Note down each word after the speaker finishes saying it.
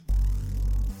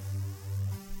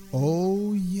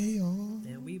Oh, yeah.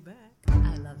 And we back.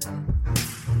 I love it.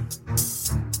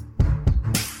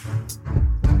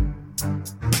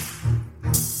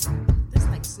 This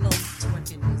like slow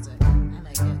twerking music. I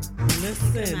like it.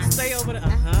 Listen, stay over there.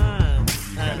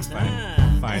 Gotta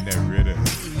find that rhythm.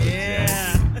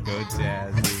 Yeah. Go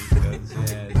jazzy. Go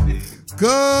jazzy.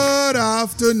 Good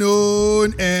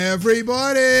afternoon,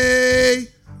 everybody.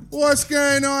 What's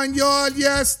going on, y'all?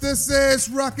 Yes, this is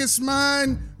Ruckus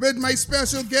Man with my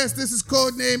special guest. This is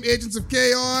Codename Agents of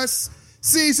Chaos,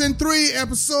 Season 3,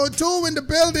 Episode 2 in the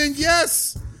building.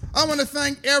 Yes, I want to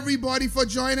thank everybody for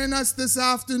joining us this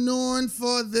afternoon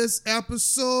for this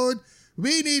episode.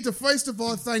 We need to first of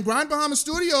all thank Grand Bahama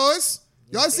Studios.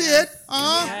 Y'all see it?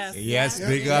 Yes,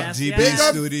 big up GB Big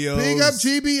up, Studios. big up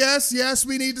GBS. Yes,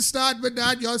 we need to start with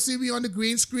that. Y'all see me on the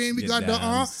green screen. We got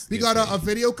a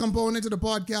video component to the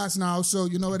podcast now. So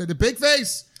you know what? The big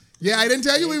face. Yeah, I didn't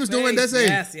tell you we was doing this.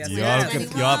 Yes.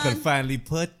 Y'all can finally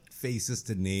put faces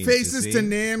to names. Faces to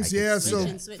names. Yeah. So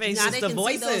Faces now they to can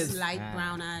voices. see those light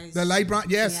brown eyes. the light brown.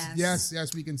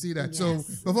 Yes, we can see that. So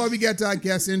before we get to our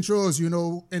guest intros, you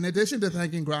know, in addition to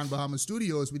thanking Grand Bahama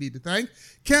Studios, we need to thank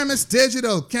Chemist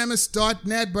Digital,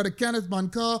 Chemist.net, Brother Kenneth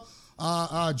Bunker,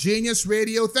 Genius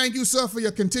Radio. Thank you, sir, for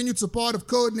your continued support of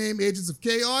Codename Agents of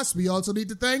Chaos. We also need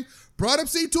to thank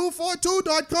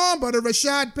BroadUpC242.com, Brother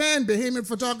Rashad Penn, Bahamian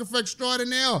photographer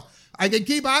extraordinaire. I can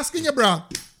keep asking you, bro.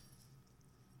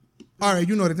 All right,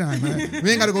 you know the time, man. We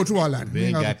ain't got to go through all that. We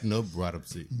ain't got no brought up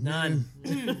seat. None.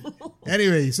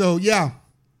 Anyway, so yeah.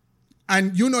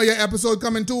 And you know your episode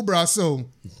coming too, bro. So,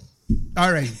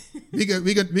 all right. We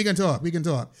can talk.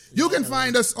 You can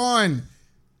find us on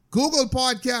Google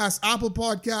Podcasts, Apple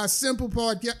Podcasts,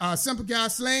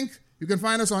 Simplecast link. You can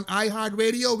find us on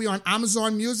iHeartRadio. We on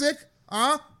Amazon Music.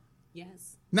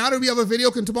 Yes. Now that we have a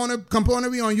video component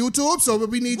we on YouTube, so what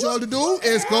we need y'all to do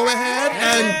is go ahead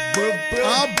and pick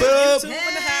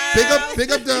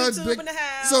up the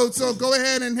so go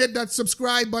ahead and hit that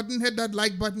subscribe button, hit that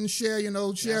like button, share,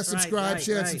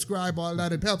 subscribe, all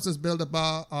that. It helps us build up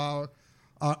our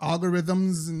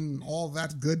algorithms and all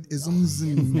that good isms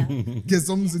and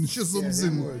gisms and shisms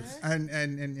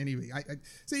and anyway, I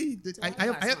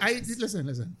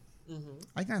listen.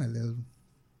 I kind of live.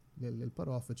 They'll put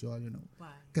off with y'all, you know.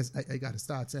 Why? Because I got to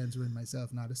start censoring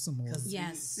myself now. There's some more.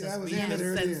 Yes. Yeah, we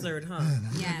censored, huh?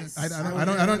 Yes. I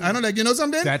don't like, you know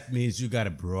something? That means you got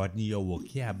to broaden your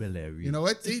vocabulary. You know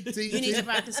what? You need to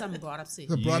practice some brought up seat.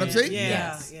 The brought up seat?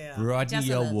 Yeah. Broaden Just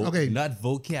a your little. not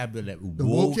vocabulary. The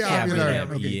vocabulary.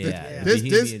 Okay. Yeah.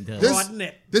 Broaden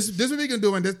it. This is what we can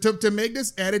do. And to make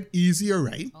this edit easier,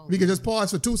 right? We can just pause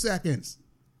for 2 seconds.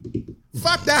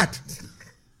 Fuck that.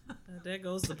 There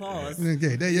goes the pause.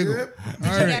 Okay, there you go. All Get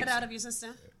right. it out of your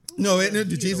system. No,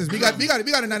 Jesus, we got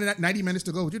 90 minutes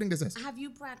to go. What do you think this is? Have you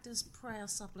practiced prayer,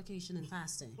 supplication, and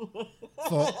fasting?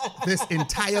 For this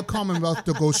entire Commonwealth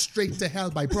to go straight to hell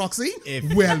by proxy?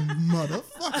 If- Well,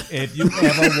 motherfucker. If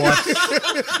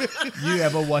you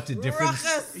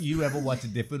ever watch a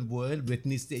different world,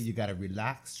 Whitney say you gotta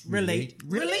relax, Relate.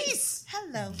 Release.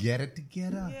 Hello. get it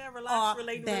together. Yeah, relax,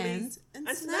 relate, bend release. and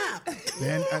snap.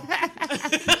 Then,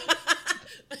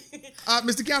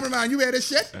 Mr. Cameraman, you hear this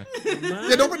shit?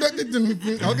 Yeah, don't put that.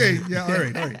 Okay, yeah, all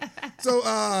right. So,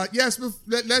 yes,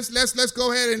 let's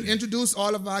go ahead and introduce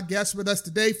all of our guests with us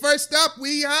today. First up,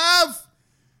 we have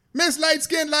Miss Light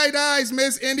Skin, Light Eyes,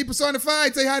 Miss Indy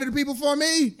Personified. Say hi to the people for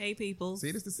me. Hey, people. See,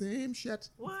 it's the same shit.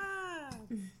 Wow.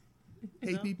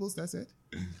 Hey, peoples, that's it.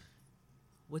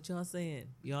 What y'all saying?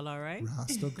 Y'all all right?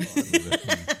 Rasta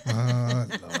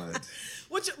God. Lord.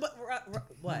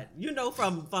 What? You know,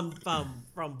 from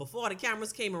before the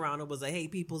cameras came around, it was a hey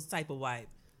people's type of vibe.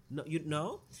 No, you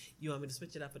know? You want me to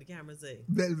switch it up for the cameras? Eh?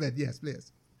 Velvet, yes,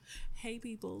 please. Hey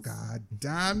peoples. God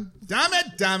damn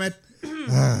it.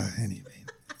 Anyway,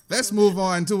 let's move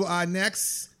on to our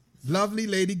next lovely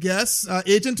lady guest,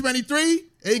 Agent 23,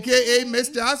 a.k.a. Miss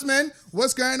Jasmine.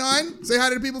 What's going on? Say hi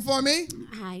to the people for me.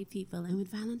 Hi, people. And with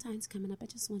Valentine's coming up, I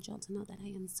just want y'all to know that I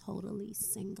am totally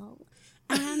single.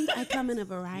 And I come in a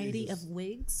variety of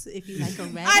wigs. If you like a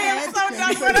redhead. I am so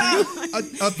done with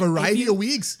them. A variety of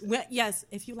wigs. Well, yes,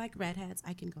 if you like redheads,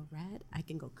 I can go red, I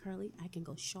can go curly, I can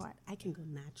go short, I can go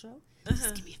natural.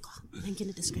 Just give me a call. Link in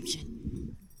the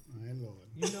description. My Lord.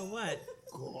 You know what?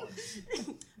 God.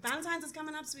 Valentine's is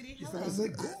coming up, sweetie. Hello. I was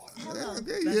like, God.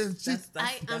 Okay,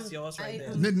 That's yours right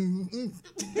there.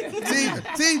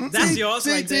 That's yours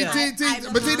right there.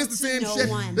 But see, this the same shit.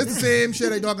 This the same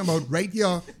shit I talking about right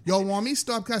here. Y'all want me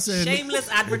stop cussing? Shameless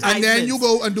advertisement. And then you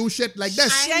go and do shit like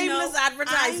this. Shameless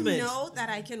advertisement. I know that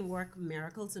I can work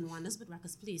miracles and wonders, but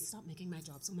Ruckus, please stop making my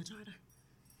job so much harder.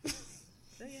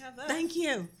 There you have that. Thank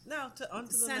you. Now on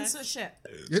to the next. Censorship.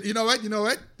 You know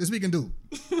what? This we can do.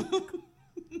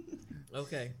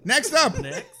 Okay. Next up,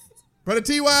 Next. Brother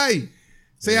T.Y.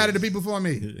 Say hi to the people for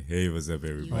me. Hey, what's up,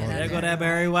 everybody? There go that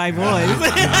Barry White voice. We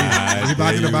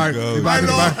back in the bar. We back in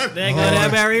the bar. There go that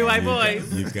Barry White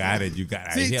voice. You got it. You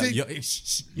got it.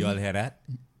 See, You all hear that?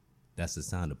 That's the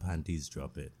sound of panties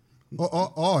dropping.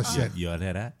 Oh, shit. You all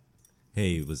hear that?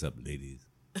 Hey, what's up, ladies?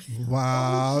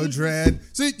 Wow, Dread.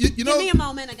 See, you know. Give me a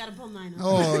moment. I gotta pull mine up.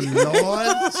 Oh,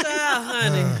 Lord. Child,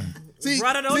 honey. See,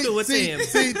 Brother, don't do it to him.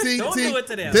 Don't do it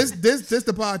to them. This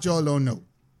the part y'all don't know.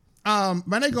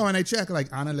 When I go and I check like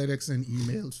analytics and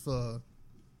emails for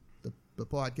the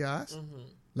podcast,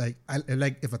 like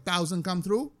if 1,000 come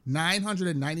through,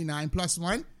 999 plus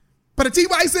one. But a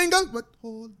TY single, but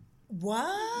hold.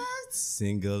 What?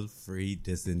 Single, free,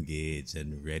 disengaged,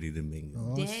 and ready to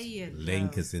mingle. There you go.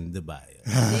 Link is in the bio.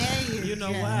 There you You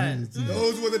know go. what?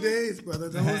 Those were the days, brother.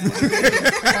 Those were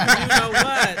You know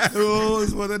what?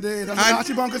 Those were the days. That's what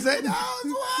Archie Bunker said. Those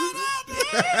were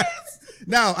the days.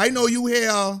 Now, I know you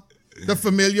hear the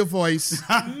familiar voice.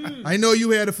 I know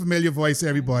you hear the familiar voice,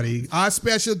 everybody. Our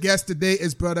special guest today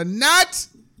is Brother Nat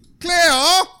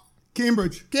Claire.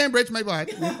 Cambridge, my boy.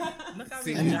 Look how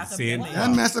we got the See it? belly. I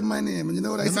messed up my name, and you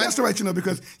know what? I said that's right,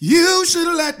 because you should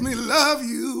have let me love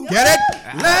you. Get it?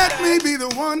 Let me be the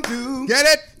one to Get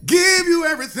it? give you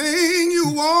everything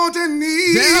you want and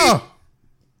need. Yeah.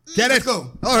 Get it? Let's go.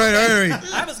 All right.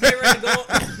 I was getting ready to go.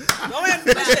 Go ahead and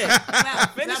finish it.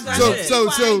 Finish that shit.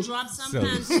 So- drop some so-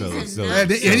 panties so-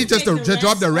 And he just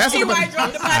drop the rest of T.Y. the.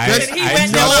 dropped the I panties and he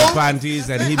went drop no. the panties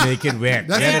and he make it wet.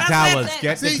 That's Get it. the towels. That's it.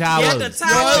 Get the See, towels. get the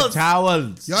towels.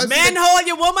 Towels. Y'all see Man, the- hold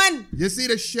your woman. You see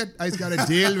the shit I got to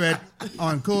deal with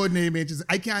on code name ages.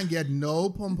 I can't get no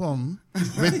pum pum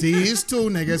with these two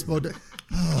niggas. But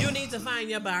You need to find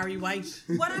your Barry White.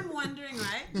 What I'm wondering,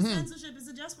 right? The censorship, is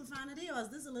it just profanity or is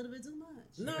this a little bit too much?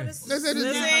 No, this Listen,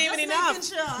 ain't Just even enough. making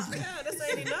sure. Yeah, this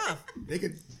ain't enough. They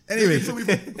could anyway, sue me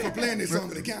for playing this song,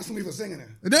 but they can't sue me for singing it.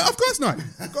 no, of course not.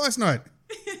 Of course not.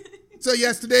 So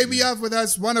yes, today we have with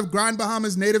us one of Grand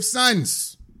Bahama's native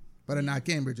sons, Brother Nat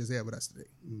Cambridge is here with us today.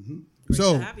 To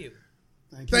So have you.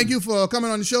 thank you for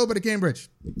coming on the show, Brother Cambridge.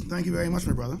 Thank you very much,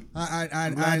 my brother.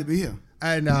 I'm Glad to be here.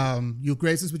 And you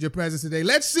grace us with your presence today.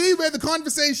 Let's see where the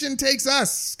conversation takes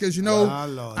us. Because, you know,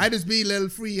 Lord. I just be a little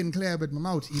free and clear with my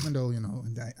mouth, even though, you know,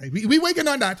 and we working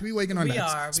on that. We working on We that.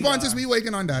 are, we Sponsors, are. we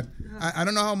working on that. I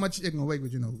don't know how much it can work,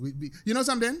 but, you know, you know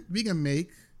something? We can make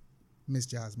Miss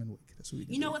Jasmine work. That's what we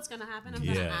can You know do. what's going to happen? I'm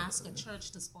going to Yeah. ask a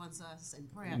church to sponsor us in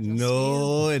prayer. just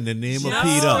No, in the name of No,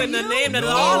 Peter. in the name that for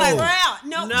is you. all In that.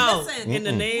 prayer. No, listen. in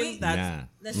the name We- that's Nah.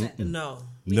 Listen. no.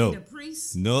 We No. need a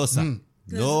priest. No, sir.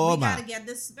 'Cause No, we got man. to get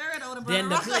this spirit out of Then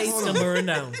the Brother place Ruckus. to burn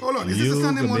down. Hold on, is You this a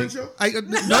Sunday can morning make- show?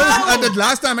 The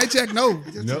last time I checked, no.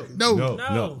 No. No.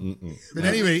 No. But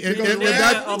anyway, Yeah, with yeah,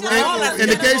 that, of all that's in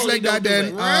the together, case we like don't that, do then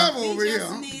it. Over here.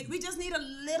 We just need a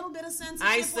little bit of censorship.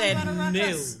 I on said Brother no.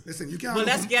 Ruckus. Listen, you can't. Well,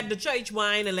 let's get the church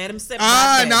wine and let him sip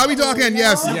that now we thing. talking.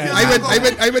 Yes, Yeah.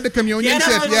 I with the communion Get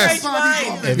shit. up the Yes, church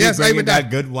wine. If Yes, you I bring would that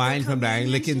that. good wine from the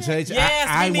Anglican church, Yes,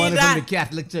 I we want need it from the that.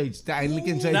 Catholic church. The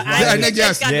Anglican church. The wine. I Anglican think yes,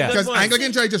 church got the Yeah. good because ones.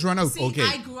 Anglican church just run out. See, Okay.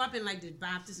 I grew up in like the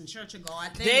Baptist and Church of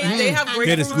God thing. They- right? they have And grape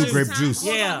Get the a scoop first grape time- juice.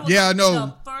 hold on, Yeah. hold on. Yeah, no.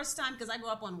 The first time, because I grew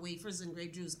up on wafers and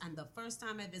grape juice, and the first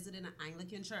time I visited an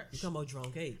Anglican church, You come out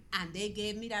drunk, eh? and they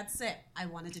gave me that set, I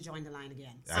wanted to join the line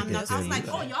again. So I can I was tell like,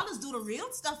 you. oh, y'all just do the real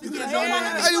stuff in You here. could have joined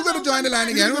Y'all the Are you gonna join the line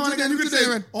again? You What could you say,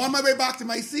 doing? on my way back to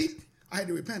my seat, I had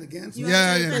to repent again. So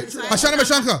Yeah. Ashana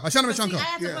Mashanka. Ashana But see, I Mashanka.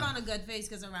 had to Yeah. put on a good face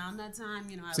because around that time,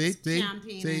 you know, I See, was see,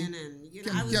 campaigning see. and you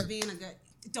know, I was Yeah. being a good.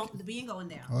 Being going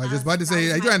there. Oh, I was just about to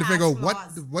say, I trying to figure out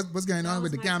what's going on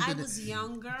with the I campaign. was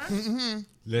younger.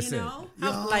 Listen. You know?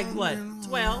 How, like what?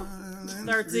 12?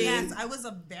 13? Yes, I was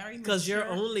a very Because you're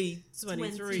mature- only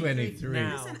 23. 23.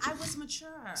 now. Listen, I was mature.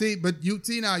 See, but you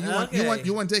see now, Okay.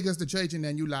 you want to take us to church and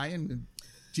then you lying.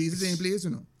 Jesus ain't pleased, you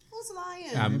know. Who's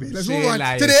lying? Let's She move ain't on.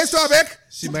 lying. Today's topic.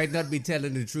 She might not be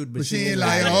telling the truth, but She ain't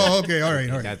lying. Oh, okay. All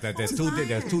right. There's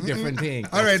two different things.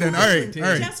 All right then. All right. All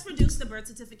right. Just produce the birth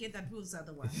certificate that proves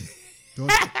otherwise. Don't,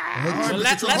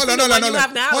 let's hold see on, the hold one on, you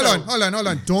have now, hold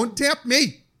on. Don't tempt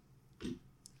me.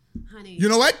 Honey. You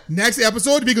know what? Next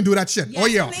episode we can do that shit. Yes, Oh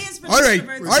yeah. please produce All right. the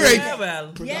birth All right. Yeah,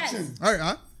 well. Yes. Production. All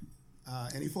right.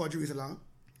 Any forgeries allowed?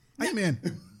 Amen.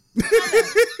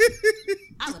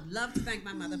 I would love to thank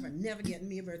my mother for never getting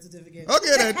me a birth certificate.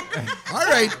 Okay then. All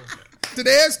right.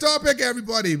 Today's topic,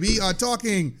 everybody. We are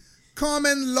talking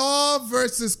common law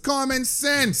versus common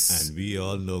sense. And we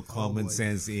all know common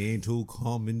sense ain't too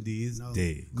common these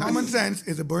days. Common sense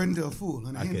is a burden to a fool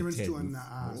and a I can hindrance tell to you. an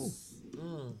ass.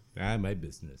 That's my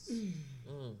business.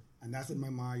 And that's what my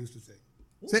ma used to say.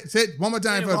 Say it one more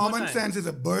time. Say it For, one more Common time. sense is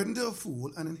a burden to a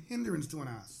fool and a hindrance to an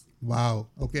ass. wow.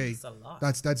 Okay. That's a lot.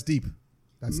 That's deep.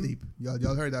 That's deep.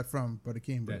 Y'all heard that from Brother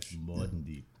Cambridge. That's more than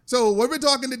deep. So what we're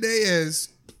talking today is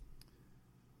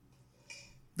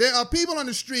there are people on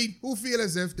the street who feel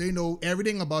as if they know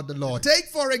everything about the law. Take,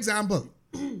 for example,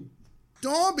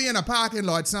 don't be in a parking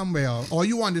lot somewhere or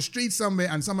you on the street somewhere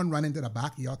and someone run into the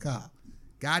back of your car.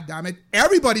 God damn it.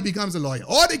 Everybody becomes a lawyer.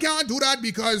 Or they can't do that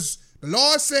because the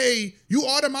laws say you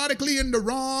automatically in the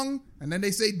wrong. And then they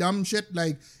say dumb shit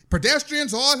like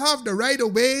pedestrians all have the right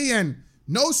of way and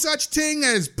no such thing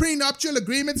as prenuptial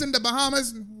agreements in the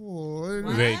Bahamas.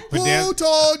 Wait, Who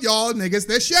told y'all niggas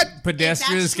this shit?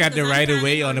 pedestrians If that's got true, the 'cause right I'm of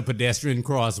way trying on to- a pedestrian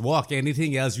crosswalk.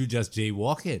 Anything else, you just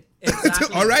jaywalk it.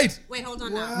 Exactly. All right. Wait, hold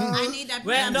on now. I need that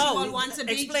Well, prenuptial no, one to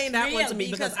be explain that one real to me,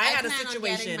 because I had a plan on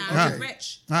situation- getting married Ah.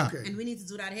 rich, Ah. Okay. and we need to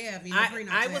do that here.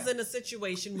 I was in a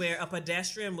situation where a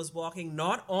pedestrian was walking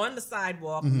not on the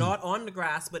sidewalk, Mm-hmm. not on the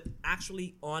grass, but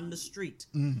actually on the street.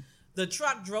 The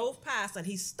truck drove past and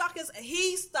he stuck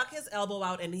his elbow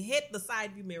out and hit the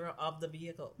side view mirror of the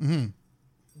vehicle.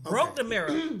 Broke Okay. the mirror.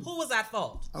 Who was at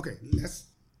fault? Okay, let's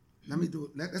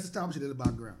establish a little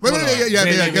background. Wait, Hold on. yeah.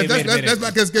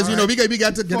 Wait, That's because you know we got to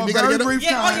get For a we got to very get brief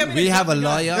Yeah, oh, time, yeah, We have a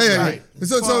lawyer. Yeah. Right.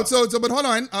 So, but hold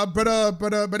on,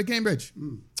 brother Cambridge.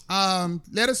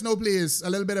 Let us know, please, a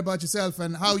little bit about yourself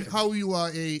and how you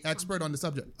are a expert on the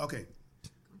subject. Okay.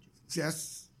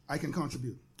 Yes, I can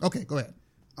contribute. Okay, go ahead.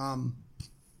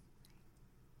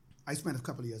 I spent a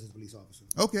couple of years as a police officer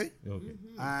Okay. Okay.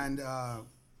 and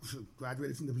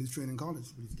graduated from the police training college,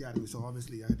 police academy. So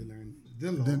obviously I had to learn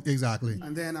the law. Exactly.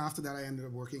 And then after that, I ended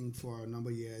up working for a number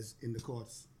of years in the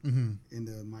courts, in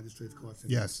the magistrates' courts,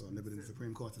 and Yes. also a little bit in the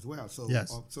Supreme Court as well. So,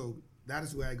 Yes. so that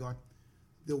is where I got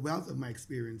the wealth of my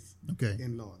experience Okay.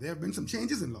 in law. There have been some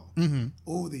changes in law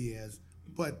over the years,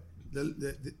 but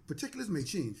the particulars may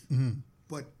change.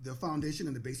 But the foundation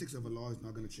and the basics of a law is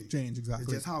not going to change. Change, exactly.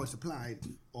 It's just how it's applied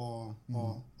or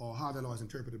how the law is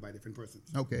interpreted by different persons.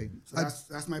 Okay. So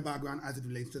that's my background as it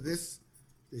relates to this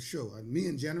show. And me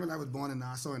in general, I was born in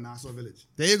Nassau Village.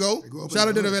 There you go. I grew up Shout in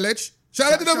out to the hood. village.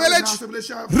 Shout out to the Nassau village.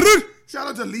 Village. Shout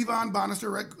out to Levon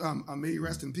Bannister. May he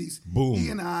rest in peace. Boom. He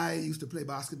and I used to play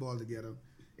basketball together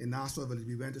in Nassau Village.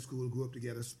 We went to school, grew up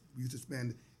together. We used to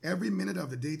spend every minute of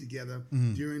the day together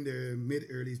during the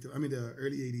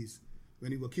early 80s. When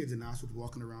we were kids in Nassau,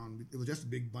 walking around, it was just a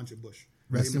big bunch of bush.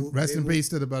 Rest in peace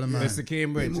to the brother man. Mr.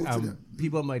 Cambridge, They moved to the-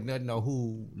 people might not know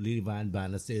who Lee Van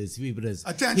Bannister is. He was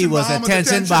Attention, Bahamas,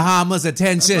 attention. Bahamas,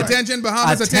 attention. That's right. Attention,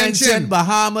 Bahamas, attention.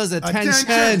 Bahamas,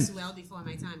 attention. It's well before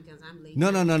my time because I'm late. No.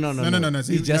 No.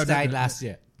 He just died last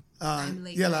year. I'm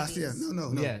late Yeah, last year. 90s.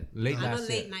 No. Yeah, late I'm a last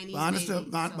year. late 90s Bannister, baby.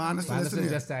 so- Bannister, Bannister listen here.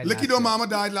 just died Licky last Do year. Mama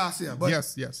died last year. But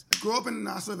Yes. I grew up in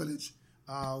Nassau Village.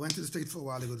 Went to the States for a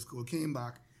while to go to school. Came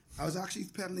back. I was actually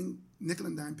nickel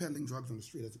and dime peddling drugs on the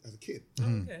street as a kid.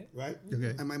 Okay. Right?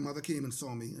 Okay. And my mother came and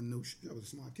saw me and knew I was a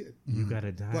smart kid. You got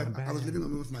to die. But I was living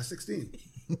on my 16.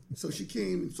 So she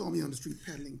came and saw me on the street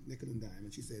peddling nickel and dime.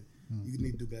 And she said, you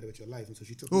need to do better with your life. And so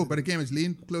she took me. Oh, to- brother Cambridge,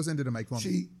 lean close into the mic for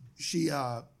me. she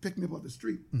picked me up off the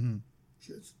street.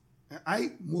 She was,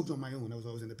 I moved on my own. I was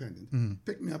always independent.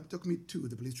 Picked me up, took me to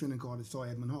the police training college, saw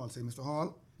Edmund Hall, say, Mr.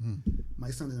 Hall, my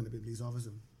son is going to be a police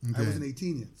officer. I wasn't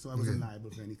 18 yet, so I wasn't liable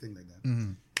for anything like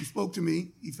that. He spoke to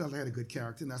me. He felt I had a good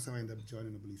character, and that's how I ended up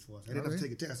joining the police force. I didn't have to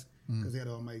take a test because they had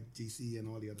all my GC and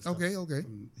all the other stuff Okay.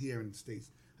 from here in the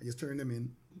States. I just turned them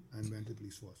in and went to the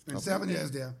police force. Spent 7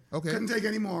 years there. Okay. Couldn't take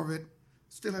any more of it.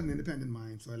 Still had an independent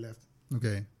mind, so I left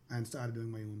Okay. and started doing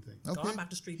my own thing. So I'm back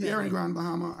to street Here in peddling. Grand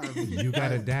Bahama, You got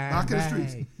to die. back in the back.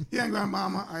 streets. Here in Grand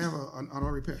Bahama, I have an auto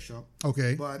repair shop.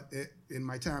 Okay. But in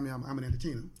my time, I'm an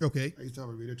entertainer. Okay. I used to have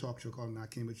a radio talk show called the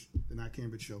Not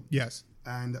Cambridge Show. Yes.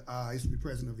 And I used to be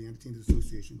president of the Entertainers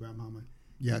Association, Grand Bahama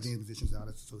Yes. Entertainment Musicians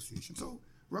Artists Association. So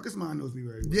Ruckus Man knows me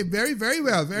very well. Yeah, very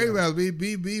well. Well.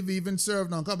 We've even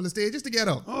served on a couple of stages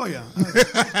together. Oh, yeah.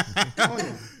 Oh,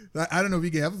 yeah. I don't know if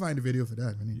we can ever find a video for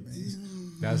that. But anyways.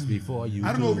 That's before you.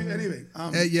 I don't know. Anyway.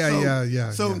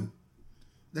 Yeah. So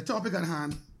the topic at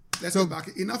hand, let's get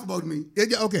back. Enough about me.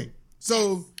 Yeah, okay.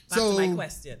 So Back to my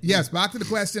question. Yes, back to the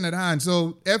question at hand.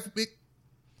 So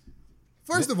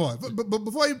first of all,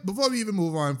 before we even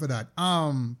move on for that,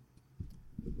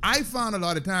 I found a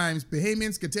lot of times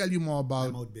Bahamians could tell you more about.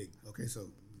 I'm out big. Okay, so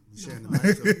we sharing the mic.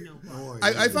 So don't worry.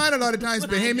 I find a lot of times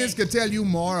Bahamians could tell you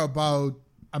more about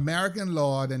American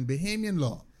law than Bahamian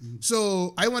law.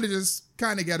 So I want to just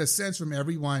kind of get a sense from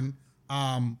everyone.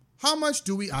 How much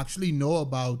do we actually know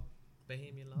about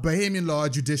Bahamian law.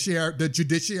 the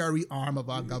judiciary arm of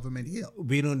our government here.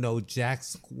 We don't know jack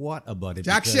squat about it.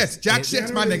 Jack because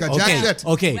shit, my nigga, Okay, jack shit.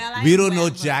 okay. Well, I We am don't know well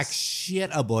jack versed. shit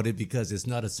about it because it's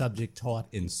not a subject taught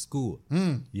in school.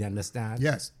 You understand?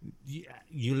 Yes.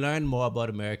 You learn more about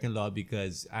American law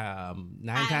because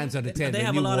 9 times out of 10, They when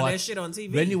have you a lot of watch, their shit on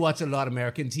TV. When you watch a lot of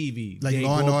American TV, Like they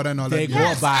Law and go, Order and all they that. go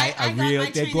Yes, by I got my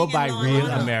they go training by in Law and real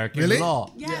Order. American Really?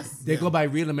 law. Yes. They go by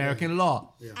real American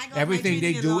law. I got my Everything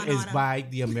they training in do Law and is Order. by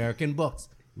the American books.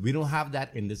 We don't have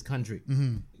that in this country.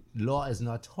 Law is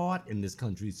not taught in this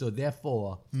country. So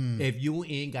therefore, if you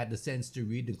ain't got the sense to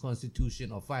read the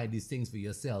Constitution or find these things for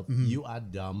yourself, you are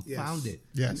dumbfounded.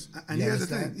 Yes. And You here's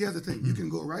the understand? thing. Here's the thing. You can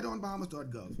go right on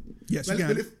Bahamas.gov. Yes, Well, you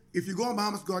can. But if you go on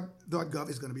Bahamas.gov,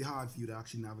 it's going to be hard for you to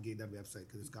actually navigate that website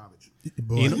because it's garbage.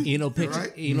 Boy. You know pictures.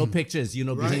 Right? You know pictures. You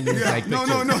know Right? Bahamians Yeah. like No,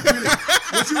 pictures. no, no.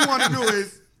 Really.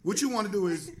 What you want to do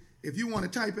is, if you want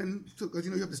to type in, because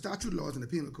you have the statute laws and the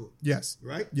penal code. Yes.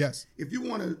 Right? Yes. If you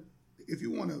want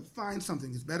to find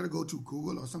something, it's better to go to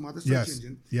Google or some other search Yes.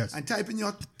 engine Yes. and type in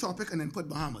your topic and then put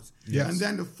Bahamas. Yes. And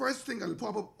then the first thing that will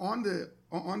pop up on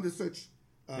the search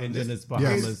Engine list is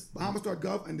Bahamas.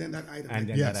 Bahamas.gov and then that item. And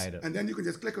then Yes. that item. And then you can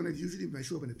just click on it. Usually it might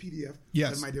show up in a PDF.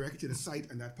 Yes. That might direct you to the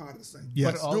site and that part of the site.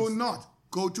 Yes. But But also- do not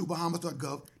go to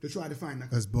Bahamas.gov to try to find that.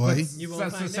 Because boy, You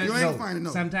won't find it. You ain't finding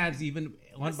no. Sometimes even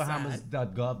on That's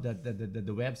Bahamas.gov,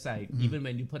 the website, even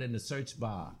when you put in the search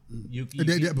bar, you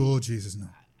oh Jesus, no.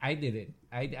 I did it.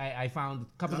 I found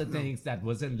a couple of things that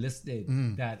wasn't listed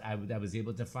that I was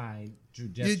able to find through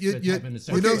just You- type in the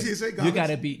search. you know- Okay, so you say You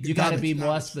garbage. gotta be more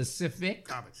Garbage. specific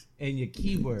Garbage. in your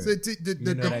keyword. So You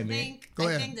know what I I mean? Go I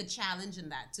ahead. think the challenge in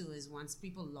that too is once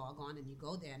people log on and you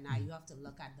go there, now you have to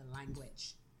look at the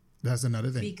language That's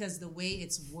another thing. because the way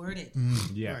it's worded,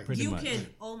 Yeah, Right. pretty you much. can.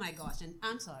 Oh my gosh! And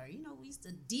I'm sorry, we used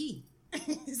to D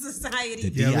society. The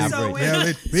D Yeah, average.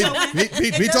 we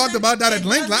it talked doesn't- about that at it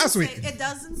length doesn't last say- week. It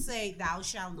doesn't say thou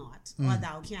shall not or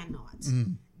thou cannot.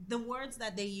 The words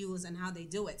that they use and how they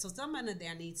do it. So someone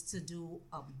there needs to do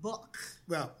a book,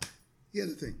 Well,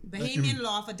 here's the thing. Bahamian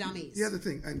Law for Dummies. Here's the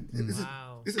thing. And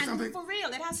Wow. this is And something. for real,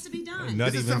 it has to be done.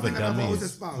 Not This is even for something that I've always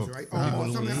dummies. espoused, right? For Or people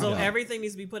who something need that So help. everything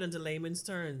needs to be put into layman's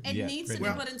terms. It Yeah, needs to pretty be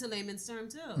much. put into layman's term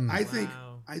too. I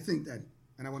Wow. think that,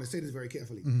 and I want to say this very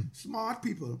carefully. Smart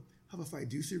people have a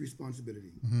fiduciary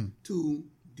responsibility to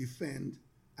defend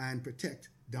and protect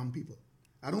dumb people.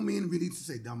 I don't mean really to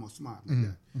say dumb or smart like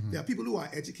that. There are people who are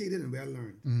educated and well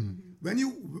learned. When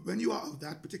you are of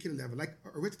that particular level, like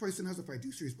a rich person has a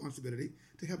fiduciary responsibility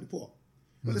to help the poor.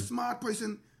 Well, a smart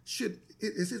person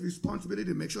it's his responsibility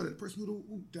to make sure that the person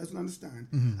who doesn't understand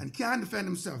and can defend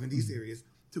himself in these areas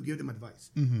to give them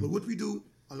advice. But what we do,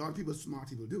 a lot of people, smart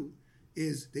people do,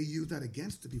 is they use that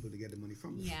against the people to get the money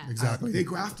from them. Yeah. Exactly. They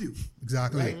graft you.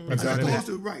 Exactly. Right? Exactly. As opposed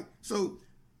to, right. So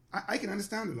I can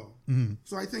understand the law.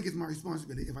 So I think it's my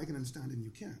responsibility if I can understand it and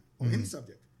you can, or any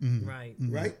subject. Right.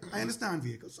 Right? I understand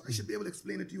vehicles, so I should be able to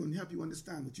explain it to you and help you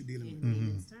understand what you're dealing with.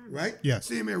 Layman's terms. Right? Yes.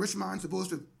 Same way a rich man supposed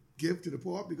to give to the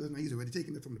poor because now he's already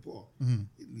taking it from the poor.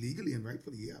 Legally and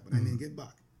rightfully, yeah, but I mean get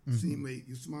back. Same way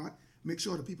you're smart. Make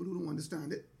sure the people who don't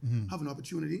understand it have an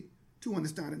opportunity to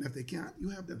understand it, and if they can't, you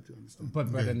have them to understand.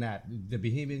 But rather than that, the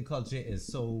Bahamian culture is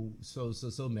so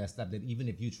messed up that even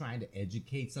if you're trying to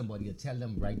educate somebody or tell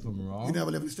them right from wrong, You never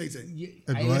live in the States, eh?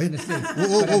 I boy. live in the States.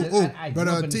 Oh, grew but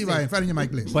up in the T.Y., in States. front of your mic,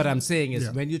 please. What I'm saying is,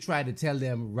 Yeah. when you try to tell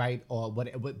them right or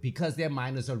what, because their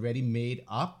mind is already made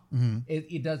up,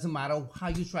 it doesn't matter how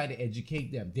you try to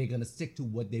educate them. They're gonna stick to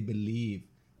what they believe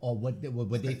or what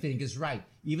they think is right.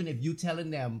 Even if you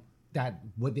telling them that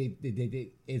what they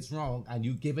it's wrong and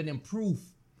you giving them proof.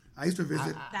 I used to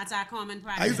visit. That's our common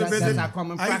I used practice. to That's visit. our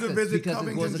common I used to practice visit because it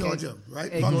Covington, goes against- Georgia,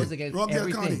 right? it goes against Rockdale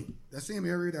everything. County, that same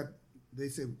area that they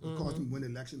say caused him to win the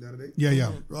election the other day.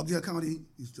 Yeah. Rockdale County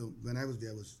used to, when I was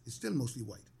there, it's still mostly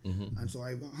white, and so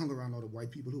I hung around a lot of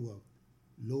white people who were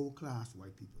low class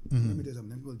white people. Let me tell you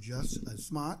something. People just as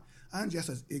smart and just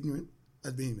as ignorant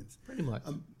as Bahamians. Pretty much.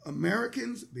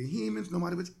 Americans, Bahamians, no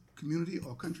matter which community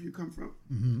or country you come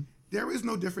from, there is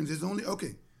no difference. It's only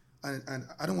okay. And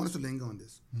I don't want us to linger on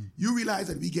this. You realize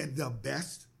that we get the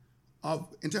best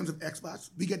in terms of expats,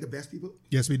 we get the best people.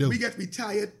 Yes, we do. We get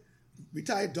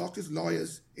retired doctors,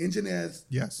 lawyers, engineers,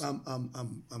 Yes.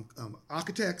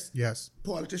 architects, Yes.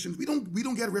 politicians. We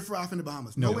don't get riffraff in the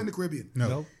Bahamas. No. Nowhere in the Caribbean.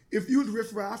 No. If you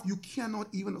riffraff, you cannot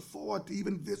even afford to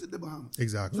even visit the Bahamas.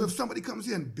 Exactly. So if somebody comes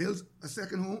here and builds a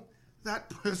second home, that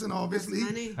person obviously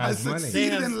money. has Has money.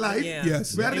 succeeded They have- in life. yeah.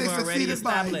 Yes. Whether they People are already succeeded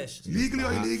by established. legally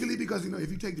or illegally, because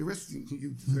if you take the risk,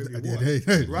 you deserve your reward.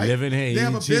 Hey. Right? Living here, They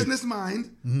have a ain't cheap. business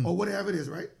mind or whatever it is,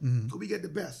 right? So we get the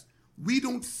best. We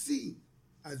don't see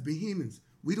as Bahamians.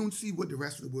 we don't see what the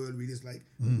rest of the world really is like.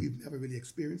 We've never really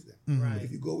experienced that. Right. But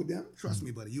if you go with them, trust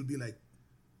me, buddy, you'll be like,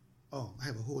 oh, I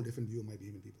have a whole different view of my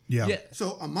Bahamian people. Yeah. Yeah.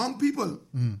 So among people,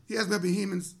 here's where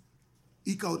Bahamians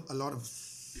eke out a lot of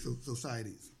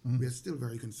societies. We are still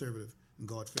very conservative and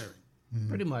God-fearing.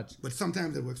 Pretty much. But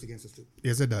sometimes it works against us too.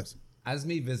 Yes, it does. As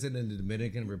me visiting the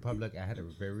Dominican Republic, I had a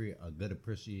very good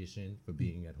appreciation for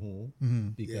being at home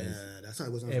because Yeah, that's how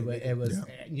it was. it was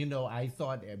I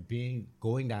thought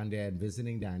going down there and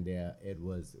visiting down there, it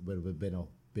would have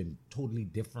been totally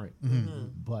different.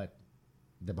 But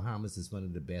the Bahamas is one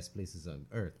of the best places on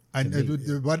earth. And to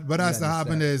me. what has to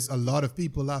happen understand? is a lot of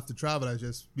people have to travel.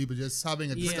 People just having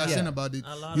a discussion Yeah. about it.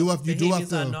 A lot You of do have Bahamians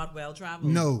to. are not well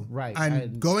traveled. No, Right, And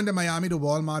and- going to Miami to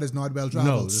Walmart is not well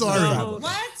traveled. No, Sorry. No,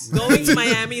 What? going to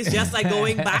Miami is just like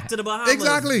going back to the Bahamas.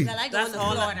 Exactly. Well, I go That's to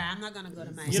all Florida. I'm not gonna go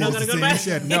to Miami. You're not It's gonna the go same back?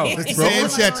 shit. No, It's the same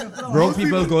shit. Broke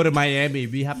people go to Miami.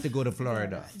 We have to go to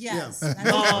Florida. Yes.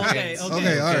 Oh, okay.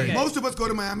 Okay, all right. Most of us go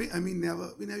to Miami, and we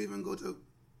never even go to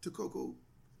Cocoa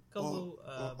Cocoa,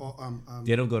 or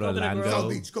They don't go to Coconut Orlando. Grove. South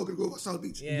Beach, Coconut Grove or South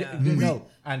Beach. yeah. No,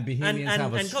 and Bahamians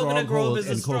have a and strong Coconut Grove hold is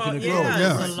a in strong. Coconut Yeah, Grove. Yeah.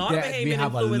 there's a lot of That we Bahamian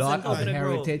have a influence lot in of Coconut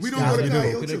Grove. heritage. We don't down go to in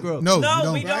Cayo, Coconut too. Grove. No,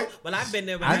 No, we we don't. don't. Well, I've been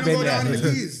there. We I've don't been go down there. to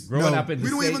the Keys. Growing No. up in the We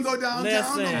don't even States. go downtown.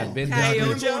 Listen, no more. I've been We there. don't even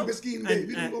go Cayo on Biscayne Bay. and-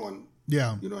 We don't go on.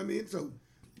 Yeah. You know what I mean? So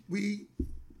we.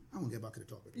 I won't get back to the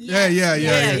topic. Yeah.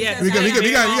 Yeah, We got to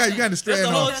There's straighten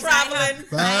a whole out. traveling.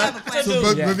 I have a But, question. so,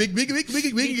 but Yeah. we can get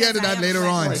to I that have a later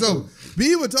on. question. So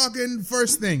we were talking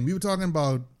first thing. We were talking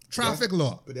about traffic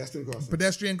law, Pedestrian crossing.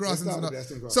 pedestrian crossings. Let's and start all. with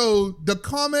pedestrian crossing. So the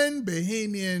common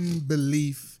Bahamian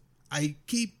belief I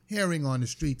keep hearing on the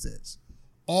streets is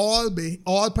all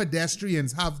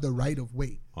pedestrians have the right of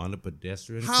way. On a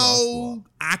pedestrian How crosswalk.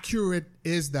 accurate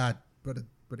is that, Brother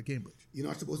Cambridge? You're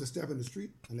not supposed to step in the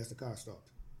street unless the car stopped.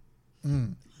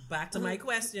 Back to my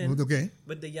question. Okay.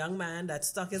 With the young man that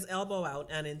stuck his elbow out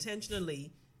and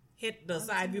intentionally hit the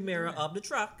side view mirror of the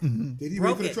truck. Mm-hmm. Did he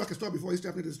Broke wait for the it. truck to stop before he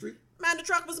stepped into the street? Man, the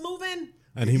truck was moving.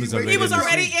 And he was He already He was in the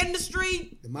already street. in the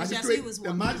street. The he magistrate, was the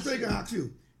walking magistrate the can ask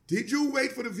you, did you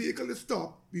wait for the vehicle to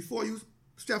stop before you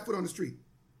step foot on the street?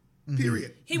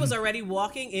 Period. He was already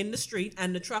walking in the street,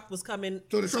 and the truck was coming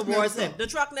So the truck never towards him. stopped? The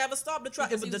truck never stopped.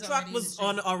 Because he The was truck already in was the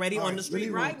street. already All on right, the street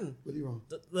really wrong. riding. Really wrong.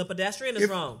 The pedestrian is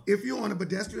wrong. If you're on a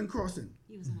pedestrian crossing,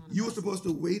 He was on a you were supposed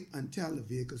to wait until the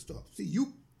vehicle stopped. See,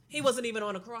 you. He wasn't even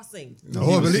on a crossing.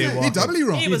 Oh, was he jaywalking. doubly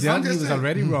wrong. He was- He was saying.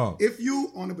 already wrong. If you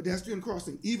on a pedestrian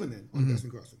crossing, even then on a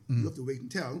pedestrian crossing, you have to wait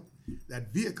until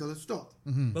that vehicle has stopped.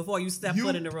 Before you step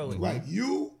foot in the road. Right.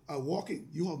 You are walking.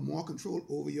 You have more control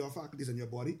over your faculties and your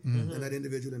body than that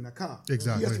individual in the car.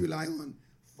 Exactly. He has to rely on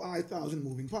 5,000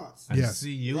 moving parts. And Yes.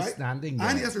 see you right? standing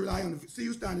And he there. has to rely on, see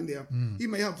you standing there. He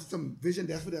may have some vision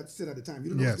that's for that sit at the time.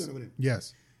 You don't know Yes. what's going on with him.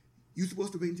 Yes. You're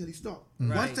supposed to wait until he stops.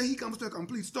 Right. Once he comes to a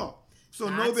complete stop. So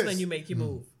know That's this. when you make your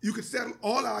move. You could settle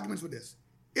all arguments with this.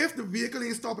 If the vehicle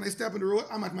ain't stopping, I step in the road,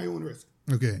 I'm at my own risk.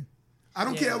 Okay. I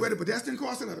don't Yeah. care where the pedestrian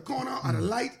crossing or the corner or the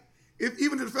light.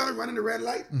 Even if the fella running the red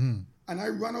light and I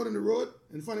run out in the road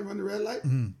in front of run the red light,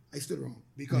 I still wrong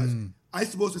because I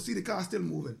supposed to see the car still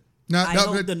moving. Now, I now,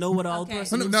 hope but- the know-it-all Okay.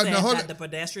 person No, who no, said no, hold that on. the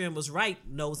pedestrian was right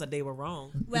knows that they were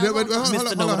wrong. Well, Yeah, but hold on,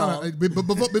 Mr. hold on.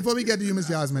 Know-it-all. Before we get to you, Ms.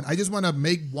 Yasmin, I just want to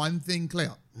make one thing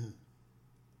clear.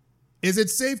 Is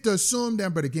it safe to assume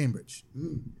then, Brother Cambridge,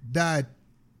 that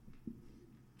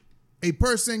a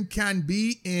person can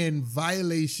be in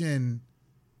violation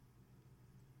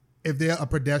if they're a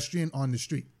pedestrian on the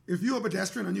street? If you're a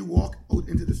pedestrian and you walk out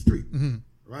into the street,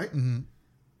 right?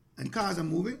 And cars are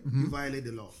moving, you violate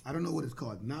the law. I don't know what it's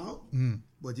called now,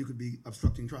 but you could be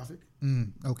obstructing traffic.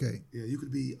 Okay. Yeah, you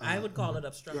could be. I would call it Yeah,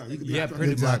 obstructing. you could be Yeah, obstructing.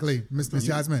 pretty much. Exactly. Miss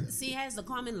Yasmin. See, here's the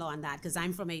common law on that because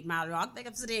I'm from 8 Mile Rock. Big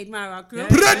ups to the 8 Mile Rock crew.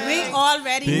 Yeah. We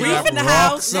already Big know. up in the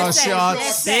house. Rocks or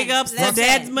shots. Big ups to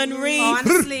Desmond Reed.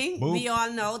 Honestly, Boop. we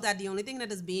all know that the only thing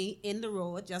that is being in the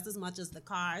road just as much as the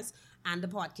cars and the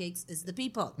potcakes is the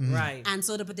people. Right. And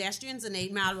so the pedestrians in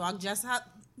 8 Mile Rock just have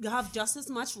just as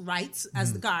much rights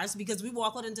as the cars because we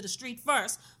walk out into the street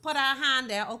first, put our hand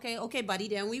there, okay, buddy,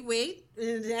 then we wait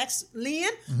in the next lane,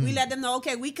 we let them know,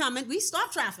 okay, we coming, we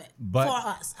stop traffic But for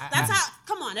us. That's how,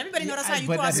 come on, everybody know that's how you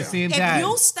but cross at the it. same If time-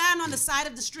 you stand on the side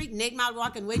of the street in 8 Mile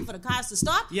Rock and wait for the cars to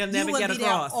stop, You'll you never will get be there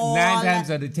across. all 9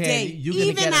 times out of 10, day. you're gonna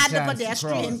Even get a at the chance to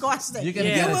pedestrian cross. crossing, You're gonna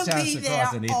get you a will chance be to there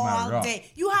cross in 8 Mile all Rock.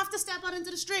 day. You have to step out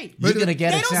into the street. You're gonna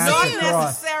get They a don't chance know to you cross.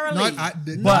 necessarily. Not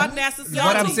Not necessarily. Y'all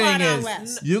What I'm too saying far down is,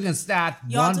 west. you can start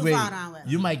Y'all one too way. far down west.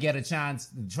 You might get a chance.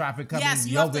 The traffic coming Yes,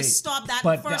 you your have to way. stop that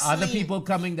But first the other lane. people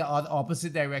coming the other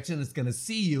opposite direction is going to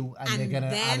see you, and And they're going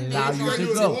then to they're allow going you What to you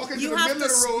do is go. walk into You the have middle of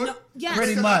to the road. no, yes.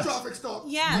 Pretty There's a much. traffic stop.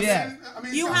 Yes.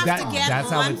 Yeah. You have That- to get that's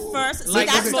how on it- first. See, Like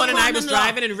that's this the morning, I common was law.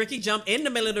 driving and Ricky jumped in the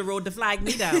middle of the road to flag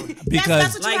me down. Yes,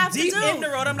 that's what you Like have to deep do. in the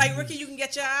road, I'm like, Ricky, you can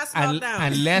get your ass knocked down.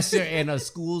 Unless you're in a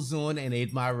school zone in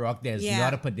 8 Mile Rock, there's Yeah.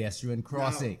 not a pedestrian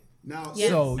crossing. Now, Yes.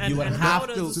 So and you would and how have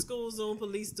does to. the school zone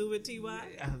police do it, TY?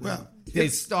 well, They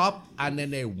stop and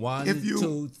then they 1, If you-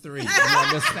 2, 3. You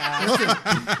understand?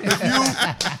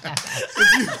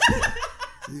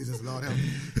 Jesus, Lord help me.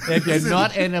 If you're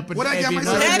not in a What I if get you're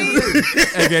myself not, into?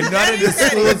 if you're not in the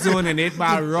school zone in 8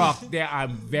 Mile Rock, there are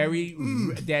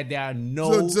there are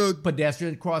no So-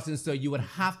 pedestrian crossings, so you would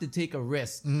have to take a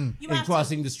risk in You have to.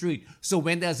 crossing the street. So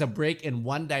when there's a break in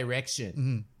one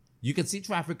direction, you can see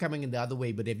traffic coming in the other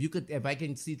way. But if I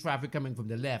can see traffic coming from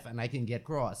the left and I can get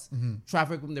cross,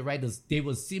 traffic from the right, they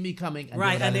will see me coming and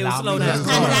Right, they and will they will allow slow me to down. And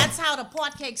cross. that's how the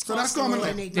pot cakes So cross that's the common road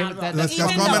law. in 8 Mile Rock. That's Even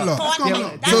common the law. pot That's common cake-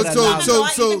 law. that's So- the so- common so- law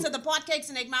so- even to the pot cakes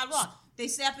in 8 Mile Rock. They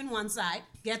step in one side,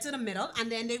 get to the middle,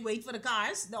 and then they wait for the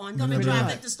cars, the oncoming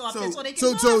traffic to stop there so they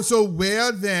can cross. So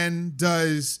where then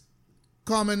does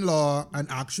common law and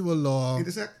actual law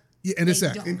Intersect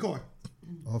intersect? don't. in court.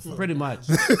 Pretty much.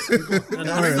 And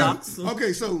that sucks.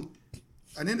 Okay, so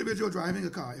an individual driving a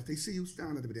car, if they see you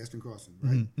stand at the pedestrian crossing,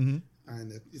 right,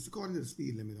 and it's according to the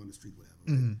speed limit on the street,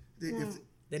 whatever, right?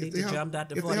 They if need to jump that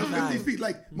to if they have 45. 50 feet,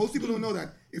 like most people don't know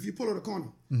that if you pull out a corner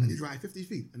and you drive 50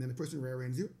 feet and then the person rear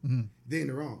ends you, they're in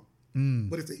the wrong.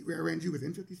 But if they rear end you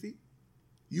within 50 feet,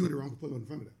 you in the wrong for pulling in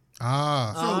front of them.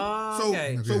 Ah,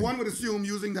 So one would assume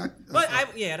using that, But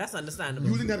that's understandable.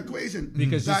 using that equation,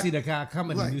 Because you that- see the car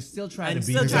coming Right. and you still try And to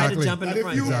beat still it. try to Exactly. jump in that the if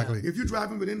front. you Exactly. if you're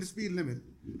driving within the speed limit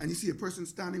and you see a person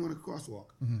standing on a crosswalk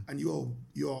and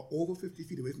you're over 50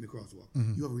 feet away from the crosswalk,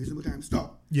 you have a reasonable time to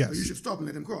stop. Yes. So you should stop and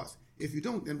let them cross. If you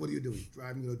don't, then what are you doing?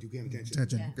 Driving without due care and attention.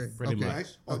 attention. Yes. Okay. Pretty okay. much.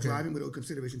 Right? Or Okay. driving without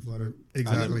consideration for other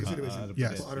Exactly. consideration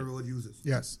Yes. for other road users.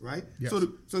 Yes. Right? Yes.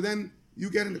 So then you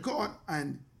get in the court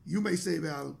and you may say,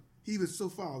 well, he was so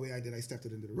far away I stepped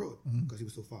it into the road because he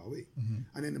was so far away.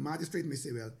 And then the magistrate may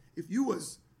say, well, if you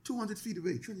was 200 feet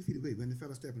away, 300 feet away when the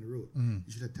fella stepped in the road,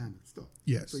 you should have time to stop.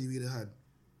 Yes. So you either had,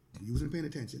 you wasn't paying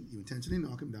attention, you intentionally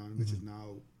knock him down, which is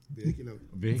now vehicular.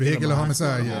 Vehicular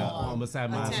homicide, yeah. Homicide,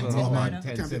 Attempted manslaughter, murder.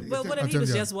 intensive. But what if he was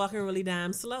Attempted. just walking really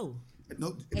damn slow? No,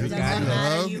 It doesn't got matter.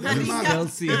 love. You it have doesn't to matter. still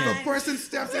see If him. a person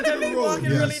steps into the road, walking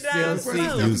Yes. really damn the person slow.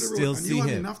 steps You into the still road, and see you have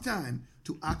him. enough time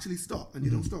to actually stop, and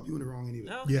you don't stop, you're in the wrong anyway.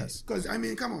 Okay. Yes. Because, I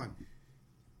mean, come on.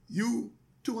 You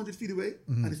 200 feet away,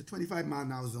 and it's a 25 mile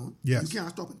an hour zone. Yes. You can't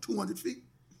stop at 200 feet.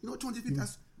 You know what 200 feet,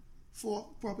 that's 4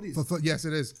 properties. Yes,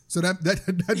 it is. So that means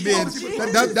Obviously,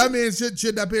 that means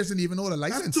should that person even hold a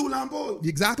That's license? 2 Lambo.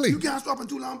 Exactly. You can't stop at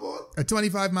 2 Lambo. At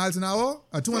 25 miles an hour,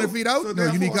 at 200 feet out. So No,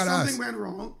 you need therefore, to something ask. went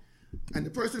wrong, and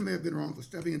the person may have been wrong for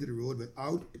stepping into the road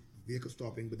without vehicle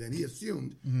stopping, but then he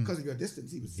assumed because of your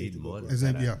distance, he was safe to go across. Is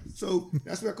it- yeah. So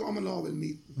that's where common law will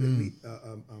meet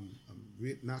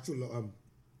natural law.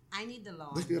 I need the law.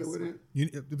 What's the other word? in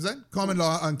it? Was that common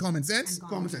law and common sense?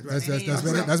 Common sense. Right.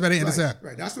 That's where they intersect.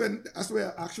 Right. That's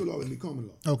where actual law will be common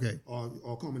law. Okay.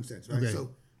 Or common sense. Right. Okay.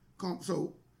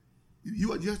 So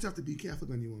you just have to be careful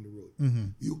when you're on the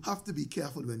road. You have to be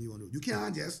careful when you're on the road. You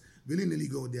can't just willy-nilly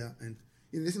go there and.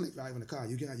 This is like driving a car.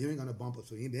 You ain't gonna bump up,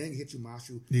 so they ain't hit you,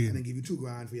 marshal, and then give you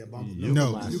 $2,000 for your bump.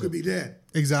 No. You could be dead.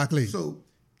 Exactly. So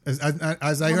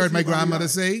As I heard my grandmother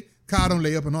say, car don't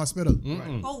lay up in hospital.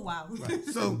 Oh, wow.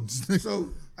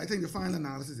 So I think the final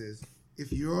analysis is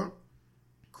if you're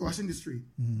crossing the street,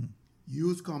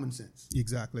 use common sense.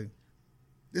 Exactly.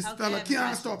 This Okay, fella can't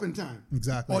right. stop in time.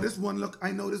 Exactly. Or this one look,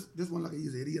 I know this one look,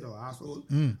 he's an idiot or asshole.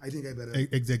 I think I better.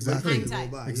 Exactly. wait for him to go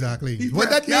by. Exactly. He What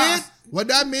pressed that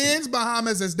gas. means,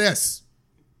 Bahamas, is this.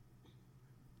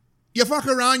 You fuck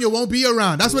around, you won't be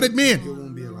around. That's what it means. You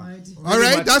won't be around. All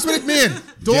right? That's what it means.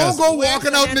 Don't Yes. go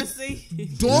walking out in the,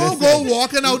 Hennessy? don't go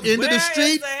walking out into Where the is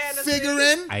street the Hennessy?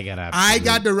 figuring I I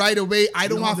got the right of way. I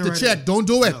don't don't have have to the check. right- Don't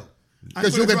do it. No. And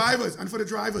 'Cause for you the can-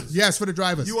 drivers. Yes, for the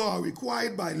drivers. You are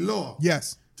required by law.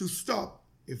 Yes. To stop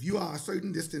if you are a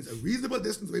certain distance, a reasonable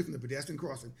distance away from the pedestrian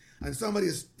crossing, and somebody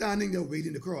is standing there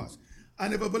waiting to cross.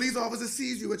 And if a police officer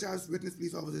sees you, which I've witnessed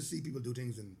police officers see people do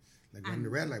things and like running the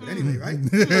red light, but anyway, right?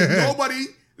 Because nobody,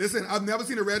 listen, I've never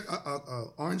seen a red,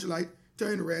 orange light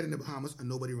turn red in the Bahamas and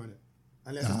nobody run it.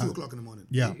 Unless it's 2 o'clock in the morning.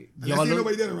 Yeah. Unless ain't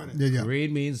nobody there to run it. Yeah, yeah.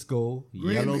 Green means go.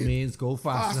 Green Yellow means means go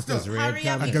faster faster. because red Hurry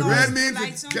up, coming. because- Red means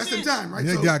Lights it's don't just in change. time, right?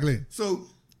 Yeah, So- exactly. So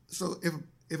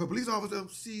if a police officer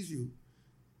sees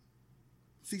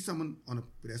someone on a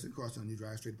pedestrian crossing and you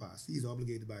drive straight past, he's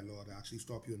obligated by law to actually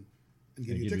stop you and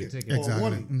give you a give you a ticket ticket. or Exactly.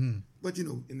 warning. But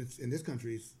in this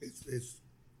country, it's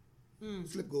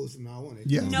slip goes from now on.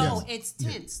 Yeah. No, Yes. it's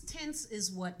tints. Tints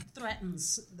is what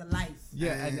threatens the life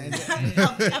Yeah, and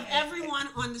of everyone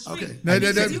on the street. Okay.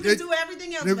 Because you can do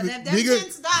everything else, but if them we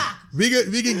tints dark. We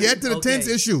can get to the Okay. tense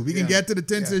issue. We can get to the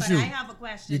tense But issue. I have a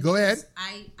question. You go ahead.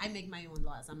 because I make my own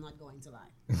laws. I'm not going to lie.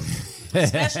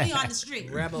 Especially on the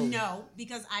street. Rebel. No,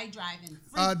 because I drive in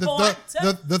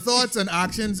The thoughts and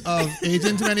actions of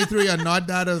Agent 23 are not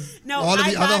that of No, all of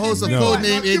I the other drive hosts of in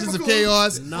Codename Freeport. Agents of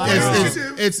Chaos. No.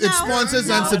 It's sponsors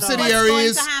and No.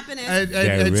 subsidiaries. What's going to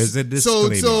happen is- There is a so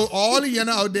disclaimer. all of you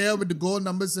out there with the gold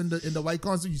numbers in the white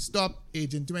console, you stop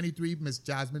Agent 23, Miss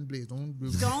Jasmine Blaze. Don't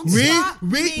stop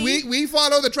me. we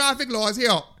follow the traffic laws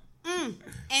here.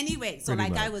 Anyway, so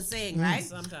Pretty like I much. was saying, right?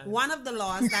 Sometimes. One of the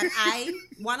laws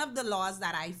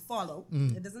that I follow,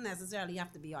 it doesn't necessarily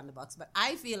have to be on the books, but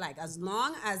I feel like as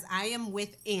long as I am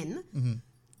within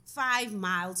 5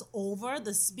 miles over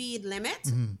the speed limit,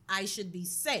 I should be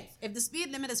safe. If the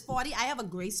speed limit is 40, I have a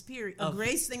grace period,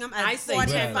 grace thing. I'm I at say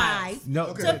 45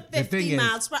 No, to the 50 thing is-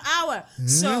 miles per hour.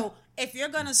 So if you're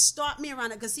gonna stop me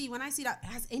around it, because see, when I see that,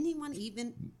 has anyone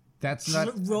even that's not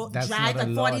that's drive not a at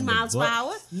law 40 in the miles per book.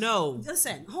 hour? No.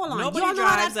 Listen, hold on. Nobody You all know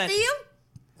how drives that at- feel?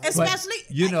 Especially,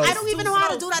 you know- I don't even know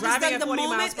how to do that. It's Driving like at the 40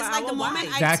 moment. miles It's per like the hour, moment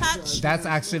why? I touch. That's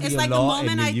actually It's a like the law in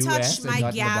moment the I US touch and my not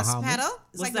in the gas Bahamas. pedal.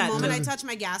 It's What's like that? the moment I touch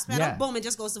my gas pedal, Yeah. boom, it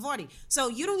just goes to 40. So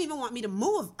you don't even want me to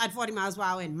move at 40 miles per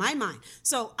hour in my mind.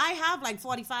 So I have like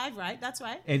 45, right? That's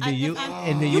right. In the you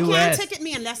US can't ticket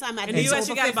me unless I'm at In the least US,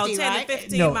 over you got about 50, 10 right? to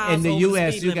 15 No, miles in the over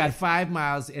U.S. speed you got limit. 5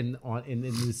 miles in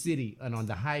the city, and on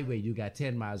the highway you got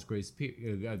 10 miles grace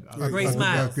Grace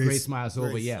miles. Grace miles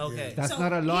over. Grace. Yeah, Okay. that's So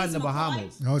not a law in he's the McCoy?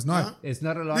 Bahamas. No, it's not. It's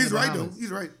not a law He's in the right Bahamas. though. He's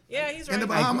right. Yeah, he's right. In the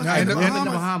Bahamas. I- in the in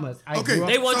the Bahamas. I Okay. grew up-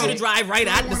 They want you to So- drive right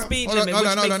at the speed Hold on, limit, hold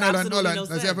which on, makes hold on, hold absolutely on. no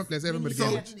Let's hear sense. from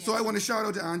everybody. So I want to shout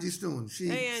out to Angie Stone.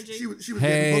 Hey, Angie. She was getting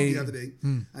Hey. booked the other day,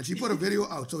 and she put a video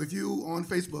out. So if you on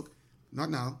Facebook, not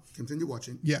now, continue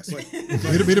watching. Yes. But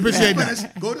We'd appreciate that.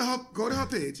 finish, go to her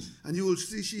page, and you will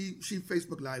see she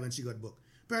Facebook Live and she got booked.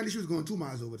 Apparently, she was going 2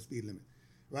 miles over the speed limit.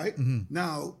 Right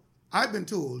now, I've been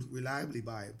told reliably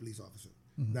by a police officer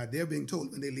that they're being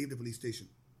told when they leave the police station,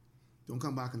 don't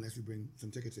come back unless you bring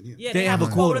some tickets in here. Yeah, They have a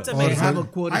quota. to They make. have a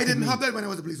quota. I to didn't meet. have that when I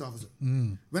was a police officer.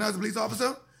 When I was a police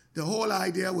officer, the whole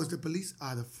idea was the police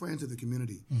are the friends of the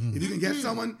community. If you can get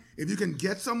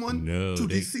someone, No, to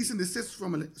they- cease and desist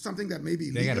from something that may be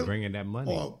illegal, They gotta bring in that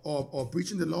money. or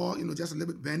breaching the law, just a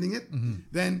little bit bending it,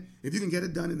 then if you can get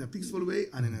it done in a peaceful way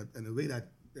and in a way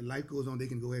that the life goes on, they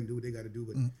can go ahead and do what they got to do,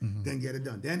 but then get it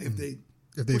done. Then if they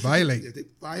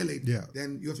violate. Yeah.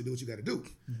 then you have to do what you got to do.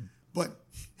 But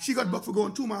she got booked for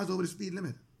going 2 miles over the speed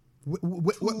limit.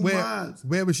 miles.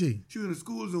 Where was she? She was in a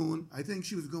school zone. I think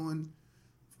she was going,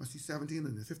 must be 17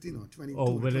 or 15 or 20.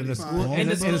 Oh, within the 25. school, In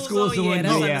the school zone, yeah,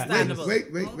 that's No, understandable.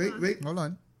 wait. Hold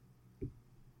on.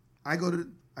 I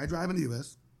drive in the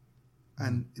U.S.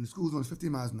 and in the school zone it's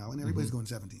 15 miles an hour and everybody's going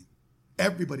 17.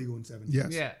 Everybody going 17. Yes.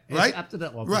 Yeah, it's Right? up to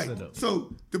the officer Right. though.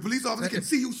 So the police officer can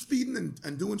see you speeding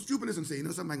and doing stupidness and say, you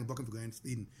know something, I can book him for going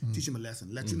speeding, teach him a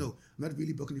lesson, let you know, I'm not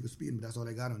really booking you for speeding, but that's all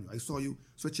I got on you. I saw you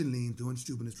switching lanes, doing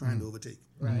stupidness, trying to overtake.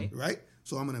 Right?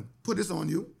 So I'm going to put this on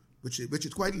you, which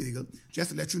is quite legal,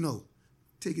 just to let you know.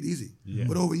 Take it easy.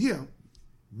 But over here,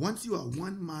 once you are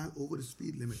 1 mile over the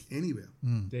speed limit anywhere,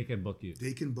 They can book you.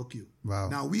 they can book you. Wow.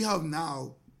 Now we have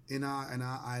in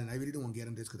our island, I really don't want to get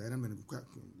into this because I don't want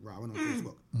to row on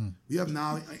Facebook. We have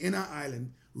now in our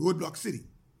island Roadblock City,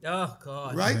 Oh,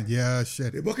 God. right? Yeah,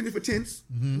 shit. They're booking you for tints.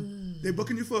 They're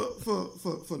booking you for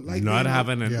light. Not rain.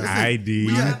 having an Yeah. ID.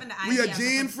 We having the are ID,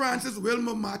 Jane Francis,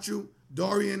 Wilma Machu,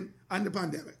 Dorian, and the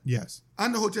pandemic, Yes.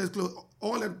 and the hotels closed.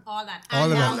 All that. All that. All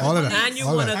of that. All of that. And you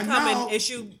all want of to that. come now, and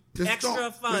issue The extra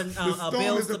storm- fund the storm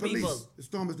bills is the to police. people. The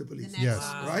storm is the police. Yes.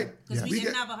 Right? Because we We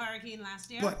didn't get- have a hurricane last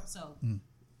year, But- so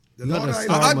The No, Lord the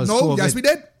Island- storm was no, COVID. yes, we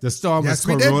did. The storm Yes, is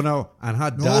we did. Corona and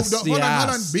her No, dusty hold on.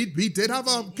 ass. We did have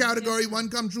a category 1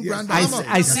 come through Yes. Grand I, Bahama.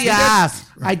 I see her ass.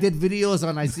 I did videos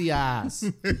on I see her ass.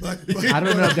 I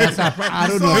don't know if that's how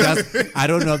I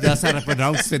don't know if that's how to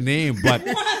pronounce the name, but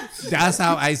that's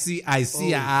how I see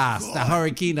her ass. The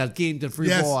hurricane that came to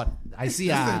Freeport. I see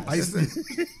her ass.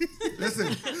 Listen,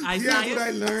 I here's see what it.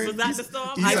 I learned. Was that the storm?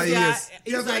 Here's I see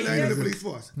here's what I learned in the it. police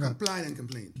force. Comply and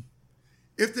complain.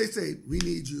 If they say, we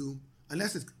need you,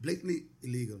 unless it's blatantly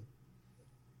illegal,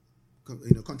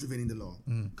 contravening the law,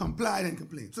 comply and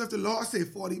complain. So if the law say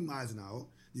 40 miles an hour,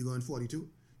 you're going 42,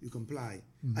 you comply.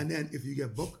 And then if you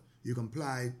get booked, you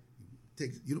comply.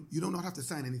 You do not have to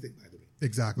sign anything, by the way.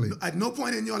 Exactly. At no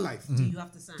point in your life do you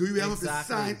have to sign? do you ever have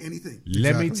Exactly. to sign anything.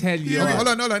 Let me tell you. Period.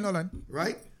 Hold on.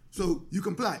 Right? So you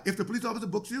comply. If the police officer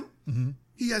books you,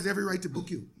 he has every right to book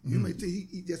you. You might say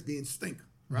he just being stink.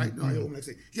 right? No, I don't like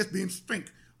say just being strink.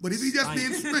 But if he's just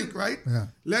being strink, right? Yeah.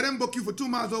 Let him book you for 2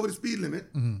 miles over the speed limit.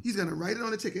 He's gonna write it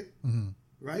on the ticket,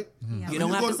 right? And You when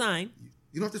don't have go to sign.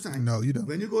 You don't have to sign. No, you don't.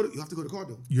 When you go, you have to go to court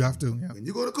though. You have to. Yeah. When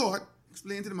you go to court,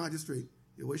 explain to the magistrate,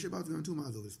 your worship, I was going 2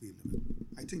 miles over the speed limit.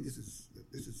 I think this is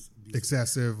abusive.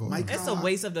 Excessive. Or, My It's a car,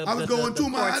 waste of the I was the going 2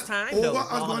 court's miles time, over. though, I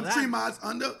was all going of 3 that. miles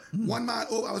under. 1 mile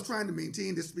over. I was trying to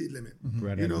maintain the speed limit.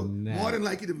 Brother, You know, nah. more than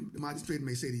likely, the magistrate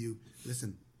may say to you,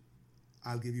 "Listen,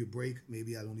 I'll give you a break.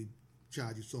 Maybe I'll only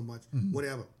charge you so much.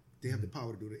 Whatever. They have the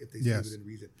power to do it if they say Yes. within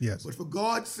reason. Yes. But for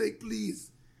God's sake,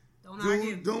 please Don't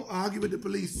argue. with the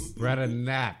police. Brother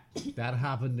Nat, that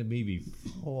happened to me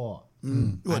before.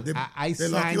 What, And I they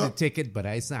lock signed you the up? ticket, but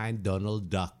I signed Donald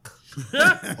Duck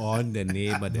on the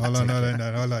name of the hold on,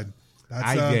 ticket. hold on. That's,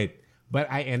 I did. But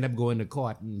I ended up going to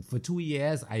court. And for 2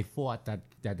 years, I fought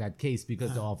that case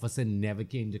because the officer never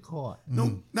came to court.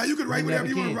 No. Now you can write He whatever never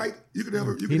you want to came. write. You could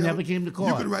never. You He could never came to court.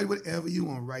 You can write whatever you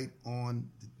want to write on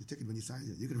the ticket when you sign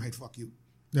it. You can write "fuck you"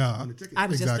 Yeah. on the ticket. I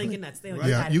was just Exactly. thinking that. Stay on Right.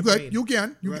 your Yeah, side you of the could. parade. You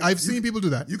can. Right. I've seen people do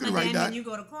that. You can And write then that. when you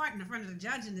go to court in front of the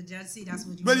judge, and the judge see that's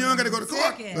what you. But you ain't gotta go to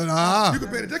court. Ticket. Ah, You can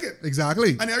pay the ticket.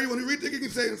 exactly. And everyone who read the ticket can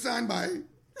say signed by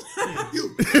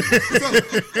you.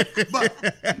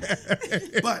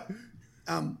 But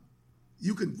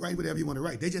you can write whatever you want to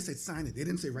write. They just said sign it. They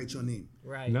didn't say write your name.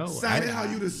 Right. No, Sign it how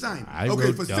you just sign. I Okay,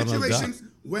 wrote for Donald situations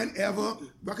whenever,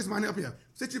 Ruckus mind up here.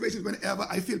 Situations whenever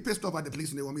I feel pissed off at the police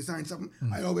and they want me to sign something,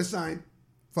 I always sign.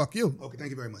 Fuck you. Okay, thank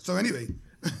you very much. So anyway,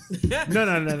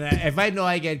 No. If I know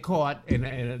I get caught,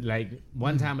 and like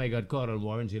one time I got caught on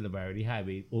Warren Hill Liberty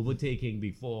Highway, overtaking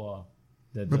before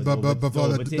Before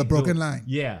the broken line.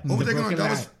 Yeah. the overtaking on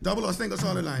broken line. double or single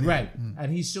solid line. Right.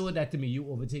 And he showed that to me. You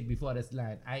overtake before this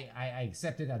line. I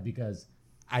accepted that because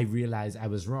I realized I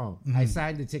was wrong. I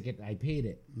signed the ticket. I paid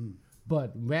it.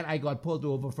 But when I got pulled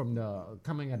over from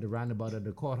coming at the roundabout of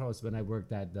the courthouse when I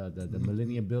worked at the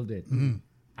Millennium Building,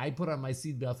 I put on my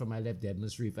seatbelt from my left Edmund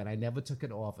Street and I never took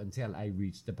it off until I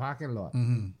reached the parking lot.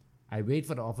 I waited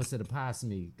for the officer to pass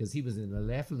me because he was in the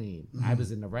left lane. I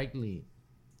was in the right lane.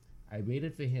 I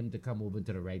waited for him to come over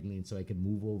to the right lane so I could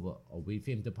move over or wait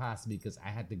for him to pass me because I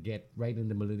had to get right in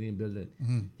the Millennium Building.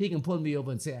 He can pull me over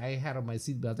and say, I had on my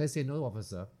seatbelt. I say, no,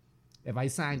 officer. If I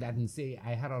signed that and say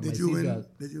I had on my Did you win? seatbelt,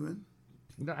 Did you win?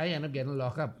 no, I end up getting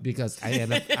locked up because I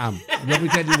end up, let me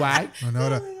tell you why. Oh,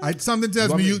 no. Something tells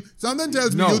me Woman- you. Something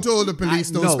tells me No, you told the police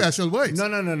I- those no. special ways.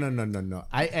 No.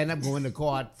 I end up going to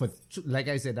court for, like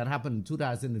I said, that happened in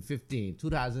 2015.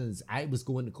 I was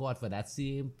going to court for that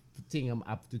same thing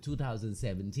up to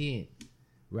 2017,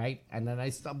 right? And then I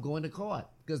stopped going to court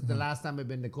because the last time I've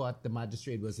been to court, the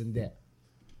magistrate wasn't there.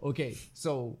 Okay,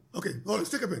 so Okay, hold on.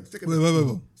 Stick a pin. Stick a Wait, pin. wait, wait,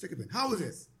 wait. Stick a pin. How is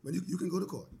it when you can go to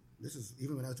court? This is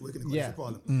even when I was working in the Yeah.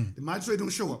 court Parliament. The magistrate don't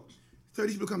show up.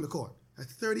 30 people come to court.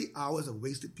 That's 30 hours of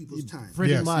wasted people's time.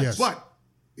 pretty Yes, much. yes. But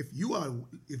if you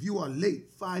are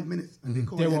late 5 minutes and they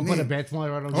call They your won't put a name, bench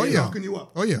warrant on Oh, you. yeah. knocking you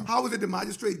up. Oh, yeah. How is it the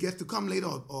magistrate gets to come later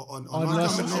or Oh, not no, come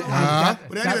at no time? that,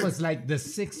 But that anyway, was like the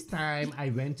 6th time I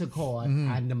went to court,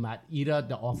 and either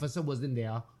the officer wasn't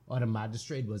there or the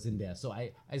magistrate wasn't there. So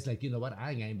I was like, you know what?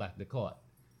 I ain't going back to court.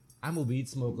 I'm a weed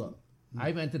smoker.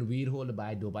 I went to the weed hole to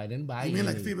buy dope. I didn't buy you mean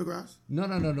like any. fever grass? No.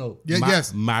 Yeah,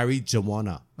 yes.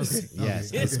 Marijuana.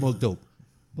 Yes, Okay. I smoke dope.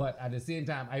 But at the same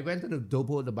time, I went to the dope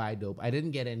hole to buy dope. I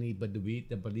didn't get any, but the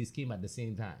police came at the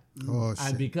same time. Oh, And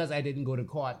shit. because I didn't go to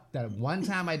court, that one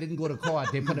time I didn't go to court,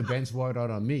 they put a bench warrant out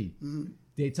on me.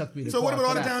 They took me to So court. what about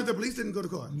all for the that. times the police didn't go to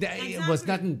court? It was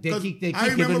nothing. They 'Cause keep I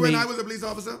remember giving when me. I was a police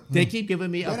officer, They keep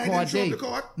giving me when a I court didn't show up date. to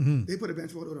court, they put a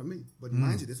bench warrant on me. But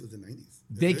mind you, this was the 90s.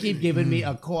 They keep giving me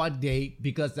a court date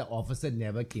because the officer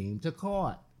never came to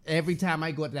court. Every time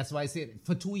I go, that's why I said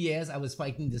for 2 years I was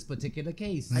fighting this particular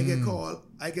case. I get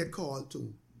called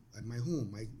to at my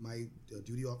home. My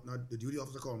duty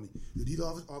officer called me. The duty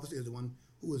officer is the one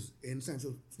who was in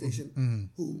Central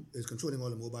Station, who is controlling all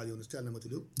the mobile units, telling them what to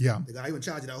do. Yeah. The guy who in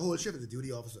charge of that whole shift is the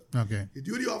duty officer. Okay. The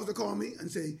duty officer called me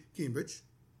and say, Cambridge,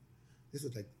 this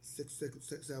was like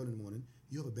 7 in the morning.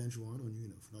 You have a bench warrant on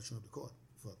you, for not showing up to court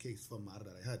for a case for a matter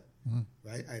that I had.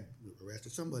 Right? I had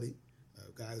arrested somebody.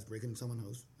 A guy was breaking in someone's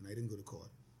house, and I didn't go to court.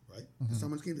 Right? The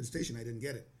summons came to the station. I didn't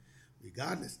get it.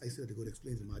 Regardless, I still had to go to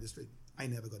explain to the magistrate. I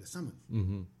never got a summons.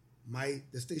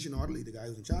 The station orderly, the guy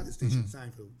who's in charge of the station,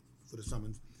 signed for the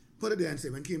summons, put it there and say,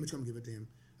 when Cambridge come, give it to him,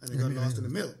 and it got lost in the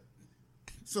mail.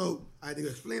 So I had to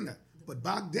explain that. But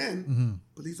back then,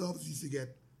 police officers used to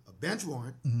get a bench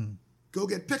warrant, go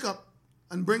get pickup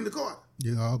and bring the court.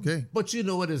 Yeah, okay. But you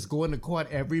know what? It's going to court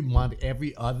every month,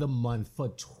 every other month for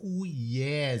 2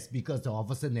 years because the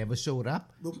officer never showed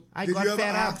up. But I did got you ever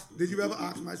fed up. ask? Did you ever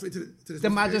ask the magistrate to The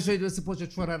magistrate was supposed to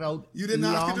throw that out. You didn't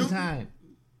ask long it to? time.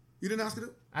 You didn't ask it?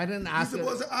 I didn't You're ask.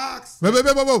 supposed to ask. Wait.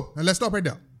 Now let's stop right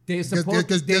there. They're supposed.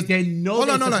 They know hold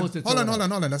they're on, supposed to. hold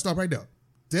on. Let's stop right there.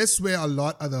 This where a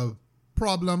lot of the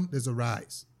problem is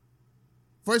arise.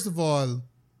 First of all,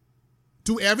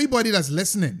 to everybody that's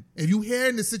listening, if you hear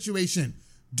in the situation,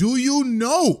 do you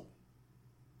know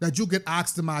that you could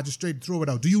ask the magistrate to throw it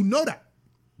out? Do you know that?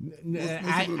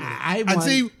 I And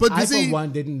see, but I you see- for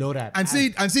one didn't know that. and see,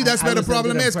 that's where the was under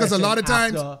problem is, 'cause a lot of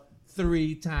impression times- after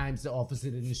 3 times the officer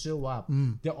didn't show up,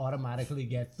 they automatically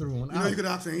get thrown You know out. you could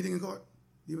ask for anything in court,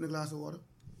 even a glass of water.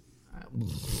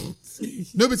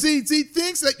 No, but see,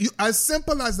 things that you, as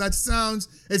simple as that sounds,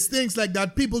 it's things like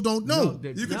that people don't know. No, they-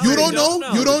 You could No, say- You don't they know. don't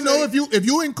know. You don't know if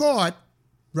you in court,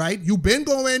 right? You've been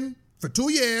going for 2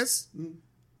 years.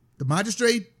 The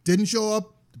magistrate didn't show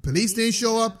up. The police didn't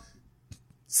show up.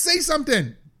 Say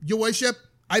something, Your Worship.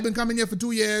 I've been coming here for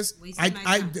 2 years. Wasting my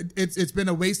time. It's been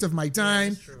a waste of my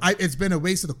time. that's true. It's been a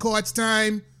waste of the court's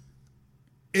time.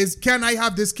 Can I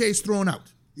have this case thrown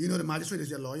out? You know the magistrate is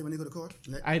your lawyer when you go to court?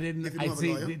 I didn't. If you I don't have a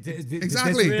see. lawyer.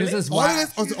 Exactly. This is All why.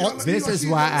 of this- This is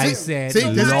why I said See,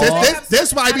 law.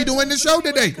 this why we doing the show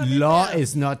today. Law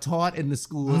is not taught in the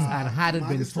schools, and had it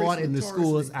been magistrates taught in the notoriously-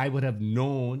 schools, I would have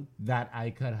known that I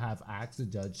could have asked the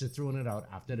judge to throw it out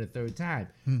after the 3rd time.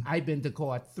 I've been to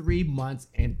court 3 months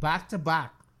and back to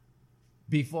back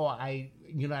before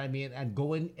you know what I mean, and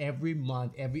going every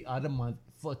month, every other month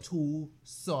for 2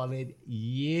 solid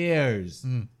years.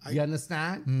 You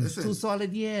understand? Listen, 2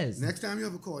 solid years. Next time you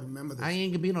have a court, remember this. I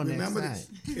ain't gonna be no next Remember time.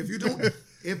 this.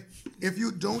 If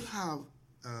you don't have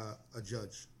a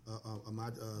judge,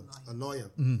 a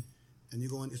lawyer, and you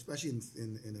go in, especially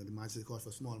in the magistrate court for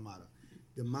a small matter,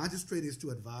 the magistrate is to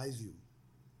advise you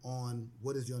on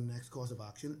what is your next course of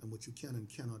action and what you can and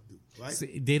cannot do. Right?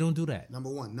 See, they don't do that. Number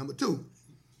one. Number two,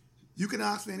 you can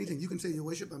ask for anything. You can say, Your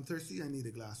Worship, I'm thirsty. I need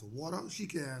a glass of water. She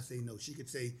can say no. She could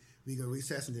say, we can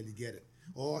recess until you get it.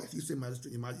 Or if you say,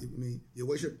 Magistrate, Your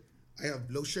Worship, I have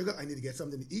low sugar. I need to get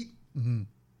something to eat.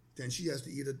 Then she has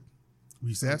to either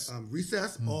Recess.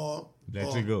 recess or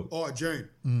Let you go. or adjourn.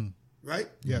 Right?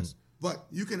 Yes. But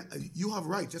you have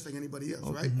rights just like anybody else,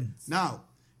 right? Now,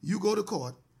 you go to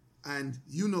court and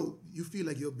you feel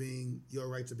like your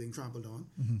rights are being trampled on.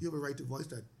 You have a right to voice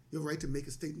that. You have a right to make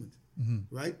a statement,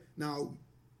 right? Now,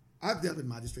 I've dealt with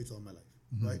magistrates all my life,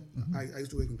 right? I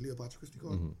used to work in Cleopatra Christi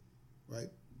Court, right?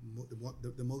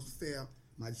 The most fair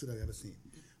magistrate I've ever seen.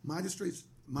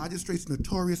 Magistrates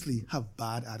notoriously have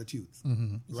bad attitudes,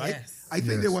 right? Yes. I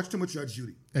think they watch too much Judge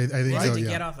Judy. I think Why so. did you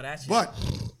Yeah. get off of that shit? But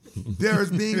there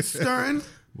is being stern.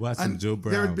 Watch some and Joe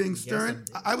There is Brown. being stern.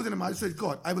 I was in a magistrate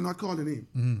court. I will not call the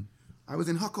name. I was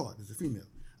in her court as a female,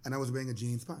 and I was wearing a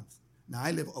jeans pants. Now,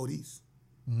 I live out east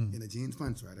in a jeans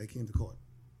pants, right? I came to court.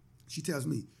 She tells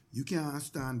me, you can't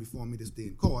stand before me this day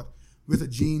in court with a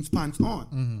jeans pants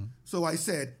on. So I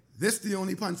said, this is the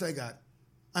only pants I got.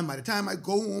 And by the time I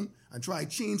go home and try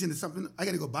change into something, I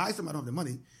got to go buy something. I don't have the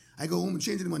money. I go home and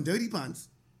change into one dirty pants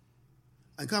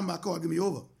and come back court, give me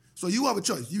over. So you have a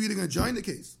choice. You're either going to join the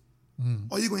case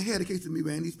or you're going to hear the case with me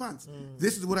wearing these pants.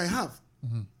 This is what I have,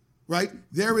 right?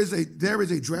 There is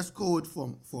a dress code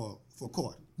for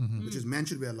court, which is men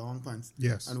should wear long pants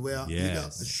Yes. and wear either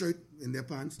Yes. a shirt in their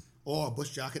pants or a bush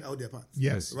jacket out their pants.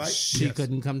 Yes. Right? She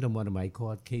couldn't come to one of my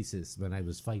court cases when I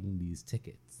was fighting these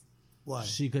tickets. Why?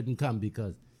 She couldn't come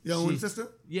because Your own sister?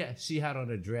 Yeah, she had on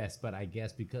a dress, but I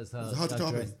guess because Was it hot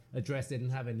topic? her dress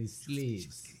didn't have any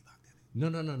sleeves. No.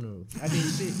 I mean,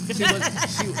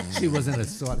 she wasn't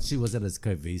as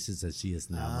curvaceous as she is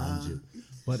now, mind you.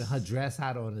 But her dress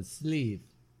had on a sleeve,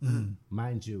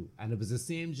 mind you, and it was the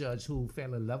same judge who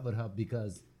fell in love with her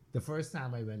because the first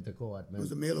time I went to court, It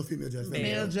was a male or female judge?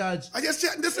 male judge. I just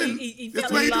checked. Listen, He it's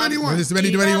fell in love. 2021. It's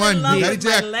 2021. He fell in You love gotta with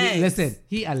my check. legs. Listen,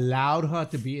 he allowed her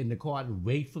to be in the court and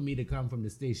wait for me to come from the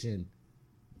station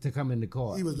to come in the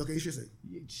court. He was looking, she said.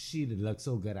 She did look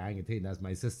so good. I ain't gonna tell you that's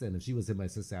my sister. And if she wasn't my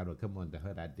sister, I would come on to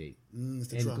her that day.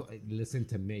 Mr. And Trump. listen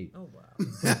to me. Oh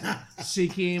wow. She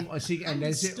came, and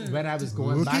then when I was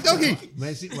going back,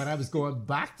 when I was going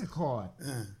back to court,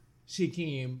 she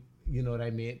came. You know what I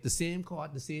mean? The same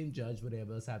court, the same judge,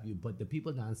 whatever else have you. But the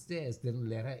people downstairs didn't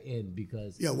let her in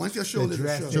because Yeah, once your the shoulders are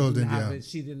dress showed. Shoulder, didn't have yeah. it.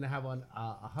 She didn't have on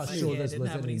her Yeah, shoulders didn't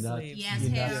have wasn't any enough. sleeves. Yes,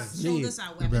 enough hair, sleeve. shoulders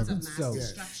are weapons of mass So-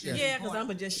 destruction. Yeah, because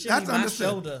I'm just shimmy That's my understood.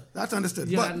 shoulder. That's understood.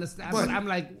 You but, understand? But, But I'm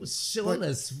like,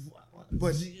 shoulders.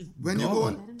 but when you God. go,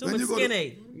 Too when much you go, skin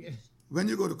aid. when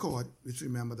you go to court, just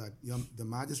remember that the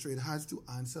magistrate has to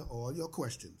answer all your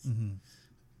questions.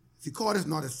 The court is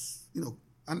not as,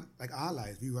 like our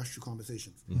lives, we rush through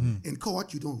conversations. In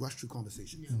court, you don't rush through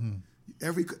conversations.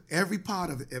 Every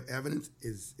part of evidence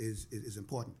is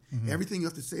important. Everything you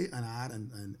have to say and add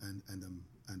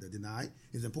and deny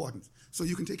is important. So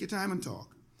you can take your time and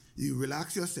talk. You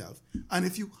relax yourself. And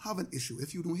if you have an issue,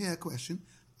 if you don't hear a question,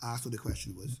 ask what the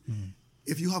question was.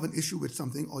 If you have an issue with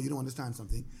something or you don't understand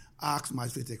something, ask the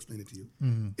magistrate to explain it to you.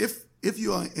 If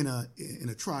you are in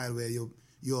a trial where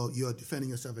you're defending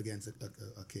yourself against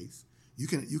a case, you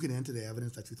can enter the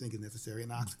evidence that you think is necessary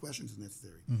and ask questions as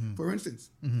necessary. For instance,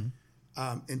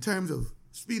 in terms of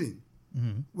speeding,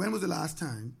 when was the last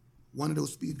time one of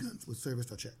those speed guns was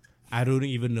serviced or checked? I don't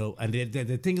even know. And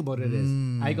the thing about it is,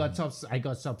 I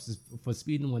got stopped for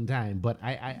speeding one time, but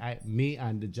me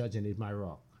and the judge in my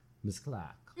rock, Miss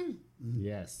Clark.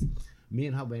 Yes, me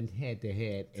and her went head to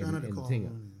head in the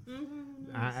thing.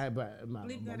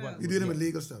 You dealing with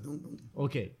legal stuff, don't.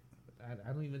 Okay,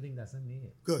 I don't even think that's a name.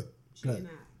 Good.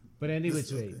 But anyway,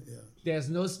 there's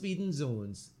no speeding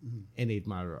zones in 8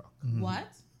 Mile Rock. What?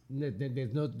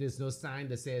 There's no sign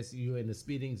that says you're in the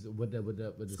speeding with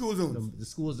the School zones. The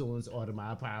school zones or the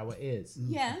mile per hour is.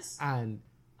 Yes. And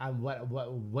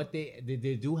what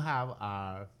they do have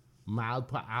are mile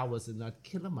per hours and not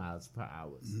kilomiles per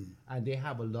hours. And they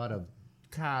have a lot of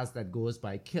cars that goes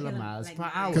by kilomiles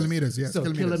per hour. Kilometers, yes. So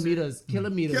kilometers.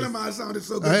 Kilomiles sounded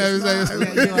so I was good.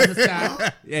 like- Yeah, you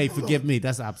understand? Hey, forgive me.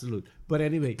 That's absolute. But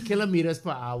anyway, kilometers per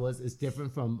hour is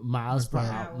different from miles per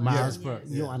hour. Miles per.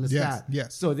 You understand?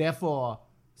 Yes. So therefore,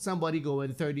 somebody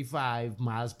going 35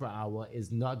 miles per hour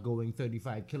is not going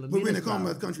 35 kilometers. But we're in a per hour.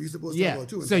 Commonwealth country, you're supposed to Yeah. go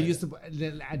too. So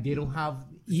they don't have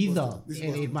either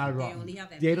in 8 Mile Rock. only have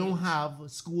They don't have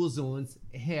school zones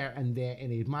here and there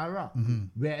in 8 Mile Rock.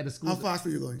 Where the school. How fast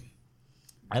were you going?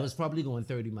 I was probably going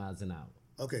 30 miles an hour.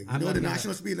 Okay. I'm You know not the gonna-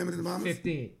 national speed limit in the Bahamas?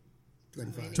 15.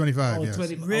 25. 25, Oh, yes.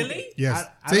 20. Really? Okay. Yes.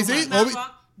 I don't See? mind.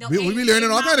 We be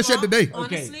learning all kind of shit today.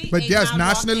 Honestly, But 8 yes, Mile Rock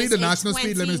nationally, is the a national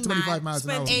speed limit is 25 20 miles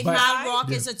an hour. 8 But- Mile Rock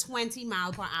Yeah. is a 20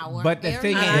 mile per hour. But the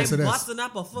thing area. is- Yes, it I'm is. busting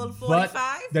up a full But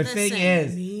 45. the thing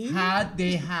Listen. is, had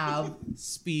they have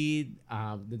speed, the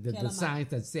Kilomiles. signs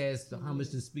that says how much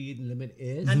the speed limit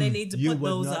is, And they need to you put would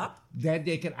those not- up? Then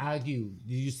they can argue.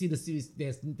 You see the speed?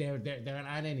 There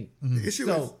aren't any. The issue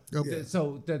So, is,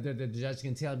 so the judge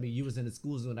can tell me you was in the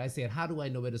school zone. I said, how do I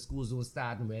know where the school zone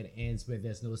starts and where it ends, where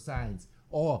there's no signs?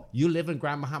 Or you live in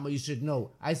Grand Bahama, you should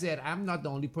know. I said, I'm not the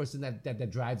only person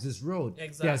that drives this road.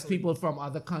 Exactly. There's people from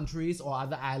other countries or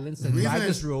other islands that reason drive is-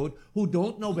 this road who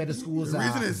don't know where the schools the are,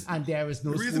 reason is, and there is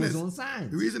no the reason school is- zone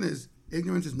signs. The reason is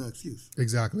ignorance is no excuse.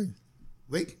 Exactly.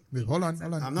 Wait. Wait, hold on.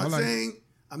 I'm not hold on.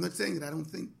 saying that I don't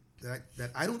think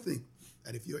that I don't think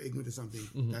that if you're ignorant to something,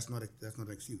 that's not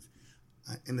an excuse.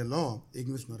 In the law,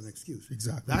 ignorance is not an excuse.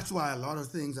 Exactly. That's why a lot of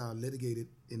things are litigated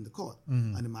in the court,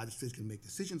 and the magistrates can make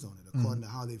decisions on it according to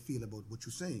how they feel about what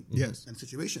you're saying. Yes. And the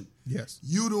situation. Yes.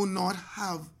 You do not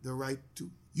have the right to.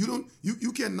 You don't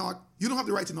have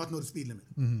the right to not know the speed limit.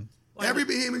 Every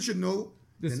Bahamian should know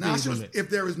The the speed national. limit. If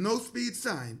there is no speed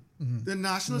sign, the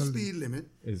national speed limit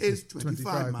is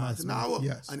 25 miles an hour.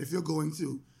 Yes. And if you're going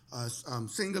to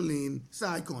single lane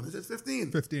side corners, it's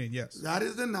 15. 15, yes. That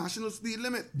is the national speed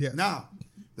limit. Yes. Now,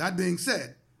 that being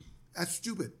said, that's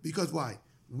stupid because why?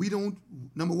 We don't.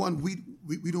 Number one,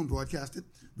 we don't broadcast it.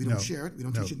 We don't No. share it. We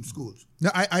don't No. teach it in schools. No,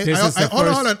 This is the hold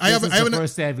on. first- I have this is the an,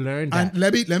 first I've learned that. and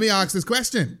let me ask this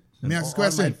question. Let me ask this All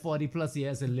my question. 40 plus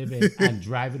years of living and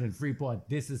driving in Freeport,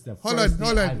 this is the Hold first on, day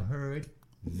hold on. I've heard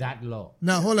that law.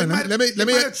 Now hold on. It Let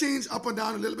me might have changed up and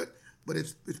down a little bit, but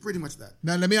it's pretty much that.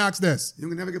 now let me ask this. You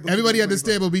can never get. Everybody at this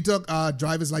table, we took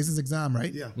driver's license exam,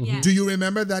 right? Yeah. Yeah. Do you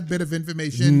remember that bit of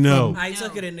information? No. I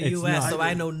took it in the It's U.S., not. so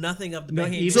I know nothing of the Not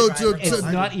Bahamian even, So- driver's it's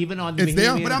license. not even on the It's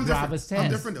there, Bahamian But I'm driver's different. I'm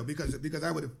test. different though because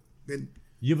I would have been.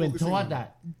 You've been focusing taught on-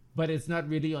 that, but it's not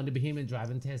really on the Bahamian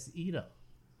driving test either.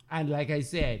 And like I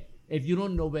said, if you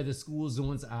don't know where the school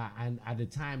zones are, and at the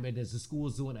time where there's a school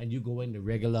zone and you go in the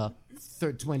regular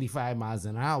 25 miles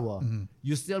an hour,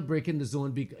 you're still breaking the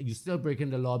zone. You're still breaking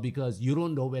the law because you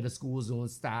don't know where the school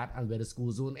zones start and where the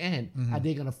school zone end. And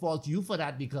they're gonna fault you for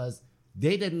that because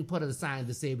they didn't put a sign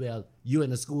to say, "Well, you're in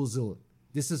the school zone.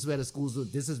 This is where the school zone.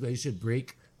 This is where you should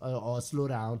break." Or slow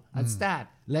down and start.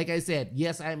 Like I said,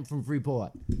 yes, I'm from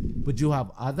Freeport, but you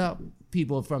have other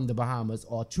people from the Bahamas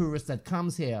or tourists that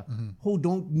comes here who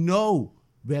don't know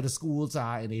where the schools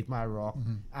are in 8 Mile Rock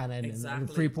and in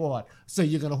Exactly. Freeport. So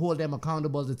you're going to hold them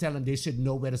accountable to tell them they should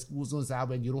know where the school zones are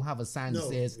when you don't have a sign that No,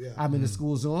 says, yeah. I'm in the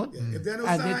school zone. If there's no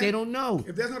And sign, they don't know.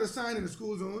 If there's not a sign in the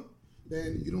school zone,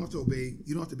 then you don't have to obey.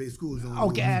 You don't have to obey school zone.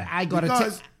 Okay, rules. I got to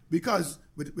because Because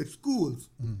with schools,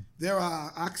 there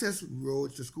are access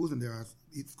roads to schools, and there are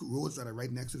roads that are right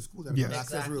next to the schools that are Yes. not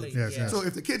access Exactly. roads. Yes, yes. So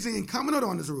if the kids ain't coming out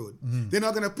on this road, they're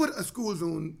not going to put a school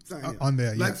zone sign in. On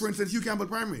there, Like, yes. for instance, Hugh Campbell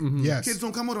Primary. Yes. Kids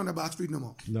don't come out on the back street no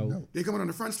more. No. They come out on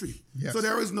the front street. Yes. So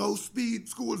there is no speed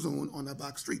school zone on the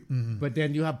back street. But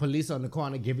then you have police on the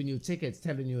corner giving you tickets,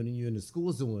 telling you you're in the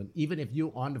school zone, even if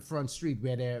you're on the front street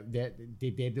where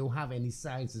they don't have any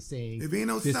signs to saying If ain't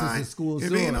no this sign, is a school if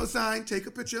zone. ain't no sign, take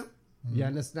a picture You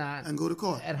understand? and go to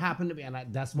court. It happened to me,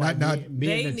 and that's why Not- me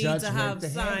They and the need judge to have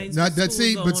went signs. Not that- school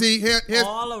see, but zones see, here's-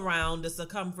 all around the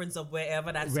circumference of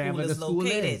wherever that school Wherever is the school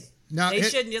located. is. Now, They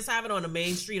it- shouldn't just have it on the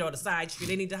main street or the side street.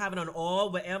 They need to have it on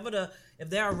all wherever if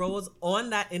there are roads on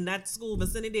that in that school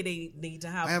vicinity. They need to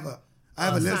have. I have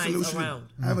a little signs solution.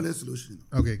 around. I have a little solution.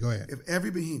 Okay, go ahead. If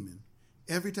every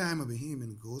time a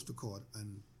Bahamian goes to court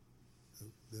and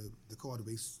the court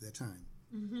wastes their time,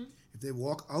 if they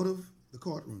walk out of the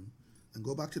courtroom and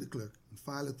go back to the clerk and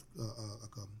file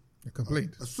A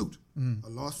complaint. a suit, a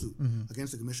lawsuit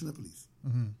against the commissioner of police,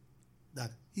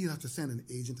 that he has to send an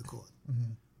agent to court,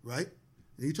 right?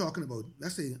 And you're talking about,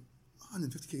 let's say,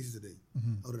 150 cases a day.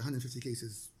 Out of the 150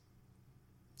 cases,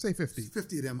 Say 50.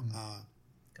 50 of them are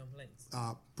Complaints.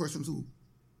 persons who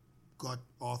got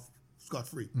off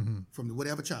scot-free from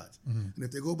whatever charge. And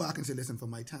if they go back and say, listen, for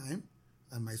my time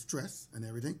and my stress and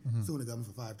everything, suing the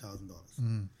government for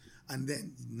 $5,000. And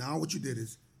then now what you did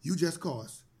is you just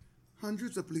caused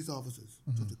hundreds of police officers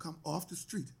to come off the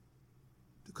street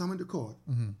to come into court.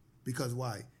 Because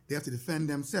why? They have to defend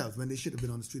themselves when they should have been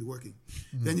on the street working.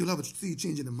 Then you'll have a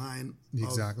change in the mind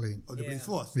Exactly. of the police Yeah.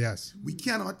 force. Yes. We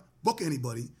cannot book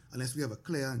anybody unless we have a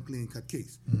clear and clean-cut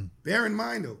case. Bear in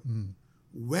mind, though,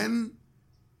 when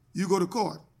you go to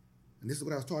court, and this is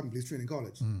what I was taught in police training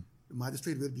college, the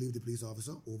magistrate will believe the police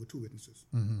officer over two witnesses.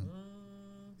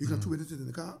 You can have two witnesses in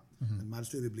the car, and the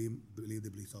magistrate will believe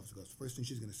the police officer. Because the first thing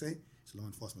she's going to say is a law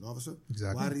enforcement officer.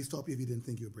 Exactly. Why did he stop you if he didn't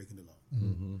think you were breaking the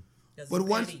law? That's But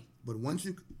petty. once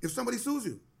you, if somebody sues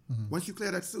you, once you clear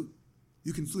that suit,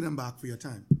 you can sue them back for your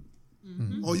time,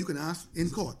 or you can ask in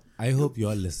court. I hope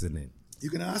you're listening. You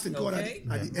can ask in court Okay.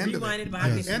 at the end of Rewind it. it back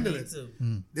At if the you end of need it,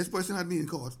 to. this person had me in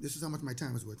court. This is how much my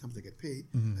time is worth. How much I get paid.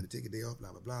 I had to take a day off.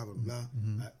 Blah blah blah blah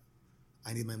blah.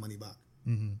 I need my money back.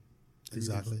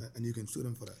 Exactly. And you can sue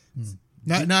them for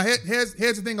that. Now here's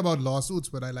the thing about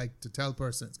lawsuits, what I like to tell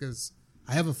persons, because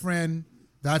I have a friend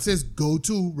that's his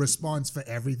go-to response for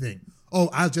everything. Oh,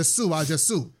 I'll just sue.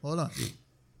 Hold on.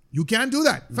 You can't do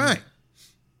that. Fine.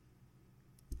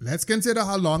 Let's consider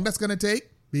how long that's going to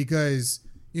take, because,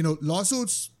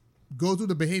 lawsuits go through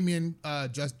the Bahamian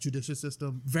judicial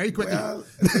system very quickly. Well,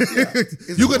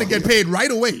 it's You're going to long, get yeah. paid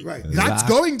right away. Right. That's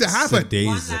going to happen. Days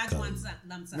One large, ago. one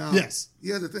lump sum. Now, Yes.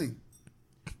 Here's the thing.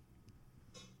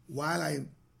 While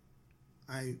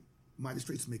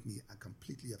magistrates make me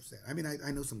completely upset. I mean,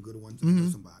 I know some good ones and I know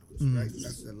some bad ones, right?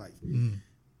 That's their life.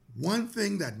 One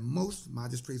thing that most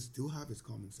magistrates do have is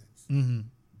common sense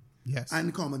Yes.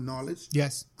 and common knowledge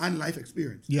Yes. and life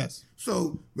experience. Yes.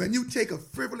 So when you take a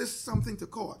frivolous something to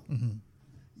court,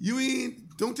 you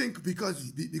don't think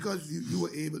because you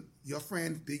were able, your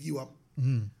friend big you up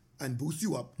and boost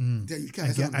you up until you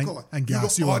carry something to court. and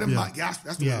gas you up, yeah. Gas,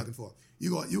 that's what Yeah. I'm looking for.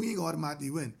 You ain't gonna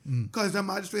automatically win because the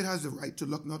magistrate has the right to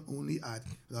look not only at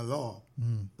the law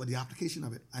but the application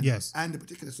of it and, Yes. and the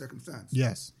particular circumstance.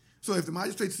 Yes. So if the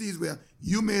magistrate sees where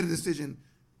you made a decision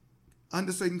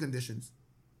under certain conditions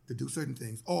to do certain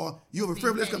things, or you have a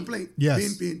frivolous complaint,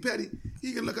 Yes. being petty,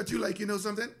 he can look at you like, you know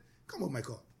something? Come on my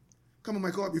court. Come on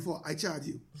my court before I charge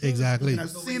you. Exactly. And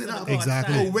I've seen it happen.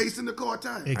 Exactly. For wasting the court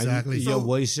time. Exactly. Your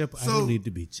worship, I don't need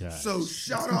to be charged. So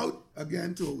shout out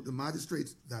again to the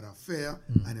magistrates that are fair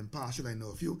and impartial. I know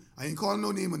a few. I ain't calling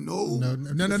no name of no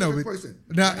specific person.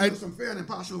 No, I know some fair and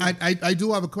impartial ones. I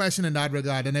do have a question in that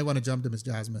regard, and I want to jump to Ms.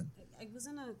 Jasmine.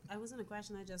 I was in a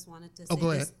question. I just wanted to say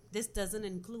go ahead. this doesn't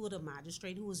include a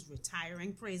magistrate who is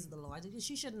retiring. Praise the Lord.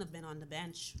 She shouldn't have been on the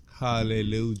bench.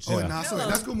 Hallelujah. Oh, now sorry.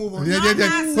 Let's go move on.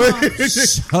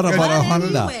 Shut up about a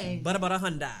Honda. Anyway, But about a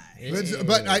Hyundai.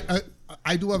 But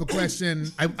I do have a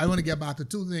question. I want to get back to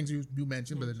two things you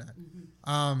mentioned within that.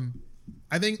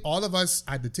 I think all of us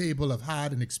at the table have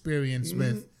had an experience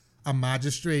with a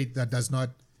magistrate that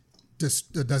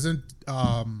doesn't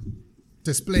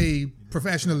display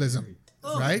professionalism,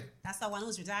 right? that's the one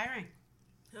who's retiring.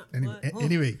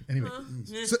 Anyway.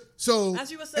 So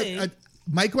As you were saying.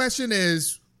 my question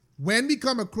is, when we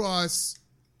come across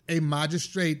a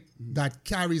magistrate that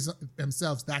carries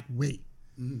themselves that way,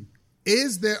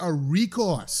 is there a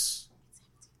recourse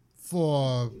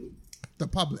for the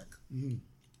public?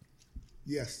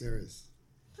 Yes, there is.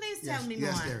 Please tell me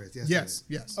Yes, more. there is. Yes, Yes,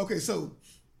 there is. yes. Okay, so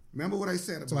Remember what I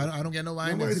said about So I don't get no wine.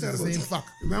 Remember what It's I the said same about-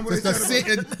 fuck. Remember what It's I the said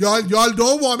same. Y'all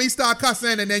don't want me start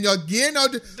cussing, and then y'all getting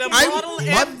out. The bottle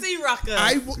empty,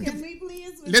 Ruckus. Can we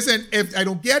please? Listen, if I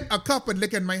don't get a cup and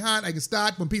lick in my hand, I can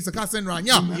start one piece of cussing around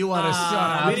ya. You want to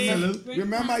shut we didn't- absolute?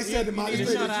 Remember I said the You need to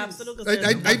magistrate. shut up, Absolute, 'cause I,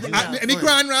 there's nobody else. any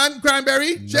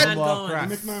cranberry? Shit. None more going. crack.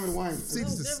 Mix mine with wine.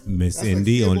 Jesus. Miss That's like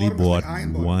Indy steel only bottle with bought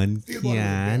iron bottle. one Steel bottle with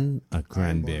can iron of bottle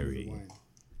cranberry, with wine.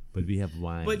 but we have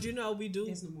wine. But you know, we do.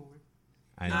 There's no more.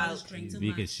 I drink too we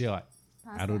much. can shot.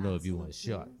 I don't know if you want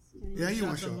shot. Yeah, you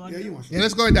want shot. Yeah, you want shot. Yeah,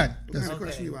 let's go with that. What kind of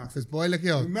question you ask? Because boy, look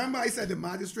here. Remember I said the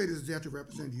magistrate is there to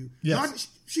represent you. Yes.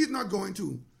 She's not going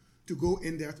to go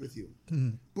in depth with you.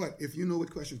 But if you know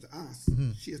what questions to ask,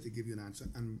 she has to give you an answer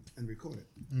and record it.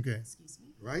 Okay.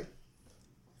 Right?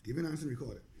 Give you an answer and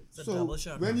record it. a double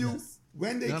shot. when Yes.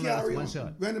 they No, carry that's one on,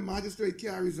 shot. when the magistrate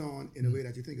carries on in a way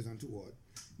that you think is untoward,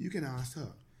 you can ask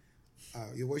her,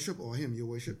 your worship, or him, your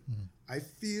worship. I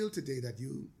feel today that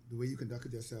the way you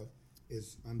conducted yourself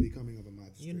is unbecoming of a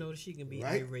magistrate. You know she can be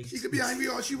Right? irate. She could be angry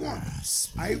all she wants.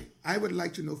 I would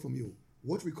like to know from you,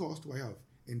 what recourse do I have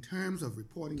in terms of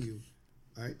reporting you,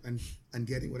 right, and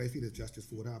getting what I feel is justice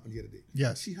for what happened the other day?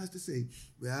 Yes. She has to say,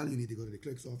 well, you need to go to the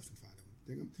clerk's office and file them.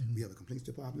 We have a complaints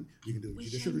department. We can do a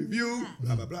judicial review,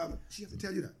 blah, blah, blah. She has to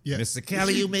tell you that. Yes. Mr.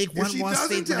 Kelly, you make if one she more doesn't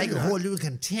statement, tell I you can that- hold you in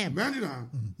contempt. Man, you know,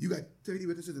 you got 30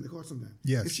 witnesses in the court sometimes.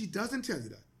 Yes. If she doesn't tell you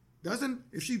that,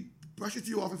 if she brushes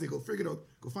you off and say, go figure it out,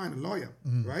 go find a lawyer,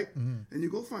 right? And you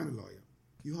go find a lawyer.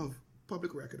 You have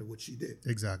public record of what she did.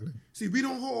 Exactly. See, we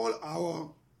don't hold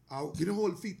we don't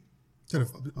hold feet To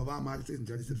of our magistrates and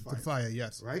judges to the fire. fire,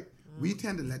 yes. Right? We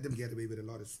tend to let them get away with a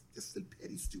lot of just the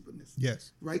petty stupidness.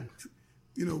 Yes. Right?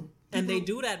 You know. And they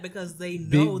people- do that because they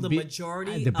know the be-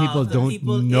 majority the people of the don't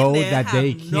people know in there that have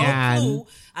they no can- clue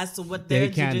as to what their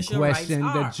They can judicial rights question the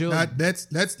are. judge.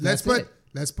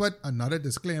 Let's it. put another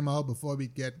disclaimer out before we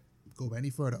go any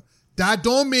further. That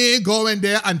don't mean going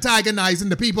there antagonizing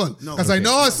the people. No. Because I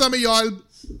know some of y'all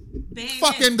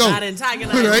fucking go. Not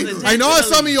antagonizing Right? I know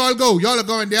some of intentionally. y'all go. Y'all are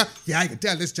going there. Yeah, I can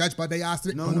tell this judge, but they asked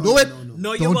it. No, Don't no, do no, it. no, no.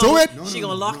 No, you Don't won't. do it. No, She no,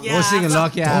 gonna no, lock no. your Oh, ass she can up.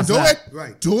 lock your Don't ass do up. it.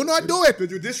 Right. Do not do it. The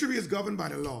judiciary is governed by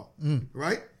the law,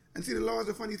 right? And see, the law is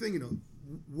a funny thing, you know.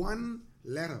 One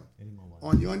letter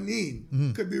on your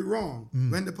name could be wrong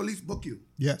when the police book you,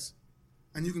 Yes.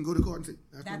 and you can go to court and say,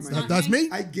 That's not my not That's me.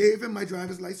 I gave him my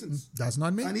driver's license, That's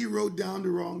not me. and he wrote down the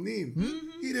wrong name.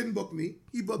 He didn't book me.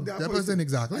 He booked that, That person. person,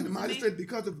 exactly. And the magistrate,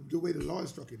 because of the way the law is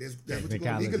structured, there's what you call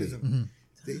Technicality. legalism.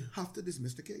 They have to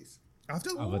dismiss the case.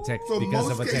 After Of a tech, So because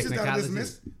most of a cases that are technicality.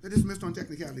 dismissed, they're dismissed on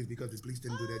technicalities because the police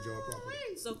didn't do their job properly.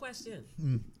 So, question: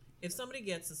 if somebody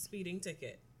gets a speeding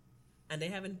ticket and they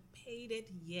haven't paid it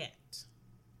yet,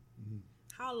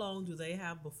 how long do they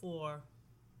have before?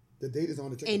 The date is on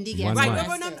the ticket. Indy One gets Right, month.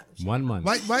 no, no, arrested. no. 1 month.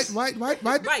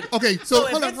 Right. Right. Okay, so hold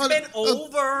if on, it's hold on. been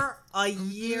over a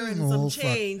year and some Oh, fuck.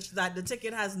 change that the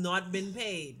ticket has not been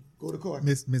paid, Go to court.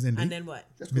 Miss Indy. and then what?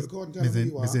 Just go to court and tell them who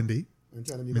you are. Miss Indy. And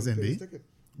tell them you Miss don't pay Indy. the ticket.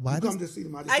 Why You does- come to see the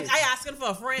I magistrate. asking for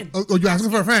a friend. Oh, you're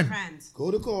asking for a friend? Friends. Go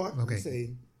to court Okay. and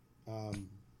say,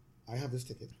 I have this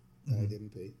ticket that I didn't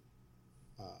pay.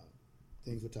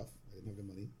 Things were tough. I didn't have the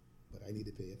money, but I need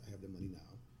to pay it. I have the money now.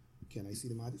 Can I see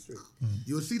the magistrate?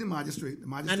 You'll see the magistrate. The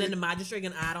magistrate. And then the magistrate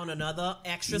can add on another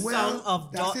extra Well, sum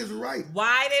of that's his right.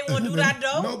 Why they won't do that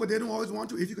though? No, but they don't always want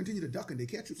to. If you continue to duck and they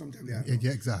catch you, sometimes they have to.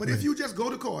 Yeah, exactly. But if you just go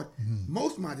to court,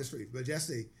 most magistrates will just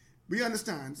say, we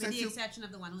understand. With the exception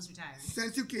of the one who's retiring.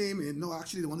 Since you came in, no,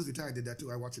 actually, the one who's retired did that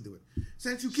too. I watched you do it.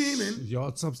 Since you came in,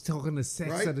 Y'all stop talking the sex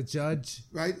Right? of the judge.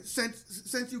 right?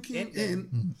 Since you came Get them.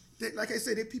 in, they, like I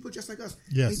said, they're people just like us.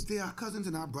 Yes. They are cousins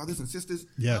and our brothers and sisters.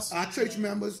 Yes. Our church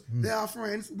members. They're our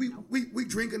friends. We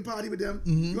drink and party with them.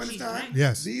 You understand?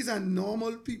 Yes. These are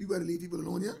normal people. You better leave people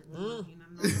alone here.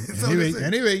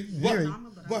 Anyway,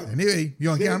 But you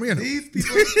on camera, you know?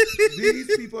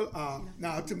 these people are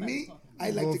now to me. I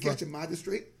like to catch a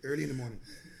magistrate early in the morning.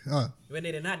 When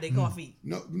they did not, they coffee.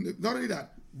 No, not only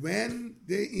that. When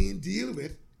they in deal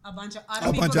with A bunch of A other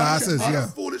bunch people. of asses, other yeah.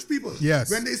 foolish people. Yes.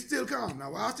 When they still calm.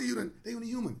 Now after you done, they only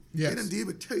human. Yes. They done deal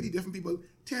with 30 different people.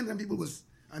 10 of them people was,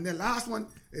 and the last one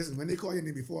is when they call your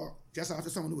name before, just after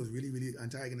someone who was really, really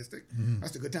antagonistic.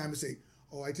 That's a good time to say,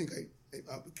 oh, I think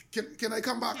can I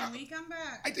come back? Can we come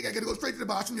back? I think I gotta go straight to the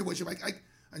bathroom, your worship.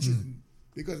 And she's,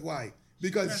 because why?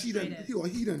 Because he done,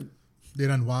 he done, They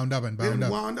done wound up and they done bound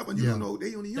up. wound up and you Yeah. don't know,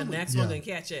 they only The human. next Yeah. one can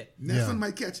catch it. Next Yeah. one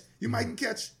might catch. You mightn't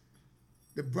catch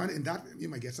the brand in that. You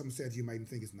might get something said you mightn't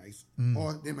think is nice,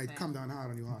 or they might come down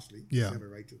hard on you harshly. Yeah. They have a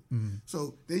right to.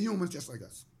 So they're humans just like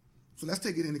us. So let's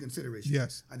take it into consideration.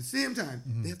 Yes. At the same time,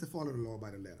 they have to follow the law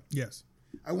by the letter. Yes.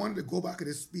 I wanted to go back to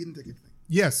this speeding ticket thing.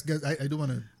 Yes, because I do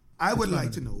want to. I would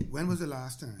like to know, when was the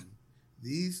last time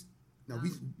these... Now,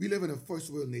 we live in a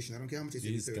first world nation. I don't care how much they say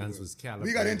These the third guns world. was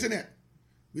calibrated. We got internet.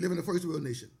 We live in a first world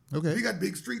nation. Okay. We got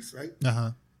big streets, right?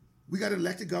 Uh-huh. We got an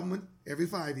elected government every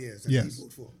 5 years that Yes. we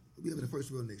vote for. We live in a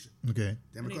first world nation. Okay.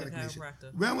 Democratic I need a nation.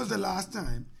 chiropractor. When was the last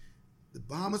time the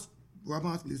Bahamas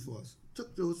Police Force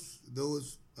took those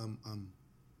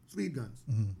speed guns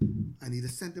and either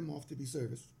sent them off to be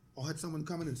serviced or had someone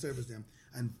come in and service them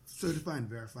and certify and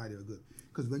verify they were good?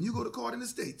 Because when you go to court in the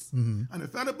States and they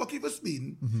found a bookie for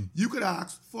speeding, you could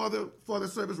ask for the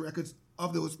service records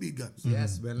of those speed guns.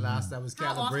 Yes, when last I was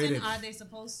How calibrated. often are they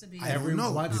supposed to be? I don't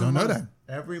know. once You a don't know month.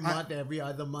 that. Every month, every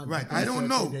other month. Right, I don't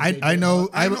know. I know.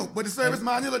 I know, but the service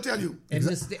manual will tell you. In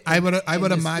the I would in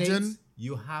the imagine- States,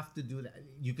 you have to do that.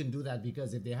 You can do that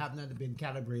because if they have not been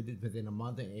calibrated within a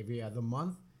month and every other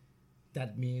month,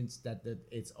 that means that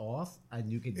it's off, and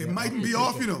you can. It mightn't be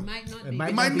off, you know. It might not be. It It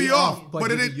might might not be be off, off, but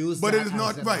but it you is can use but it that is as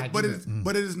not an right. But it is argument.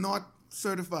 but it is not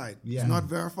certified. Yeah. It's not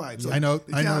verified. So I know. it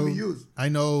cannot be used. I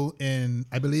know.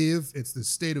 I believe it's the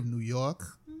state of New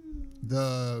York.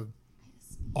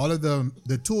 All of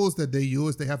the tools that they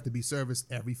use, they have to be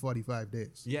serviced every 45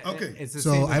 days. Yeah. Okay. It's the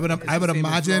So same I would it's the I would same in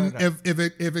imagine Florida. Uh,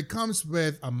 if it comes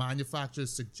with a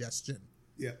manufacturer's suggestion,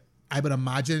 Yeah. I would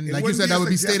imagine, It like you wouldn't said, be that a would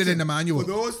be stated in the suggestion. manual. For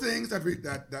those things that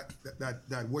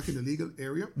work in the legal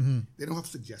area, they don't have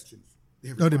suggestions. They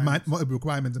have No, the requirements.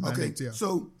 requirements and Okay, mandates. Yeah.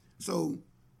 so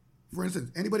for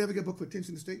instance, anybody ever get booked for tints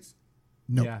in the States?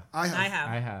 No. Yeah. I have.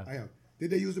 I have. I have.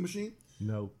 Did they use the machine?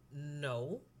 No.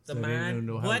 No. So The they man. don't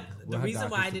know how- What what the her reason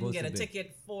doctor's why I didn't supposed get a to do.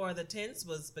 ticket for the tints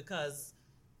was because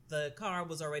the car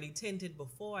was already tinted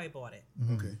before I bought it.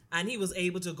 Okay. And he was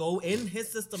able to go in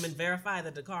his system and verify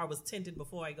that the car was tinted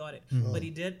before I got it. But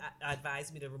he did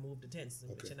advise me to remove the tints.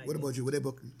 Which Okay. I What did. about you? What they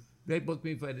book? They booked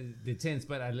me for the tints,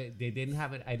 but they didn't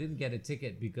have it. I didn't get a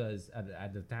ticket because at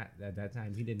that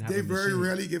time he didn't have They a machine. very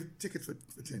rarely give tickets for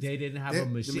tints. They didn't have They- a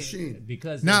machine, The machine.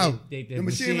 because Now, the the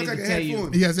machine looks like a tell you-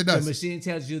 headphone. Yes, it does. The machine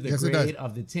tells you the Yes, it does. grade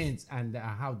of the tints and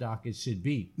how dark it should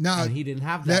be. Now, and he didn't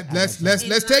have that. let's at that time.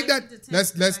 let's In take line that with the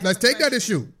let's tints, I have a take that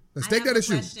question. issue. Let's I take have that a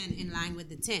issue. question in line with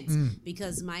the tints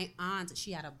because my aunt,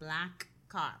 she had a black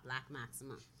car, black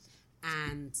Maxima,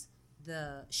 and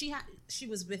she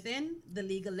was within the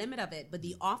legal limit of it, but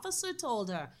the officer told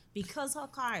her because her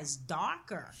car is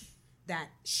darker that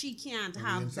she can't On the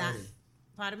have inside that. it.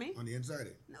 Pardon me? On the inside.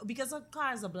 No, because her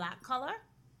car is a black color,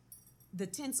 the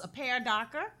tints appear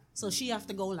darker, so she have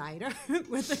to go lighter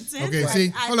with the tints. Okay, Like, see,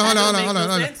 hold on. Listen,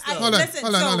 Hold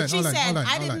on. she said,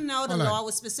 I didn't hold know the on. law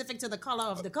was specific to the color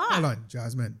of the car. Hold on,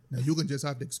 Jasmine. Now you can just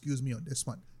have to excuse me on this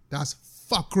one. That's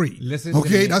fuckery. Listen to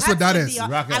okay, me. that's what that is.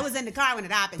 Rocket. I was in the car when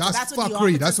it happened. That's so that's what the fuckery.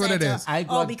 officer That's what said it to is. her. I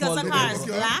got because her pulled car over. is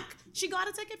black, she got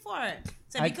a ticket for it.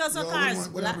 So because her Y'all car didn't is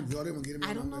want- what black, happened? Y'all didn't want to get him I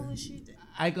on don't that know thing? what she did.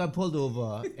 I got pulled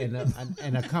over in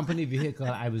a company vehicle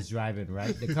I was driving,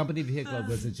 right? The company vehicle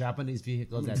was a Japanese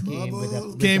vehicle that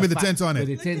came with the tints on it.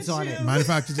 With the tints on it.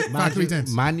 Factory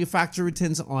tints. Manufacturer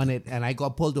tints on it, and I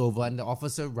got pulled over, and the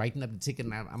officer writing up the ticket,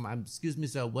 and I'm excuse me,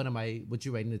 sir, what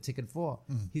you writing the ticket for?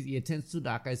 Your tints too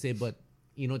dark. I say, but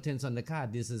tints on the car.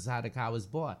 This is how the car was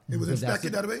bought. It was So that's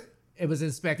inspected that way? It was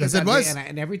inspected Yes, it that way was.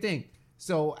 and everything.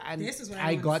 So This is what I I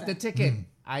wanna got say. the ticket.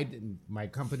 My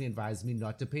company advised me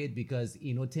not to pay it because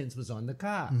tints was on the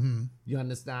car. You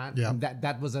understand? Yeah. And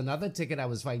that was another ticket I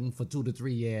was fighting for 2 to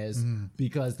 3 years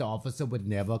because the officer would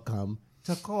never come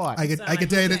to court. I can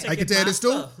tell you this. I can tell you this too.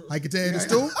 Ticketmaster. I can tell you this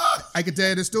too. I can tell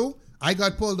you this too. I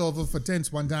got pulled over for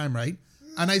tints one time, right?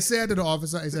 And I said to the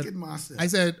officer, Ticketmaster. I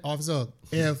said, officer,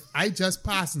 if I just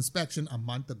passed inspection a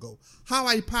month ago, how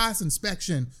I pass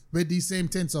inspection with these same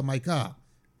tints on my car?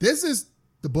 This is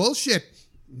the bullshit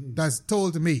that's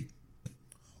told to me.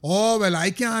 Oh well,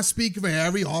 I can't speak for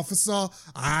every officer.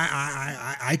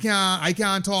 I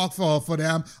can't talk for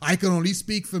them. I can only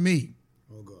speak for me.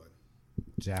 Oh God.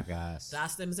 Jackass.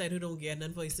 That's them said who don't get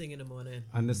none for sing in the morning.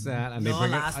 Understand? And No, they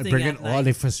last thing bring in at all night.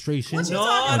 their frustration. What you No,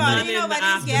 talking and about? then You in know, the but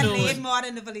they get afternoon. paid more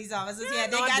than the police officers. Yeah,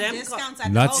 they no, got them discounts co-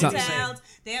 at Not the some- hotels.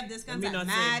 They have discounts Let me at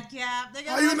not say. Madcap. They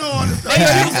got How you know all this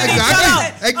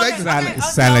stuff? Exactly.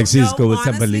 Sound like she's go with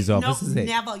some police officers, eh?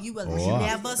 Never. You will Oh.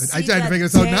 never see I tried to the figure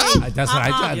this out day. now. That's what I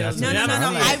tried. Yeah, That's no, what No, it no, no,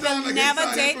 sound no. like. I Sound will like never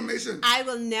inside date. information. I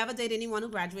will never date anyone who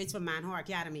graduates from Manhor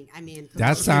Academy. I mean,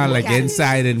 That sound like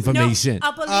inside information. No,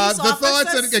 a police The thoughts officer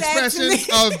and said to expressions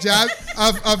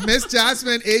me- of Miss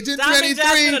Jasmine, Agent Jasmine,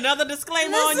 23. another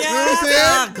disclaimer on you. Listen.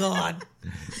 Oh God.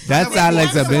 That sound like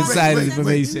some Wait, inside wait,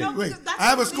 information. No, Wait, that's I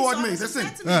have a what squad police mate. officer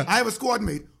Listen, said to me. I have a squad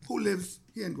mate who lives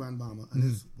here in Grand Bahama, and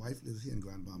his wife lives here in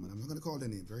Grand Bahama. And I'm not going to call their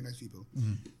name. Very nice people.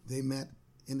 They met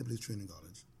in the police training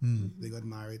college. They got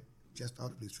married just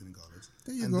out of police training college,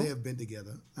 There you and go. they have been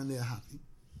together, and they are happy.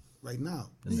 right now.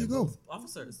 There you go.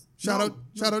 Officers. Shout out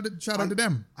to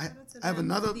them. I to have them.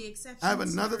 another The exceptions I have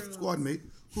another to rules. squad mate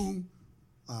who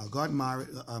got married,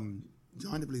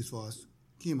 joined the police force,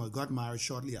 got married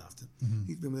shortly after.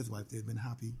 He's been with his wife. They've been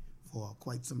happy for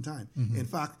quite some time. In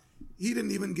fact, he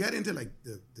didn't even get into like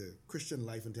the Christian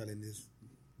life until in his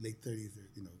late 30s,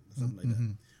 or something like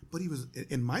that. But he was,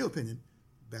 in my opinion,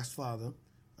 best father,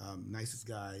 nicest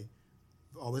guy,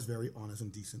 always very honest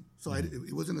and decent. So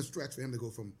it wasn't a stretch for him to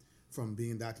go from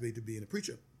being that way to being a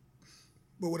preacher.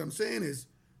 But what I'm saying is,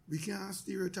 we can't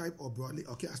stereotype or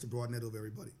cast a broad net over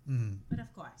everybody. But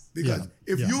of course. Because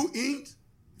if Yeah.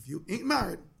 you ain't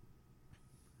married,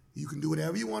 you can do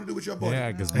whatever you want to do with your body.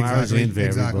 Yeah, because marriage ain't for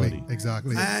everybody.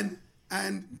 Exactly.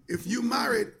 And if you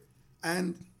married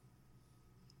and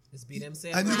Just be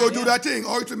themselves. you go do that thing,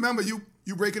 always remember you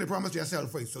breaking the promise to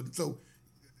yourself first. So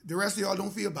the rest of y'all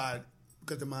don't feel bad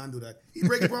because the man do that. He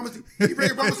break a promise. He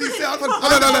break a promise to himself.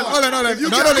 Hold on. If you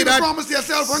Not can't only keep a that- promise to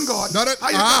yourself on God, Not a- how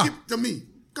you ah. keep to me?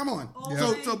 Come on.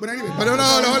 But anyway. But hold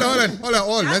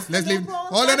on. Let's leave.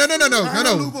 Hold on.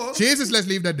 No. loophole. Jesus, let's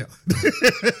leave that there.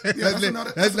 that's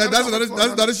another- that's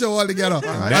That's another show altogether.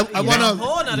 I wanna.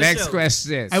 Whole nother Next show.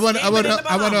 question. I want Statement in the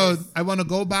Bahamas. to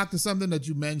go back to something that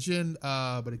you mentioned,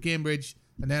 but at Cambridge,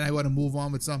 and then I want to move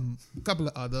on with a couple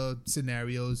of other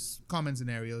scenarios, common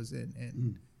scenarios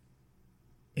in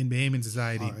Bahamian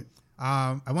society.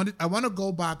 All right. I want to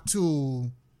go back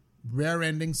to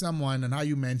rear-ending someone and how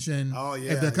you mentioned yeah,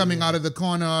 if they're coming yeah. out of the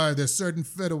corner, there's certain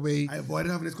fit away. I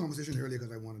avoided having this conversation earlier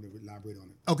because I wanted to elaborate on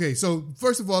it. Okay, so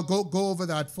first of all, go over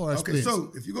that for us, Okay, please.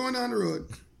 so if you're going down the road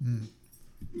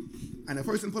and a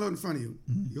person pull out in front of you,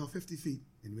 you're 50 feet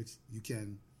in which you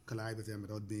can collide with them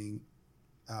without being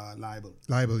liable.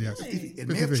 Liable, yes. 50 feet. It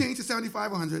may have changed to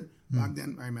 75 or 100. Back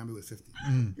then, I remember it was 50.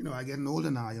 I'm getting older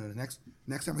now. The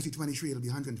next time I see 23, it'll be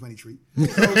 123.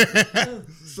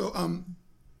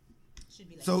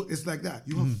 So it's like that.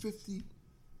 You have 50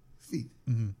 feet.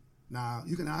 Now,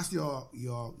 you can ask your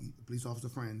police officer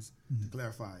friends to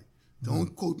clarify.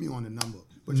 Don't quote me on the number,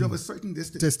 but you have a certain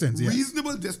distance. Yes.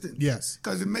 Reasonable distance. Yes.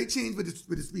 Because it may change with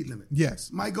the speed limit.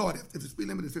 Yes. My God, if the speed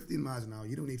limit is 15 miles an hour,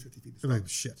 you don't need 50 feet to stop. Like,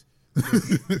 shit.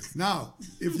 Now,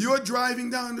 if you're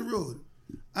driving down the road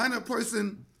and a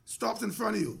person stops in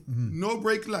front of you, no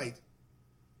brake light,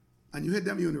 and you hit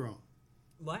them, you're in the wrong.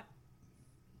 What?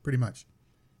 Pretty much.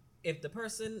 If the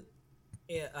person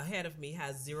ahead of me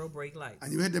has zero brake lights,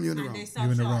 And you hit them, you're in the And wrong. they stop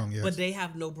You're in the short. wrong, yes. but they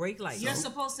have no brake lights. You're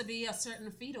supposed to be a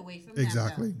certain feet away from them.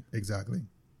 Exactly. though. Exactly.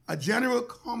 A general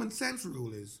common sense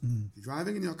rule is if you're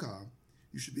driving in your car,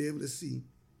 you should be able to see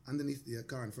underneath the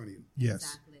car in front of you. Yes.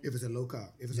 Exactly. If it's a low car.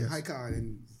 If it's Yes. a high car,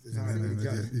 then it's No, hard no, to no,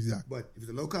 judge. yeah, exactly. But if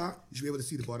it's a low car, you should be able to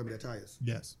see the bottom of their tires.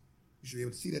 Yes. You should be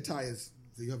able to see their tires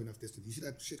so you have enough distance. You see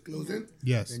that shit closing?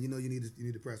 Yes. Then you know you need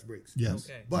to press brakes. Yes.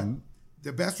 Okay. But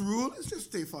the best rule is just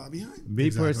stay far behind. Me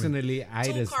Exactly. personally, I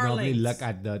Two just car normally lengths. look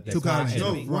at the Two car car lengths. in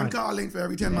No, the one front. car length for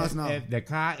every 10 miles an hour. If the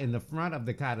car in the front of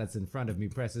the car that's in front of me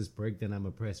presses brake, then I'm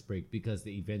a press brake because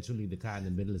eventually the car in the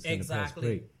middle is going to press Exactly.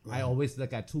 brake. I always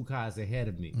look at two cars ahead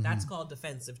of me. That's called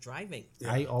defensive driving.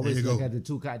 I always There you look go. at the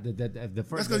two cars. The That's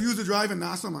first. because you used to drive in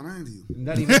Nassau, man. I ain't you.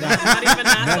 Not even that. Not even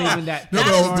that. Not even that. No,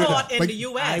 That's but- taught in but the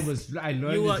U.S. I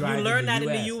learned You to drive learn that in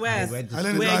the U.S. I went to I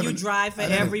learned to where drive you in- drive for I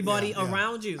learned- everybody yeah, yeah.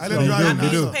 around you. I learned to drive in you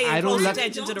do. Nassau. Paying I don't close look-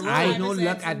 attention to the Don't road. I drive don't as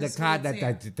look in at the the car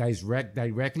streets that is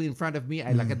directly in front of me.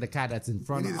 I look at the car that's in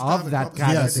front You need to stop of and that drop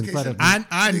car a that's in front of me.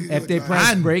 And If they And-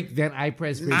 press brake, then I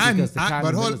press brake because the car in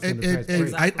but the middle hold, is going to press brake.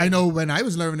 Exactly. I know when I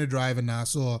was learning to drive in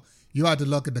Nassau, you had to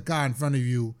look at the car in front of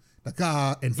you, the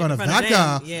car in front of front of that them,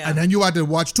 car, yeah. and then you had to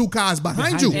watch two cars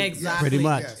behind you. Exactly. Pretty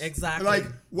much. Yes. Exactly. Like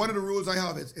one of the rules I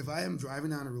have is if I am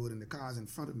driving down the road and the cars in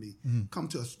front of me come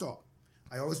to a stop,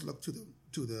 I always look to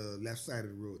the left side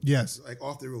of the road. Yes. Like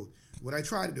off the road. What I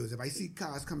try to do is if I see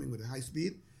cars coming with a high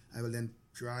speed, I will then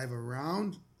drive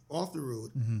around off the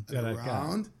road and To that car.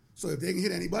 around. So if they can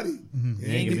hit anybody,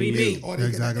 Ain't gonna be me. or they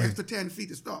Exactly. get an extra 10 feet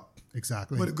to stop.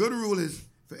 Exactly. But a good rule is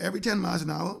for every 10 miles an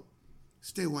hour,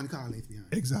 stay one car length behind.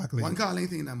 Exactly. One car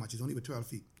length ain't that much. It's only with 12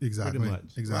 feet. Exactly. Pretty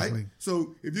much. Exactly. Right?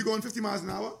 So if you're going 50 miles an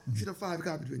hour, you should have 5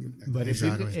 cars between you. But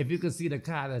Exactly. if you could see the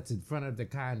car that's in front of the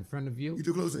car in front of you, You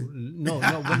too close. no,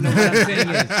 what I'm saying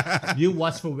is you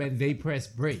watch for when they press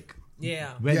brake.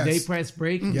 Yeah. When Yes. they press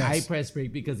brake, Yes. I press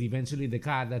brake because eventually the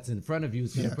car that's in front of you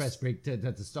is going to Yes. press brake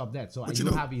to stop that. So But you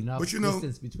you know- have enough but you know-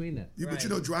 distance between them. But you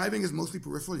know, driving is mostly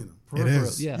peripheral, you know. Peripheral,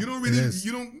 is. Yeah. You don't It really, is.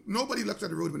 nobody looks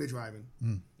at the road when they're driving.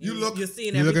 You look, You're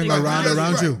seeing You're looking everything around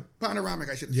Right. you. Panoramic,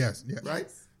 I should have Yes, said. yes. Right?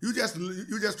 You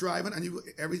just driving and you're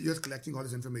just collecting all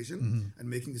this information and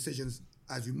making decisions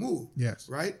as you move. Yes.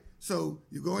 Right? So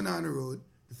you're going down the road,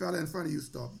 the fella in front of you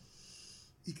stop.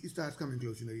 he starts coming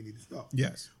close, you know you need to stop.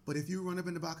 Yes. But if you run up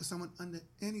in the back of someone under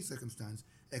any circumstance,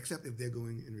 except if they're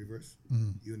going in reverse,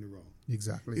 you're in the wrong.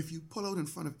 Exactly. If you pull out in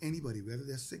front of anybody, whether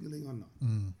they're signaling or not,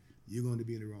 you're going to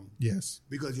be in the wrong. Yes.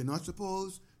 Because you're not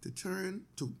supposed to turn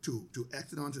to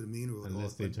exit onto the main road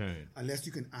Unless they turn. unless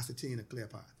you can ascertain a clear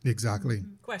path. Exactly.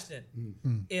 Question: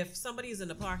 If somebody's in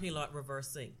the parking lot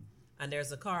reversing, and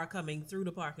there's a car coming through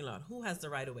the parking lot, who has the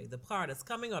right of way? The car that's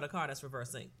coming or the car that's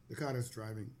reversing? The car that's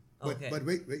driving. But, Okay. but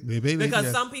wait. Because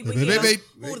yes. some people Wait, here wait.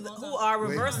 who are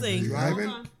reversing.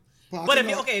 Driving. But if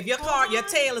parking lot, if your car, your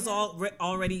tail is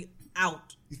already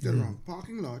out. you're still wrong.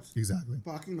 Parking lots. Exactly.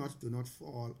 Parking lots do not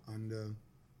fall under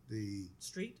the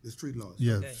Street. street laws.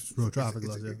 Yeah. Okay. Road traffic It's,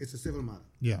 laws. Yeah. it's a civil matter.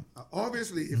 Yeah.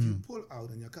 Obviously, if you pull out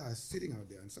and your car is sitting out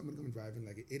there and someone comes driving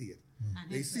like an idiot,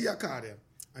 they see your car there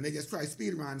and they just try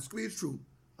speed around, squeeze through,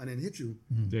 and then hit you.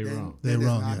 They're then, wrong. then They're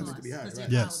wrong, there's yes. nothing to be had, Because right?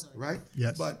 you're Yes. powdered. Right?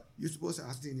 Yes. But you're supposed to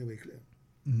ascertain your way clear.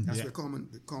 That's Yeah. where common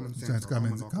sense Sense or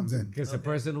common law comes in. Because the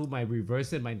person who might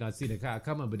reverse it might not see the car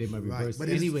coming, but they might Right. reverse But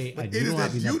it it's- anyway, but and it you is don't their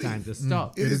have enough duty. time to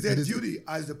stop. It is It their is- duty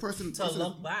as the person To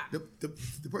look back. The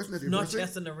person that's Not reversing.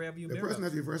 just in the rearview The mirror. person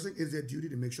that's reversing, it is their duty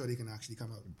to make sure they can actually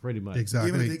come out. Pretty much.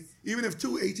 Exactly. Even if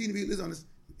two 18-wheelers on this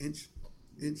inch,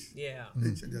 Yeah.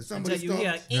 inch, and there's somebody Until you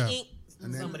hear stops. Yeah.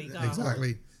 And then- somebody car.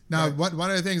 Exactly. Now, one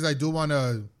of the things I do want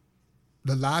to,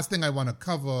 the last thing I want to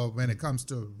cover when it comes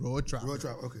to road traffic. Road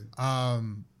traffic, okay.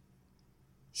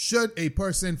 Should a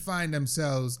person find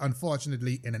themselves,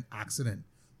 unfortunately, in an accident,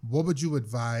 what would you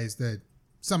advise that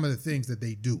some of the things that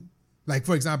they do? Like,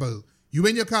 for example, you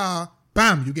in your car,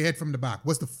 bam, you get hit from the back.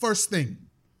 What's the first thing?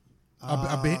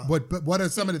 What are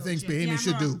some of the things Bahamians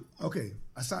should do? Okay.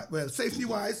 Aside, well,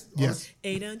 safety-wise, Yes.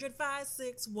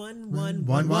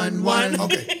 800-561-1111.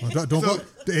 Okay. Well, don't go.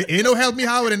 Ain't no help me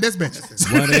Howard in this bitch.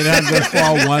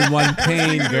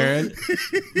 1-800-411-PAIN, girl.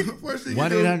 First thing you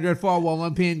do,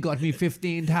 1-800-411-PAIN got me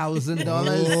 $15,000.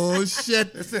 Oh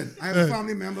shit. listen, I have a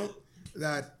family member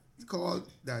that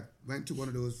went to one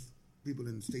of those people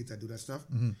in the States that do that stuff.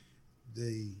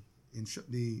 The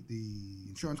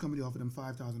insurance company offered them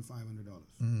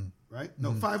 $5,500. Right?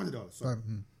 No, $500. Sorry.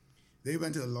 They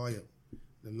went to a lawyer.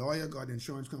 The lawyer got the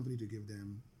insurance company to give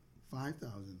them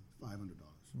 $5,500.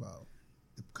 Wow.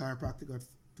 The chiropractor got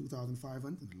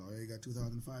 $2,500. The lawyer got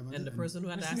 $2,500. And the person who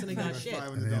had the accident got shit.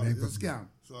 $500. It's a scam.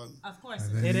 So, Of course.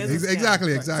 It is. a scam.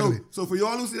 Exactly. Exactly. so for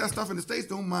y'all who see that stuff in the States,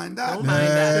 don't mind that. Don't mind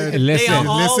that. Listen, They are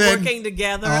all listen. working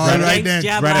together All right against then.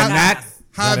 Jab Brother Nat, Have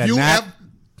Brother you Nat, ever?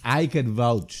 I could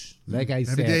vouch. Like I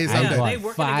Every day said, is I something. They got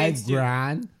working against you.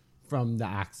 $5,000 from the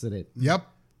accident. Yep.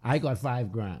 I got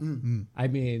 $5,000. I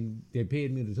mean, they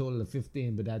paid me the total of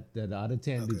 15, but the other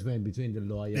 10 between the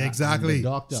lawyer Exactly. and the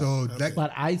doctor. So that-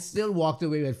 but I still walked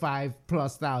away with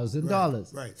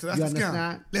 $5,000+. Right. So that's you a scam.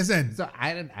 understand? Listen. So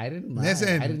I didn't mind.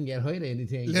 Listen. I didn't get hurt or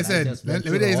anything. but I Listen, just let went me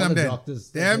through tell you all the something.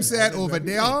 doctors' Them stuff. said over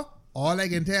there, all I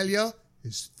can tell you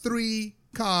is 3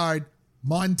 card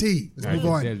Monty. Let's I move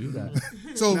can on. tell you that.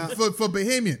 So for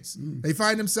Bahamians, they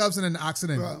find themselves in an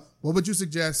accident. Well, What would you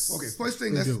suggest? Okay, first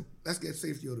thing, they do? let's get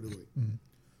safety out of the way.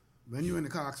 When you're in a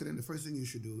car accident, the first thing you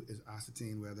should do is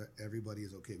ascertain whether everybody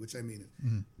is okay. Which I mean,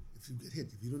 if you get hit,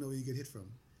 if you don't know where you get hit from,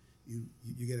 you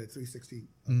get a 360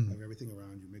 of everything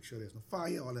around you. Make sure there's no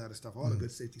fire, all that other stuff, all the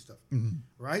good safety stuff.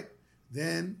 Right?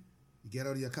 Then you get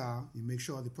out of your car, you make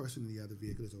sure the person in the other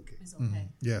vehicle is okay. It's okay.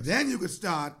 Yes. Then you could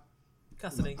start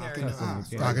Custody and carry. acting Custody.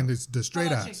 ass, right? Talking the straight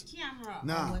Pull out ass. your camera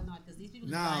Now- or whatnot, because these people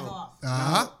just drive Now, off.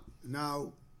 Uh-huh.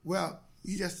 well,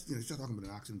 you just talking about an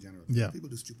accident in general. Yeah. People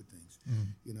do stupid things.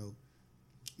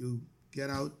 You get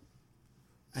out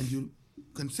and you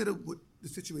consider what the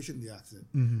situation in the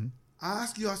accident.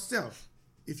 Ask yourself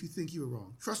if you think you were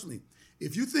wrong. Trust me,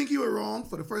 if you think you were wrong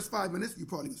for the first 5 minutes, you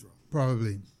probably was wrong.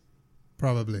 Probably.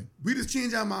 We just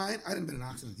change our mind. I didn't been in an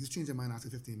accident. You just change your mind after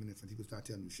 15 minutes when people start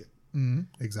telling you shit.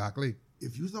 Exactly.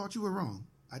 If you thought you were wrong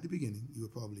at the beginning, you were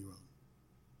probably wrong.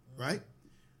 Right?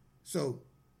 So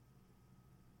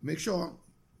make sure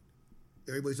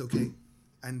everybody's okay.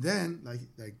 And then, like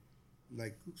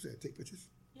who said, take pictures?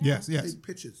 Yes. Take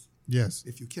pictures Yes.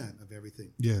 if you can of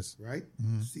everything. Yes. Right?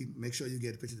 Make sure you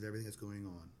get pictures of everything that's going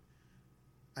on.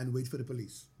 And wait for the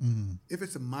police. If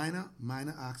it's a minor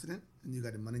accident and you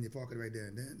got the money in your pocket right there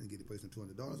and then, and give the person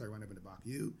 $200, I run up in the back of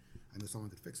you, I know someone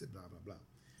could fix it, blah, blah, blah.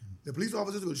 The police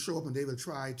officers will show up and they will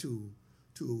try to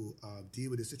deal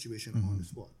with the situation on the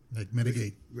spot. Like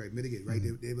mitigate. Right, mitigate, right?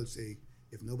 They will say,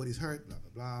 if nobody's hurt, blah,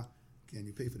 blah, blah, can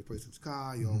you pay for the person's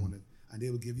car? You all want to, and they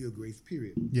will give you a grace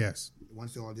period. Yes.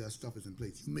 Once all their stuff is in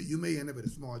place. You may end up with a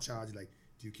small charge like,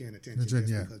 do you can't attend Attention,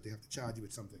 just yeah. because they have to charge you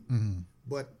with something.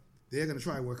 But they're going to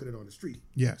try working it on the street.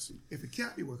 Yes. If it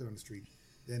can't be working on the street,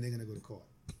 then they're going to go to court.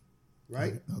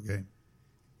 right? Okay.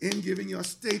 In giving your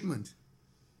statement,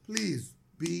 please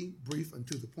be brief and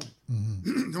to the point.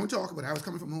 Mm-hmm. Don't talk about I was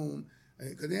coming from home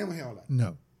because they don't hear all that.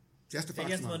 No. Just the They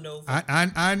facts, just want man. to know.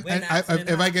 And When if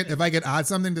accident I get happened. add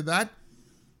something to that,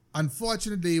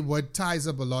 unfortunately, what ties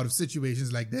up a lot of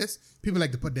situations like this, people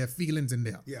like to put their feelings in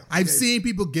there. Yeah. I've Okay. seen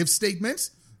people give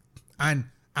statements, and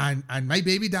my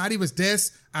baby daddy was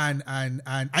this, and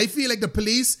I feel like the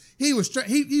police he was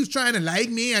trying to like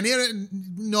me, and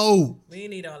no, We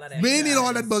need all of that. we need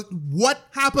all that. But what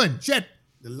happened? Shit.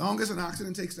 The longest an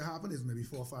accident takes to happen is maybe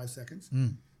 4 or 5 seconds.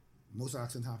 Most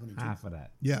accidents happen in 2. Half of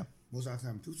that. Yeah. Most accidents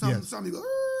happen in 2. Yes. Some you go,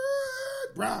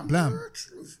 blam, Blam.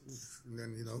 and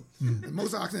then, you know, and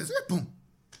most accidents, boom,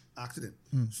 accident.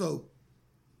 So,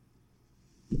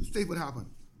 state what happened.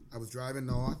 I was driving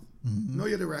north. Know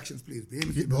your directions, please. Be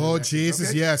able to know Oh, directions, Jesus,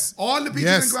 okay? yes. All the beaches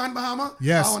Yes. in Grand Bahama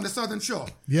Yes. are on the southern shore.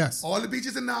 Yes. All the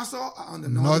beaches in Nassau are on the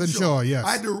Northern northern shore, yes.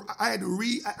 I had to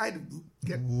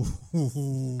get I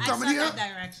Coming saw here? that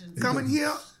direction. coming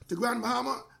here to Grand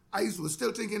Bahama. I was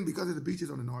still thinking because of the beaches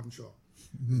on the northern shore.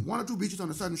 1 or 2 beaches on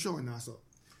the southern shore in Nassau.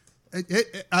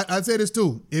 I'll say this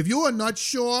too. If you are not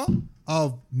sure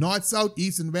of north, south,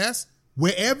 east, and west,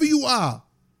 wherever you are,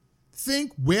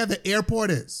 think where the airport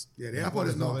is. Yeah, the airport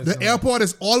is north. The airport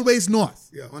is always north.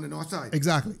 Yeah, on the north side.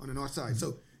 Exactly. On the north side.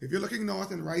 So if you're looking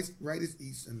north and right is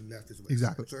east and left is west.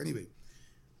 Exactly. So anyway,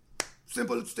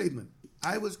 simple statement.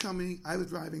 I was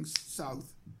driving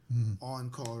south on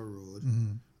Coral Road,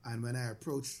 and when I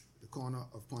approached the corner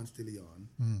of Ponce de Leon,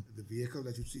 the vehicle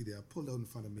that you see there pulled out in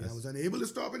front of me. I was unable to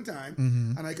stop in time,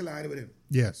 and I collided with him.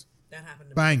 Yes. That happened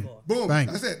to Bang. me before. Boom. Bang.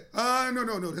 That's it.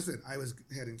 No. Listen, I was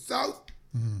heading south.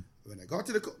 When I got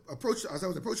to the as I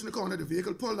was approaching the corner, the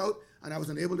vehicle pulled out, and I was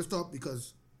unable to stop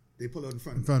because they pulled out in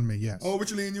front of In me. front of me, yes. Oh,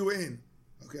 which lane you were in?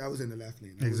 Okay, I was in the left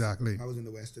lane. Exactly. I was in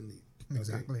the western lane. Okay.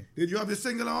 Exactly. Did you have the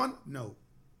signal on? No.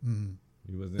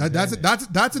 He wasn't That's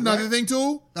there. another thing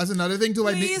too. That's another thing too.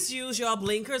 Please use your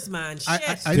blinkers, man. Shit.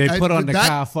 They put on the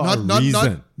car for a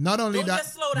reason. Not only Don't that.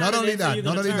 just slow down Not and only then say that. you're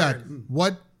Not gonna only that. turn.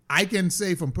 What I can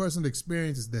say from personal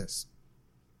experience is this: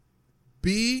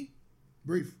 be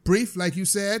Brief. like you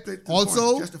said. Straight to the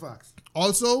Also, point. Just the facts.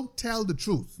 also tell the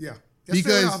truth. Yeah. Just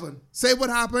say what happened. say what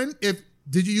happened. If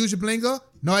did you use your blinker?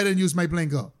 No, I didn't use my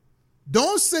blinker.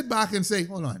 Don't sit back and say,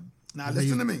 "Hold on." Now Did I listen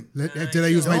use- to me. Did I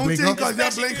use my Don't blinker? think 'cause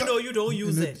Especially blinker- you know you don't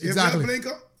use it. Exactly.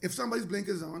 If somebody's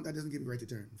blinker is on, that doesn't give you right to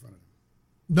turn in front of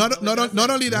them. Not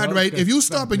only that, No, right? because If you some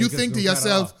stop and you blinkers think to don't cut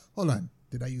yourself, off. "Hold on,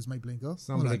 did I use my blinker?"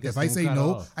 Some Hold on. blinkers If I don't say cut no,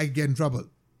 off. I get in trouble.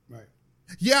 Right.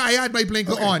 Yeah, I had my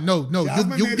blinker Okay. on. No,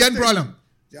 Jasmine you made a get statement. problem.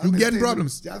 Jasmine You made a get statement-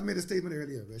 problems. Jasmine made a statement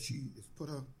earlier where she put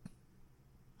her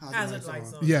Hazard hazard lights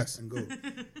lights on. Yes. and go.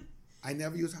 I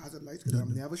never use hazard lights because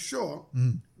I'm never sure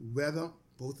whether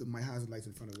both of my hazard lights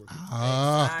in front of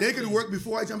working. They could work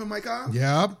before I jump in my car.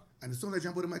 Yep. And as soon as I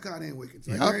jump out of my car, they ain't working.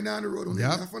 So Yep. I'm going down the road on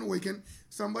Yep. the left one working.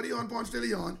 Somebody on Ponce de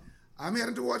Leon. I'm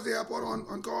heading towards the airport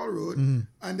on Coral Road,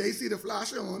 and they see the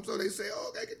flasher on, so they say,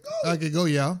 "Oh, I can go." Okay, go.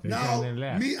 Yeah. Now, turn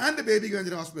left. me and the baby going to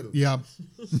the hospital. Yeah.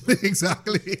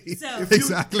 Exactly. So-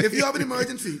 Exactly. If you have an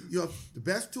emergency, the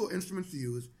best two instruments to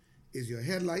use is your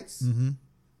headlights and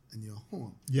your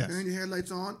horn. Yes. Turn your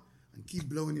headlights on and keep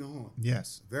blowing your horn.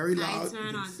 Yes. Very I loud. turn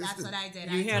and on. That's consistent. what I did.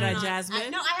 You I hear turn that, on-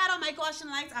 Jasmine? No, I had on my caution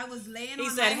lights. I was laying He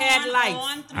on said my headlights.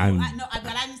 horn on through.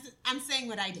 And- I'm saying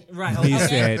what I did. Right. He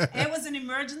Okay. said, It was an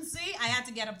emergency. I had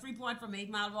to get a Freeport from 8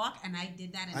 Mile Walk, and I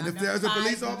did that in And if under there's a 5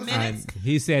 police officer- minutes. and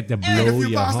he said to And blow if you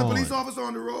your pass a horn. police officer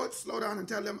on the road, slow down and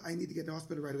tell them, "I need to get to the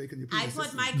hospital right away. Can you please I assist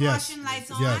put me?" my Yes. caution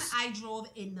lights on. Yes. I drove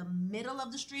in the middle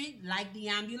of the street like the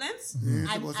ambulance. supposed to do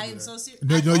I'm that. so serious.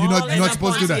 No, you're All not. in You're not the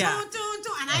supposed to do that. Yeah.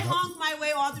 And I honked my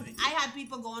way all through. I had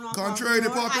people going on. Contrary to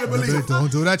popular Don't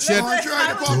belief. do that shit. Contrary to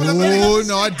I was popular on the belief. middle Do of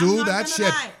the not street. do I'm not that gonna shit.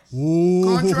 lie. Ooh.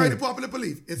 Contrary to popular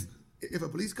belief, if a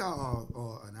police car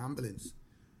or an ambulance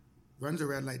runs a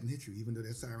red light and hits you, even though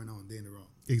there's siren on, they're in the wrong.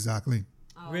 Exactly.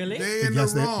 Really? They in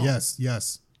Yes. the wrong. Yes.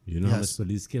 Yes. You know how Yes. much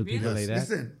police kill people like that?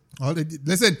 Listen,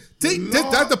 Listen,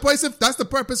 law- that's the purpose. That's the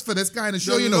purpose for this kind of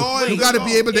show. The You know, law you is got to the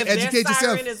be law. able to If their educate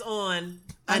yourself. siren is on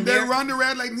and they run the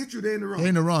red light and hit you, they're in the wrong. They're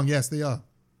in the wrong. Yes, they are.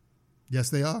 Yes,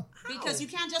 they are. Because you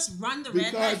can't just run the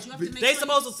red Because light. You have to make they sure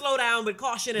supposed to slow down with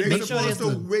caution and They're make sure supposed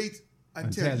there's to wait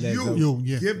until Until they go. You,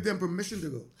 yeah. give them permission to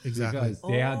go. Exactly.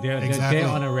 Because they're Exactly.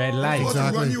 on a red They're light. supposed to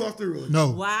Exactly. run you off the road.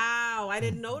 No. Wow, I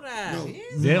didn't know that. No.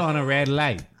 They're on a red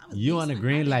light. You on a decent.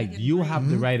 green I light. didn't get You green. have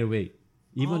the right of way.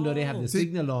 Even though they have the See,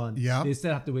 signal on, yeah. they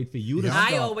still have to wait for you to Yeah.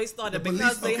 stop. I always thought that The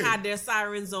because police- they okay. had their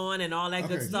sirens on and all that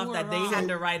good Okay. stuff, You that were they wrong. had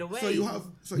to right away. So you have.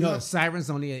 So you No, have. sirens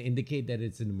only indicate that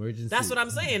it's an emergency. That's what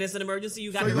I'm saying. It's an emergency.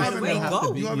 You got So to you right have away. in law-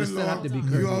 Go. You have You in still law, have to be you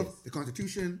courteous. have the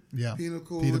Constitution, Yeah. Penal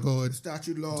Code, Penal Code,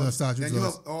 statute laws. the statute then you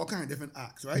laws. have all kind of different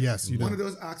acts, right? Yes, you One do.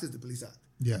 of those acts is the Police Act.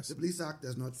 Yes. The Police Act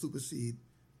does not supersede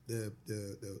the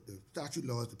statute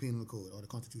laws, the Penal Code, or the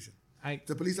Constitution.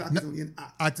 The Police Act is only an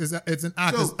act. It's an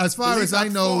act. So, as far Police as I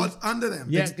Act know, falls under them.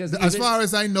 Yeah, It's- because as far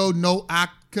as I know, no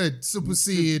act could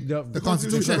supersede the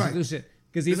Constitution. Right.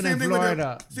 Because The even same in thing with the-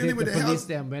 Florida, same thing with the the police health-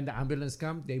 them when the ambulance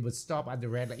come, they would stop at the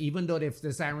red light. Even though if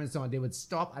the sirens on, they would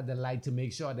stop at the light to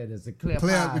make sure that there's a clear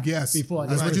path yes. before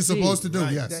That's they what you're proceed. supposed to do.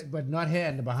 Right. Yes. But not here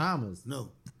in the Bahamas.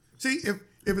 No. See, if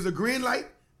it's a green light,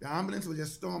 the ambulance will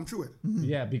just storm through it.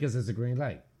 Yeah, because it's a green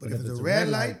light. But if it's a red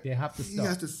light, they have to he stop.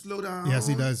 has to slow down. Yes,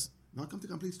 he does. Not come to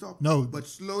complete stop. No. But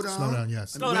slow down. Slow down,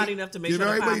 yes. and Slow down wait- enough to make give sure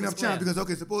the everybody path enough is chance clear. because,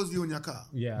 okay, suppose you're in your car,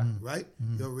 Yeah. right?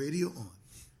 Your radio on.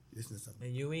 Listen to something.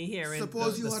 And you ain't hearing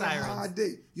Suppose the you had sirens. a hard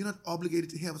day. You're not obligated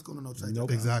to hear what's going on outside. your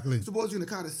car. Exactly. Suppose you're in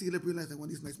the car to see it, realize that one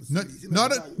of these nice Not, Mercedes.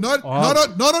 not,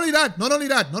 not, not only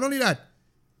that.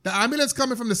 The ambulance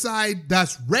coming from the side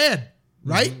that's red,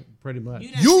 right? Pretty much.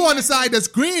 You on the side that's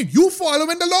green. You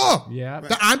following the law. Yeah.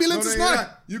 The ambulance is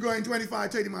not. You're going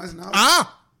 25, 30 miles an hour.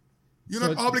 Ah, You're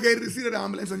not obligated to see the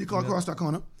ambulance when you call across that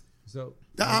corner. So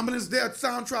The ambulance there,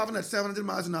 sound traveling at 700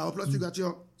 miles an hour. Plus you got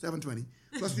your 720.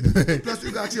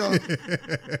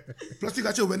 Plus you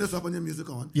got your windows up and your music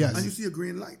on. Yes. And you see a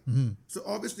green light. So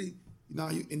obviously now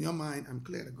you, in your mind, I'm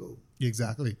clear to go.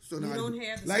 exactly. So now don't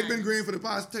hear the light been siren. green for the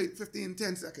past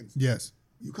 10 seconds. Yes.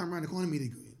 You come around the corner, meet it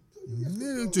green.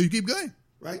 Yeah, so you keep going.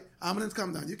 Right? Ambulance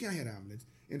come down. You can't hear the ambulance.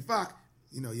 In fact,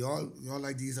 you know, you all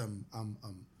like these voila!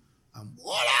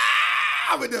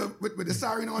 with the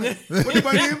siren on it. What you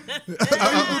by him?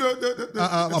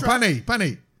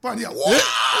 Pane. Yeah. Voila!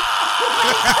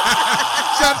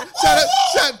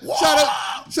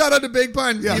 Shout out to Big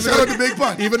Pun. Yeah, shout out to Big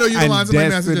Pun. Even though you don't answer my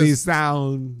messages.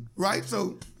 sound. Right?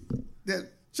 So that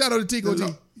Shout out to Tico G.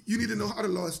 you need to know how the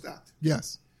law is stacked.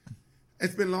 Yes.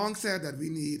 It's been long said that we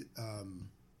need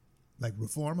Like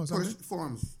reform or something?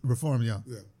 forms, Reform, yeah.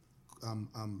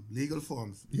 legal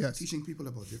forms, Yes. teaching people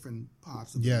about different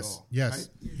parts of Yes, the law. yes,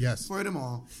 right? yes.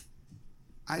 Furthermore,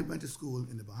 I went to school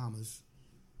in the Bahamas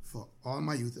for all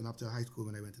my youth and up to high school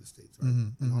when I went to the States. Right?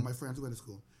 Mm-hmm, And all my friends went to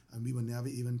school, and we were never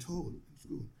even told in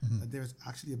school Mm-hmm. that there's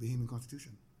actually a Bahamian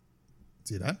constitution.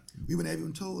 See that? We were never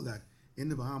even told that in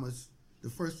the Bahamas, the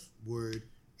first word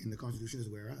in the constitution is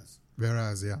whereas.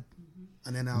 Whereas, yeah.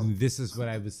 And then now, This is what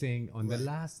I was saying on the Right.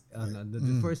 last, on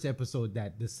the first episode,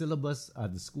 that the syllabus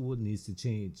of the school needs to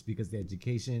change because the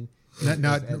education. No,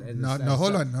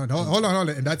 hold on. Hold on.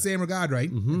 In that same regard, right?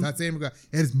 In that same regard.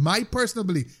 It is my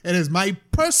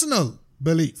personal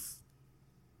belief.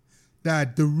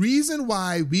 That the reason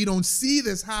why we don't see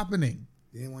this happening,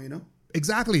 they didn't want you to know.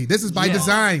 exactly, this is by Yeah.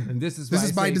 design. And this is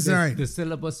by design. The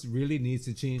syllabus really needs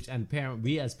to change, and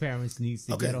we as parents needs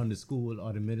to Okay. get on the school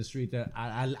or the administrator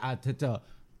to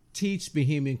teach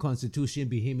Bahamian Constitution,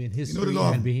 Bahamian history, the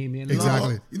law. and Bahamian law.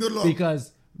 Exactly. You know the law.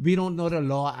 Because we don't know the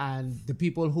law, and the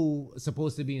people who are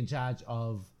supposed to be in charge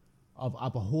of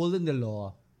upholding the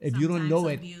law, if you don't know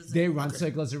it, Sometimes abuse they it. run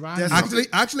circles around. There's you.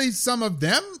 Actually, some of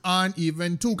them aren't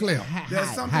even too clear. There's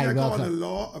Hi, something I call welcome. the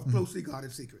law of closely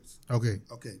guarded secrets. Okay.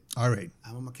 Okay. All right.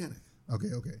 I'm a mechanic, Okay.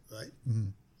 right?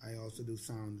 I also do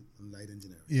sound and light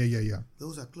engineering. Yeah.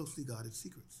 Those are closely guarded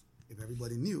secrets. If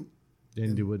everybody knew,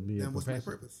 Then there would be a then what's my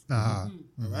profession. purpose? Uh-huh.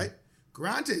 All right?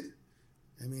 Granted,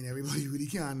 I mean, everybody really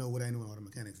can't know what I know in auto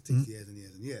mechanics. It takes years and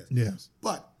years and years. Yes.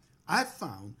 But I've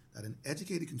found that an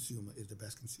educated consumer is the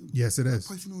best consumer. Yes, it is. A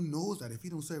person who knows that if he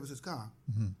don't service his car,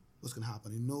 what's going to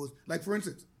happen? He knows, like for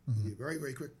instance, give you a very,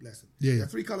 very quick lesson. Yeah, There yeah. are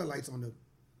 3 color lights on the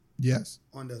Yes.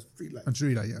 street light. On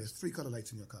street light, yes. There's 3 color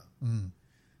lights in your car.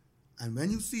 And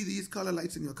when you see these color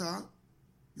lights in your car,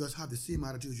 you just have the same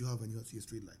attitude you have when you see a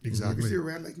street light. Exactly. If you see a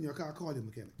red light in your car, call your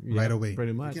mechanic. Right away.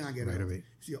 Pretty You much. can't get Right out. away. You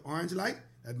see an orange light,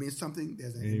 that means something,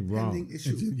 there's an Ain't wrong. impending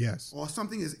issue. Yes. Or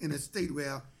something is in a state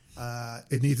where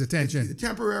It needs it's attention. either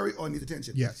temporary or needs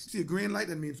attention. Yes. See a green light,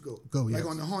 that means go. Go, Like yes.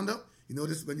 on the Honda, you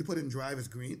notice when you put it in drive, it's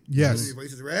green. Yes. When your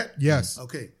voice is red. Yes.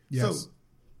 Okay. Yes. So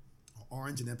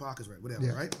orange and then park is red, whatever,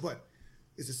 Yeah. right? But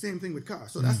it's the same thing with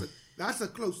cars. So Mm. that's a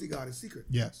closely guarded secret.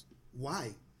 Yes.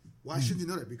 Why? Why shouldn't you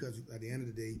know that? Because at the end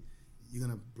of the day, you're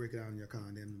gonna break it out in your car,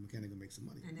 and then the mechanic will make some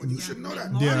money. And But then you you should know gotta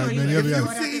that. make more Yeah, money then when you'll you be know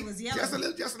out. that See, it was yellow.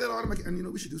 just a little automatic,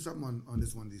 and we should do something on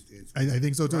this one these days. I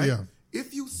think so too, Right? yeah.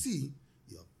 If you see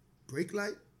your brake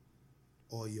light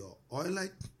or your oil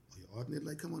light or your alternate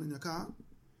light come on in your car,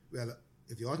 well,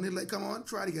 if your alternate light come on,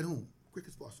 try to get home. quick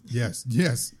as possible. Yes.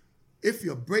 Yes. If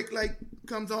your brake light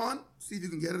comes on, see if you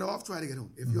can get it off. Try to get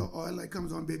home. If your oil light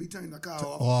comes on, baby, turn the car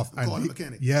off and call the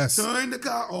mechanic. Yes. Turn the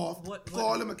car off.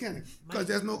 Call the mechanic because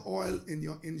there's no oil in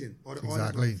your engine or the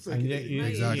Exactly. oil. Exactly.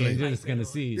 Exactly. You're just gonna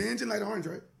see. The engine light orange,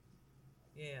 right?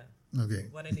 Yeah. Okay.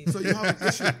 What I need. So you have an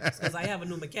issue. Because I have a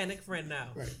new mechanic friend now.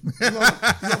 Right. You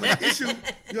have an issue.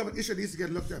 You have an issue that needs to get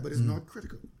looked at, but it's not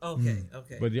critical. Okay.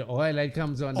 Okay. But the oil light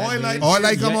comes on. Oil light- All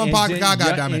I come Your on, park the car, engine-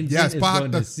 your goddammit. engine Yes, is park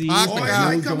gonna the see car. Oil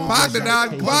light come on, Park the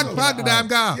damn, park the damn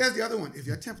car. Here's the other one. If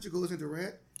your temperature goes into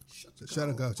red, Shut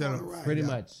it, go. Shut it. Pretty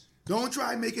much. Don't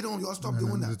try and make it on. Y'all stop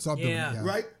doing that. Stop doing it. Yeah. Yeah.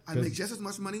 Right? I make just as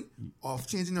much money off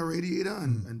changing the radiator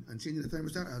and changing the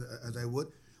thermostat as I would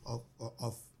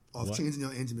of changing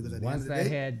your engine because at the end Once of the that day,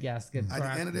 head gasket at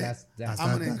cracked, the end of the day, that's I'm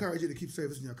going to that. encourage you to keep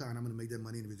servicing your car and I'm going to make that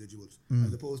money in residuals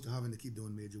as opposed to having to keep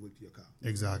doing major work to your car.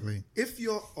 Exactly. If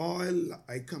your oil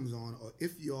light comes on or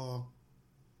if your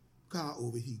car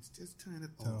overheats, just turn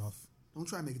it off. Don't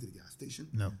try and make it to the gas station.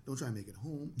 No. Don't try and make it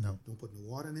home. No. Don't put no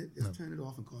water in it. Just turn it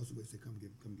off and call somebody and say, come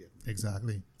get me.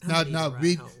 Exactly. I need Now to ride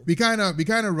we home. we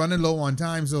kind of running low on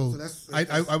time, so that's-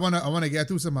 I wanna get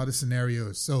through some other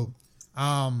scenarios. So,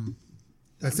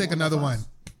 let's take another one.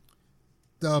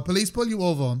 The police pull you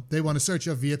over. They want to search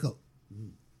your vehicle.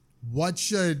 What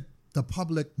should the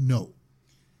public know?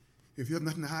 If you have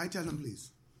nothing to hide, tell them,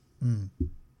 please.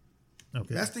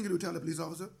 Okay. Best thing to do, tell the police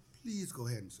officer, please go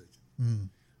ahead and search it.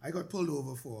 I got pulled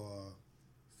over for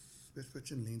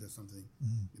switching lanes or something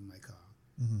in my car.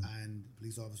 And the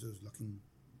police officer was looking,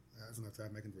 I was going to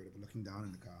drive my converter, but looking down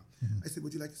in the car. I said,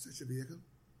 would you like to search your vehicle?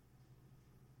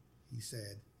 He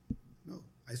said, no.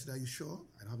 I said, are you sure?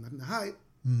 I don't have nothing to hide.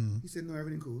 He said, no,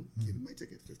 everything cool. Give me my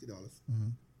ticket, $50,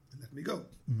 and let me go.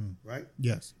 Right?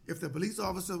 Yes. If the police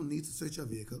officer needs to search your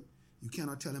vehicle, you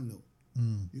cannot tell him no.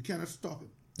 You cannot stop him.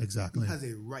 Exactly. He has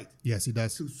a right Yes, he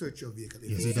does. to search your vehicle. If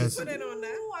Yes, he he does. Put it on that.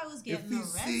 Ooh, I was If getting he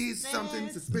arrested. sees something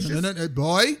suspicious, No,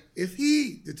 boy. if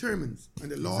he determines,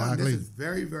 and the law, and Exactly. this is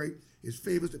very, very, it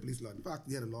favors the police law. In fact,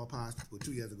 we had a law passed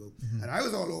 2 years ago, and I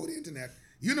was all over the internet.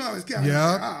 You know I was carrying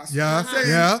Yeah, my ass. yeah, saying,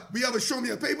 yeah. We have a show me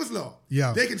a papers law.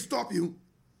 Yeah. They can stop you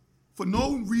for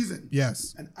no reason.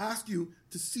 Yes. And ask you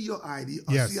to see your ID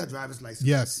or Yes. see your driver's license.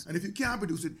 Yes. And if you can't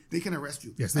produce it, they can arrest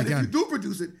you. Yes, they and can. if you do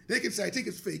produce it, they can say, I think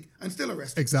it's fake, and still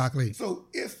arrest you. Exactly. So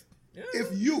if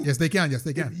you Yes, they can. Yes,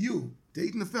 they if can. you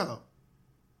dating a fella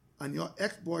and your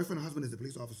ex-boyfriend or husband is a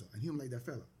police officer and he don't like that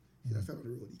fella, see that fella on the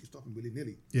road, he can stop him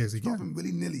willy-nilly. Yes, he Stop can. him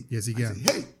willy-nilly. Yes, he and can.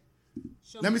 Say, hey,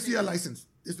 let me see your license.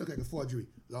 This look like a forgery.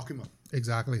 Lock him up.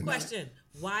 Exactly. Question: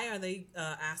 why are they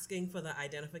asking for the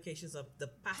identifications of the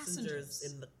passengers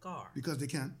in the car? Because they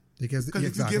can. Because Because if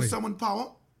exactly. you give someone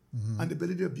power and the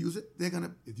ability to abuse it, they're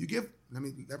gonna. If you give, let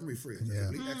me rephrase. Yeah.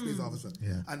 As a ex-police officer,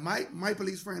 Yeah. and my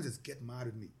police friends is get mad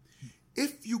at me.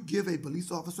 If you give a police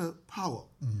officer power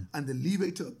and the leeway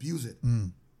to abuse it,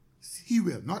 he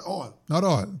will. Not all. Not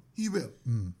all. He will.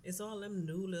 It's all them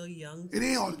new little young. It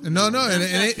ain't all. No, it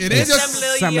ain't Them just.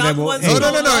 little some of young them will- ones No, who no,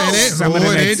 don't no. It know. ain't. Some of Oh,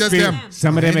 them it ain't just them.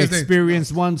 Some of them It ain't just them.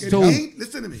 experienced ones It too. ain't,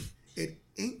 listen to me. It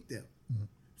ain't them.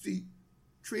 See,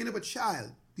 train up a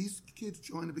child. These kids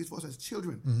joined the police force as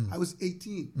children. I was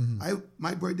 18.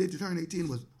 My birthday to turn 18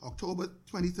 was October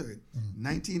 23rd,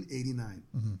 1989.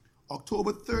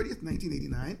 October 30th,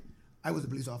 1989, I was a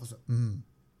police officer.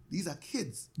 These are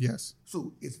kids. Yes.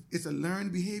 So it's a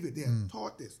learned behavior. They are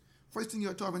taught this. First thing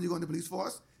you're taught when you go in the police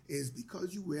force is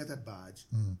because you wear that badge,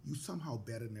 you somehow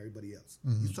better than everybody else.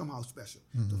 You somehow special.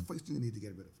 The first thing you need to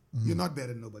get rid of. You're not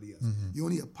better than nobody else. You're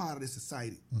only a part of this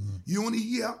society. You're only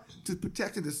here to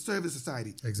protect and to serve the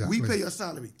society. Exactly. We pay your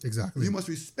salary. Exactly. You must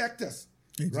respect us.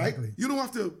 Exactly. Right? You don't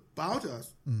have to bow to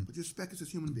us, but you respect us as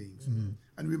human beings.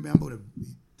 And remember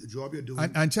the job you're doing.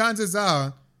 And chances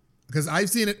are, because I've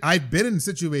seen it, I've been in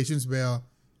situations where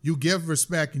you give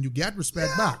respect and you get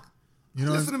respect back. You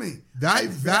know, Listen to me.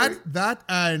 That,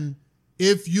 and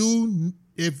if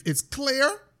it's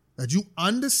clear that you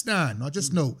understand, not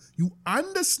just know, you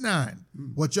understand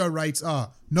what your rights are.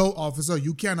 No, officer,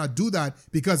 you cannot do that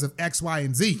because of X, Y,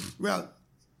 and Z. Well,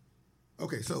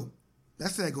 okay, so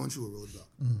let's say I'm going through a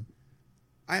roadblock.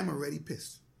 I am already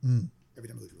pissed every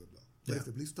time I go through a roadblock. But if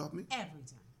the police stop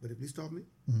me,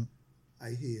 I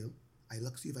hail, I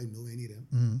look, see if I know any of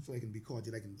them, so I can be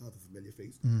cordial, I can have a familiar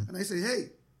face. And I say, hey,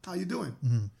 how you doing?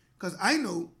 Because I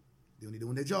know they're only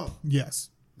doing their job. Yes.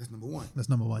 That's number one. That's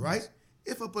number one. Right? yes.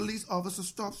 If a police officer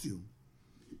stops you,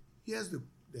 here's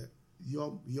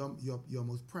your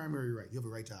most primary right. You have a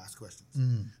right to ask questions.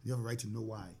 You have a right to know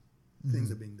why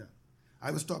things are being done. I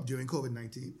was stopped during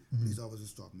COVID-19. Police officers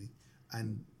stopped me.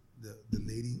 And the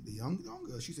lady, the young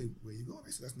girl, she said, where you going? I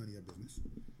said, that's none of your business.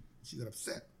 She got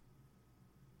upset.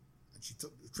 she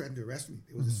threatened to arrest me.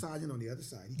 There was a sergeant on the other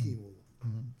side. He came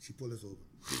over. She pulled us over.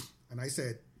 And I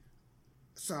said,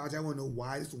 Sarge, I want to know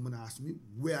why this woman asked me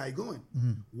where I going.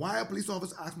 Why a police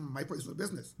officer asked me my personal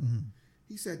business.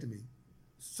 He said to me,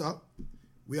 sir,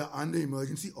 we are under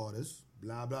emergency orders,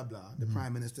 blah, blah, blah. The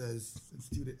Prime Minister has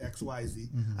instituted XYZ,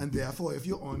 and therefore, if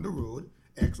you're on the road,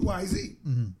 XYZ.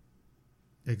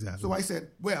 Exactly. So I said,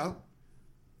 well,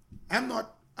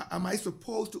 am I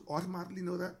supposed to automatically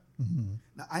know that?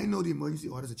 Now, I know the emergency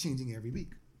orders are changing every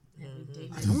week.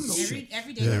 I don't know.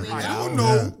 Every day you wake I up. don't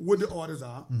know what the orders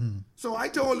are. So I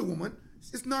told the woman,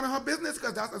 it's none of her business,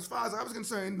 because that's, as far as I was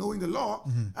concerned, knowing the law,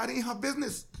 that ain't her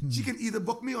business. She can either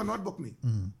book me or not book me.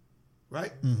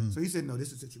 Right? So he said, no,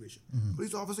 this is the situation.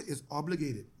 Police officer is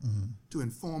obligated to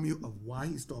inform you of why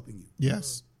he's stopping you.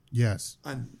 Yes. Yes.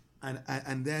 And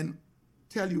then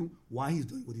tell you why he's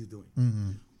doing what he's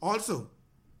doing. Also,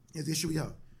 the issue we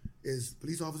have is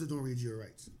police officers don't read your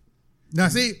rights. Now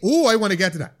see, I want to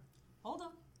get to that. Hold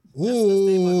on.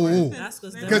 Ooh. That's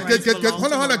because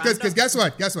Hold on. Because guess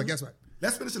what?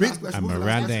 Let's finish the last question. What was the last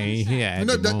Miranda question? ain't here at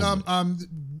the moment.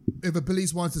 If a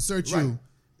police wants to search Right. you,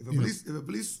 If a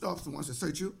police stops and wants to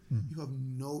search you,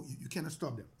 you cannot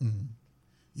stop them.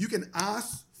 You can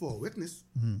ask for a witness,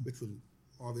 which will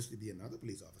obviously be another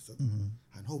police officer,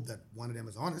 and hope that one of them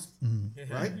is honest,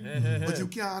 right? But you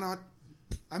cannot.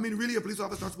 I mean, really, a police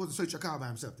officer is not supposed to search your car by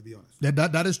himself, to be honest.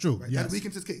 that is true. Right? Yes. That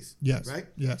weakens his case. Yes. Right?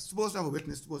 Yes. Supposed to have a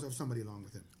witness, supposed to have somebody along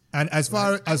with him. And as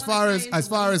far as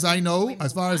I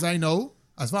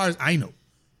know,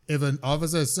 if an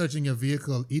officer is searching your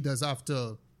vehicle, he does have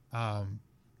to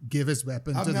give his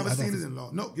weapon. I've to never the seen officer. it in law.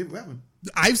 No, give a weapon.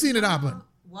 I've seen it happen.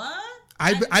 What?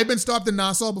 I've been stopped in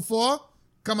Nassau before.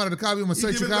 Come out of the car, we want to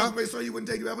He search give your his car. weapon away so you wouldn't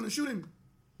take your weapon and shoot him.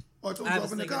 Or throw I him was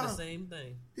off in the thinking car. the same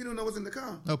thing. He don't know what's in the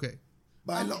car. Okay.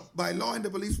 By law and the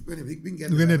police, we can get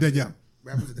We're gonna weapons. do- yeah.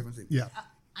 Weapons are a different thing. Yeah.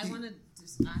 I want to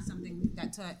just ask something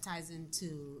that ties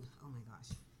into, oh my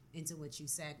gosh, into what you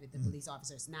said with the police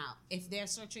officers. Now, if they're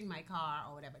searching my car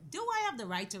or whatever, do I have the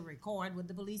right to record what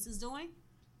the police is doing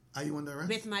Are you under arrest?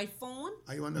 with my phone?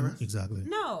 Are you under arrest? Exactly.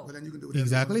 No. Well, then you can do whatever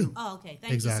Exactly. you want to do. Oh, okay.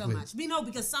 Thank Exactly. you so much. No,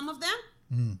 because some of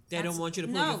them, They don't want you to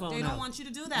pull your phone they out. don't want you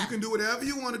to do You that. can do whatever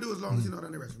you want to do as long as you're not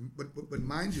under arrest. But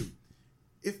mind you,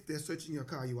 if they're searching your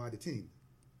car, you are detained,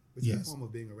 which is Yes. a form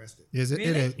of being arrested. Yes, it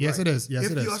Really? is. Yes, Right. it is. Yes,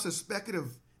 if it you're is. suspected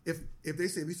of, if they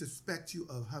say we suspect you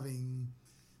of having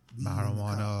weed in the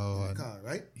Marijuana car, and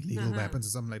right? Illegal weapons or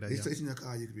something like that. They Yeah. search in your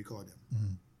car, you can record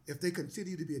them. If they consider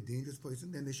you to be a dangerous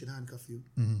person, then they should handcuff you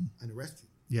and arrest you.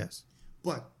 Yes.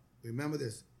 But remember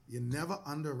this: you're never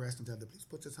under arrest until the police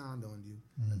puts his hand on you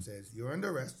and says you're under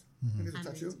arrest, and they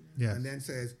touch you, Yes. and then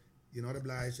says you're not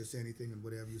obliged to say anything, and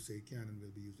whatever you say can and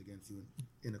will be used against you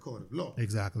in a court of law.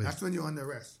 Exactly. That's when you're under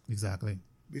arrest. Exactly.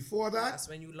 Before that, That's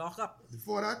when you lock up.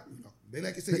 they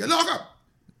like to say, you lock up.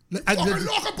 I- Fucking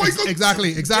lock up, boys.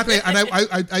 Exactly. And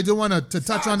I do want to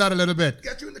touch on that a little bit.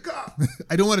 Get you in the car.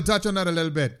 I do want to touch on that a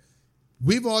little bit.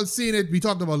 We've all seen it. We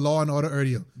talked about law and order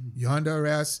earlier. You're under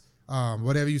arrest.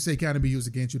 Whatever you say can be used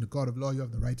against you in the court of law. You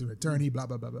have the right to an attorney. Blah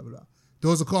blah blah blah blah.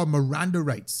 Those are called Miranda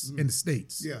rights in the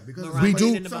states. Yeah, because Miranda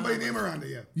somebody, in the somebody Bahamas. named Miranda,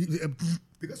 yeah. You-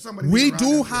 Because somebody We named do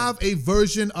Miranda, have a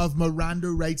version of Miranda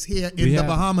rights here in We the have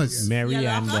Bahamas.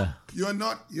 Marianda. yeah. You're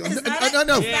not. You're Is not that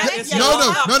No, Is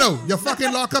that it? no. You're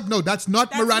fucking lock up. No, that's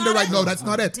not That's Miranda not right. it? No, that's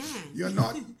not it. Damn. You're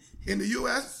not in the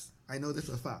U.S. I know this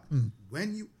for a fact.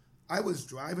 When I was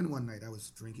driving one night, I was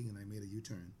drinking and I made a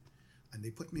U-turn, and they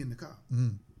put me in the car,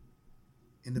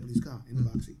 in the police car, in the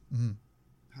backseat,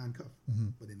 handcuffed,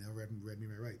 but they never read me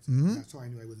my rights. That's how I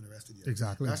knew I wasn't arrested yet.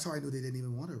 Exactly. That's how I knew they didn't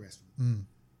even want to arrest me.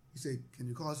 He said, "Can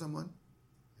you call someone?"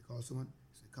 I called someone.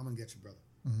 He said, "Come and get your brother."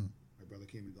 My brother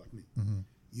came and got me.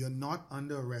 You're not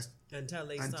under arrest Until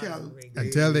they until start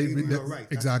Until they- give you your right.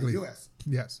 That's exactly. the U.S.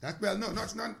 Yes. That's well, no,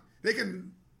 not none. They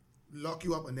can lock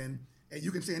you up and then and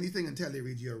you can say anything until they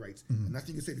read your rights. And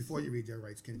nothing you say before you read your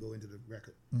rights can go into the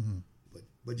record.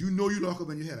 But you know you lock up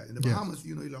when you hear that. In the Yes. Bahamas,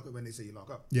 you know you lock up when they say you lock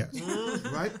up. Yes.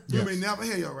 Right? You may never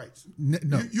hear your rights.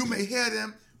 No. You may hear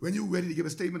them when you're ready to give a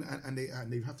statement and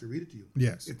they have to read it to you.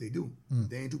 Yes. If they do.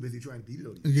 They ain't too busy trying to beat it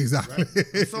out of you. Exactly. Right?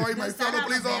 I'm sorry, my Does that fellow have a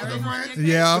police officer bearing on friends. your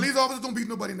Yeah. Police officers don't beat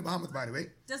nobody in the Bahamas, by the way.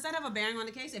 Does that have a bearing on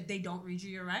the case if they don't read you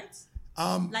your rights?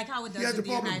 Like how it does Here's in the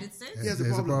problem. United States? Here's the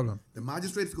There's a problem. problem. The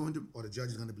magistrate is going to, or the judge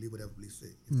is going to believe whatever police say.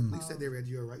 If the police said they read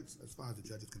your rights, as far as the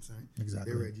judge is concerned,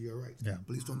 Exactly. they read your rights. Yeah.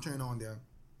 Police don't turn on their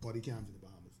body cams in the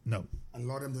Bahamas. No. And a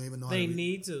lot of them don't even know how They to read,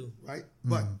 need to. right?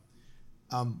 But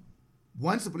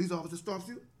once the police officer stops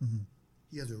you,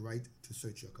 he has a right to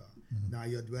search your car. Now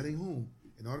you're dwelling home.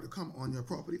 In order to come on your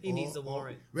property, He needs a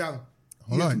warrant. Well,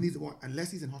 Hold on. He needs a warrant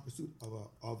unless he's in hot pursuit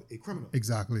of a criminal.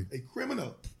 Exactly. A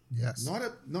criminal Yes.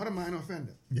 Not a minor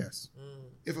offender. Yes.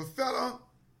 If a fella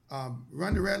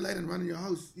run the red light and run in your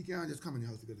house, he can't just come in your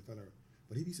house to get the fella.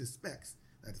 But if he suspects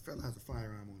that the fella has a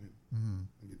firearm on him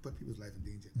and they put people's life in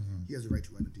danger, he has the right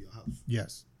to run into your house.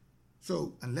 Yes.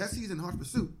 So unless he's in hot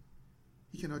pursuit,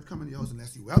 he cannot come into your house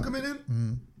unless you welcome him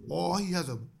in or he has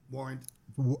a warrant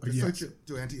to search you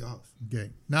to enter your house.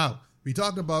 Okay. Now, we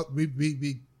talked about,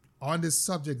 we on this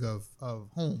subject of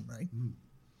home, right?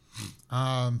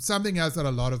 Something else that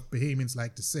a lot of Bahamians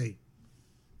like to say.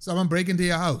 Someone break into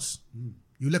your house.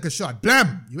 You lick a shot.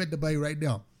 Blam! You hit the body right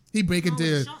down. He break into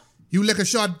your, you lick a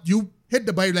shot. You hit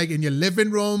the body like in your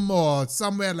living room or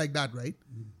somewhere like that, right?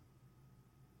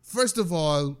 First of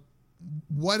all,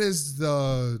 what is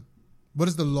the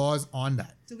laws on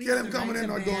that? Kill him coming in,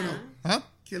 not going out. Huh?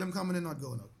 Kill him coming in, not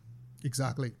going out.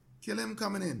 Exactly. Kill him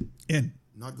coming in, In.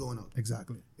 not going out.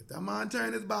 Exactly. If that man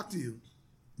turn his back to you,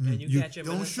 And you catch him.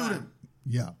 in don't the shoot spot. him.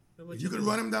 Yeah. So what If you can do?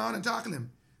 run him down and tackle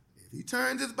him. If he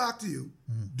turns his back to you,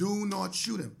 do not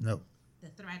shoot him. No. The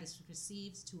threat is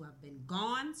perceived to have been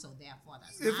gone, so therefore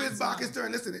that's If his back manslaughter. is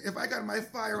turned, listen, if I got my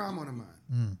firearm on a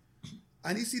man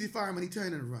and he see the firearm and he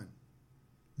turn and run,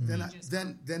 then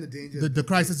the danger. The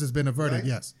crisis has been averted, Right?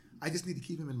 yes. I just need to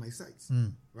keep him in my sights.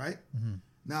 Right?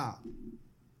 Now,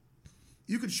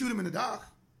 you could shoot him in the dark,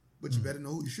 but you better know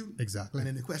who you're shooting. Exactly. And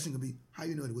then the question could be, how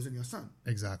you know it wasn't your son?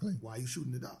 Exactly. Why are you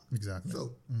shooting in the dark? Exactly.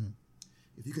 So,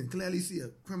 if you can clearly see a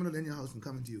criminal in your house and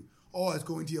coming to you, or it's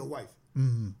going to your wife,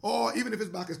 or even if his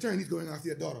back is turned, he's going after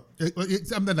your daughter.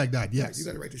 Something like that, Right, yes. you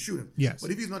got the right to shoot him. Yes.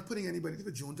 But if he's not putting anybody, if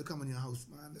a Joan to come in your house,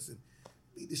 man, listen,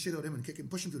 beat the shit out of him and kick him,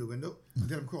 push him through the window, and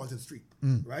let him crawl to the street.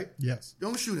 Right? Yes.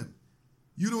 Don't shoot him.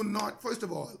 You do not, first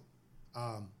of all,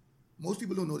 most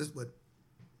people don't know this, but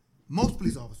most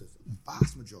police officers,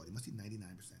 vast majority, must be 99%,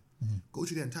 go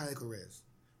through their entire careers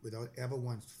without ever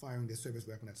once firing their service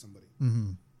weapon at somebody.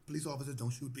 Police officers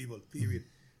don't shoot people, period.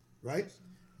 Right?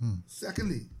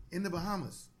 Secondly, in the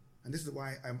Bahamas, and this is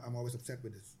why I'm always upset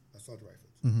with this assault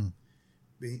rifles.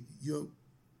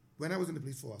 When I was in the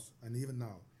police force, and even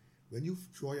now, when you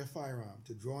draw your firearm,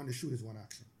 to draw and to shoot is one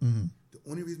action. The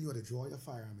only reason you ought to draw your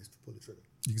firearm is to pull the trigger.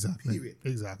 Exactly. Period.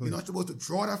 Exactly. You're not supposed to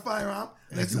draw that firearm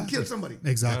unless you kill somebody.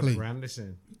 Exactly.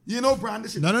 Brandishing. You know,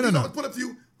 brandishing. No. Pull up to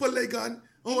you, pull their gun,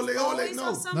 hold their Always no.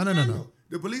 on something. No.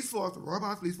 The police force, the Royal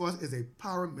Bahamas Police Force, is a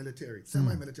paramilitary,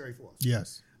 semi-military force.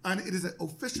 Yes. And it is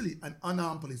officially an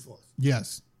unarmed police force.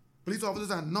 Yes. Police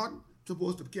officers are not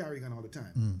supposed to carry a gun all the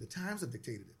time. The times have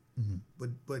dictated it.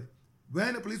 But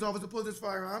when a police officer pulls his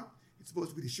firearm, it's supposed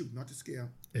to be to shoot, not to scare.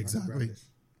 Exactly. Not to brandish.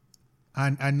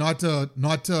 And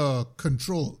not to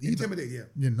control either. Intimidate, yeah.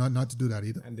 Yeah, not to do that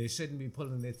either. And they shouldn't be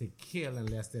pulling it to kill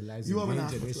unless their lives You are have in an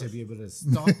danger. They answer should first. be able to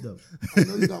stop them. I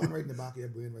know you got one right in the back of your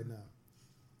brain right now.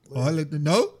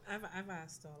 No? I've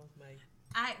asked all of my.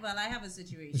 I have a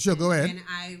situation. Sure, go ahead.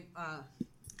 And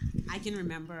I can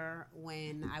remember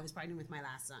when I was pregnant with my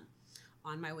last son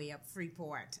on my way up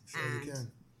Freeport. Sure and you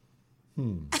can.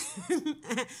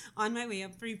 on my way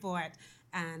up Freeport,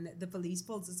 and the police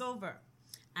pulls us over.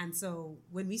 And so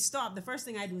when we stopped, the first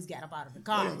thing I do is get up out of the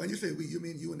car. Hold on, when you say we, you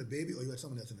mean you and the baby, or you had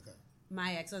someone else in the car?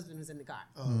 My ex-husband was in the car.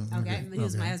 Oh, Okay? He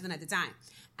was my husband at the time.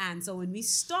 And so when we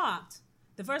stopped,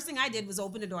 the first thing I did was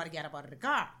open the door to get up out of the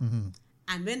car.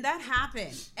 And when that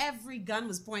happened, every gun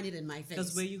was pointed in my face.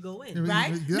 Because where you go in.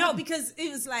 Right? Yeah. No, because it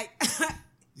was like,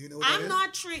 You know what that I'm is?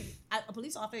 not treated. A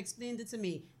police officer explained it to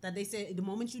me that they said the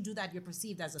moment you do that, you're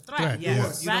perceived as a threat. Threat,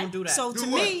 Yes, Right? you don't do that. So Do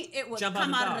to what? me, it was Jump out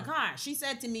come the out of the car. She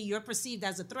said to me, "You're perceived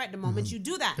as a threat the moment you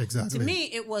do that." Exactly. To me,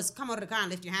 it was come out of the car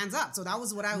and lift your hands up. So that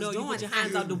was what I was No, doing. you put your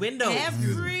hands out the window.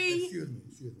 Excuse Every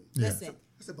me. listen.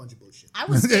 That's a bunch of bullshit. I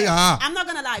was scared. Yeah. I'm not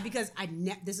gonna lie because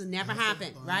this has never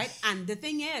happened, right? And the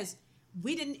thing is,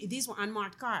 we didn't. These were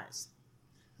unmarked cars,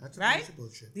 That's a right? bunch of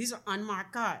bullshit. These are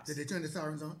unmarked cars. Did they turn the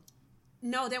sirens on?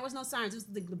 No, there was no sirens. It was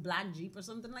the black Jeep or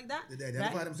something like that. Did they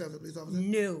identify right? themselves as police officers?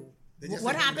 No. They just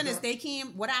What said, "Come in happened the is car." they came.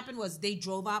 What happened was they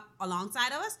drove up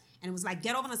alongside of us, and it was like,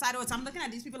 "Get over on the side of us." So I'm looking at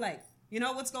these people like, you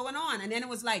know, what's going on? And then it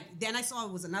was like, then I saw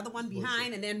it was another one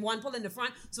behind, and then one pull in the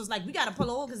front. So it's like, we got to pull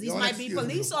over because these Y'all might be excuse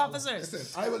me, police no problem. officers.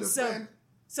 Listen, I will defend.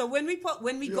 So when we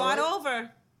You got all right?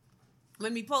 over,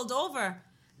 when we pulled over,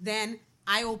 then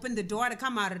I opened the door to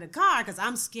come out of the car because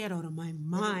I'm scared out of my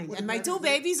mind. what And did my that two say?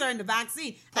 babies are in the back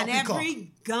seat, and Poppycock.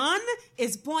 every gun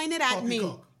is pointed at me.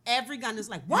 Poppycock. Every gun is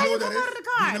like, why You know you what come that out is? of the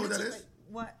car? You know And what it's that just is?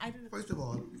 like, what? I don't know. First of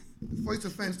all, the first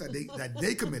offense that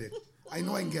they committed, I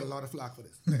know I can get a lot of flack for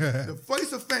this. The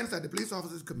first offense that the police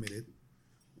officers committed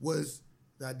was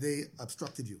that they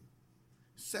obstructed you.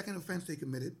 Second offense they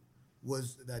committed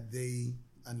was that they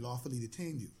unlawfully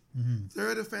detained you.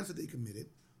 Third offense that they committed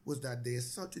was that they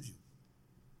assaulted you.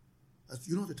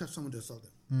 You don't have to touch someone to assault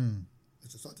them.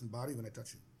 It's assaulting body when I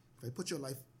touch you. If I put your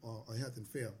life or health in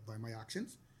fear by my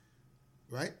actions,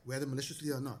 right, whether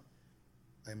maliciously or not,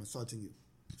 I am assaulting you.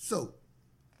 So,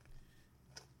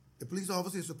 the police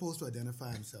officer is supposed to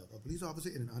identify himself. A police officer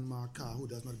in an unmarked car who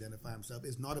does not identify himself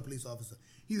is not a police officer.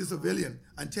 He's a civilian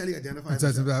until he identifies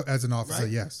himself. As an officer,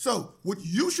 Right? yes. So, what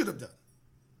you should have done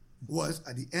was,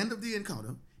 at the end of the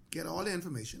encounter, get all the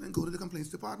information and go to the complaints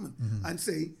department and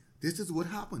say, this is what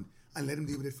happened, and let him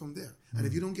deal with it from there. And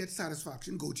if you don't get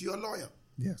satisfaction, go to your lawyer.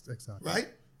 Yes, exactly. Right?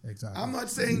 Exactly. I'm not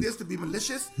saying this to be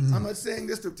malicious. I'm not saying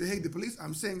this to hate the police.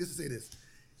 I'm saying this to say this.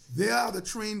 They are the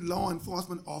trained law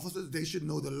enforcement officers. They should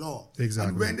know the law. Exactly.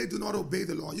 And when they do not obey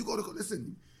the law, you go to,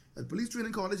 listen, at police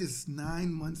training college is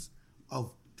 9 months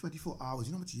of 24 hours.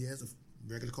 You know how much years of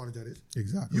regular college that is?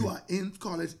 Exactly. You are in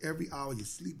college every hour. You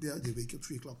sleep there. You wake up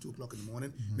 3 o'clock, 2 o'clock in the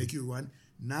morning, make you run.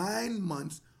 9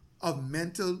 months of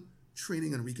mental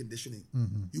training and reconditioning.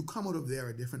 You come out of there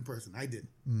a different person. I did.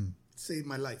 Saved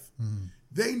my life.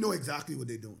 They know exactly what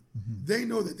they're doing. They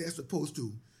know that they're supposed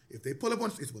to, if they pull up on,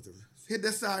 it's supposed to hit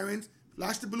their sirens,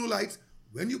 flash the blue lights.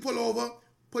 When you pull over,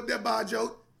 put their badge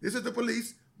out. This is the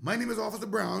police. My name is Officer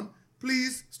Brown.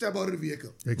 Please step out of the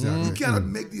vehicle. Exactly. You cannot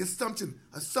make the assumption.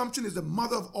 Assumption is the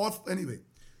mother of all. Anyway,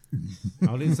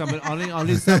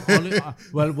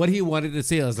 Well, what he wanted to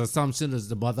say is assumption is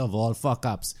the mother of all fuck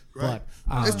ups. Right.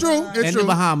 But It's true. It's in true. the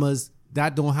Bahamas,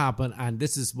 that don't happen, and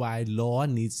this is why law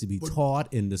needs to be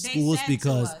taught in the schools said to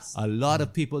because us- a lot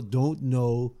of people don't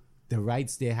know the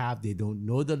rights they have. They don't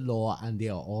know the law, and they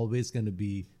are always going to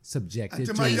be subjected And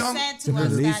to to. my They young- said to to us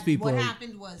police that people what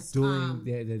happened was doing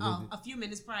a few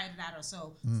minutes prior to that or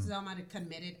so, somebody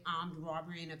committed armed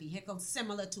robbery in a vehicle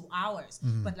similar to ours.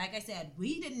 But like I said,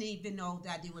 we didn't even know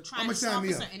that they were trying to much time stop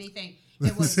we us or have? anything.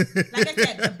 It was, like I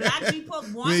said, the black people,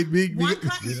 one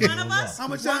cut in front of us, How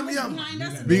much one time we was have? behind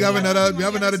us, and We the have other another. one We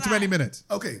have on the another other 20 side. minutes.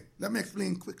 Okay, let me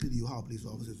explain quickly to you how a police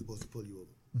officer is supposed to pull you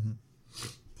over.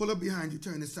 Pull up behind you,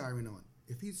 turn the siren on.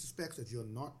 If he suspects that you're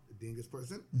not a dangerous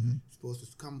person, he's supposed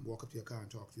to come walk up to your car and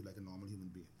talk to you like a normal human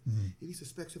being. If he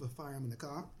suspects you have a firearm in the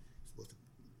car, he's supposed to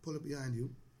pull up behind you,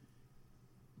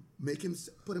 make him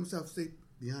put himself safe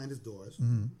behind his doors,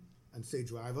 and say,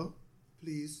 "Driver,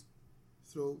 please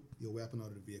throw your weapon out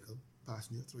of the vehicle.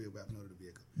 Passenger, throw your weapon out of the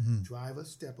vehicle. Driver,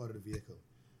 step out of the vehicle.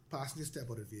 Passenger, step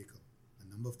out of the vehicle." A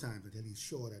number of times until he's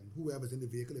sure that whoever's in the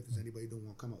vehicle, if there's anybody don't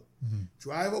want to come out.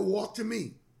 Driver, walk to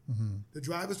me. The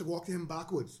driver's to walk to him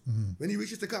backwards. When he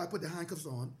reaches the car, put the handcuffs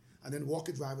on, and then walk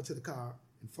the driver to the car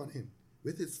in front of him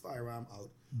with his firearm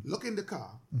out. Look in the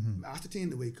car, ascertain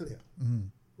the way clear.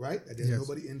 Right? That there's Yes.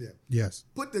 nobody in there. Yes.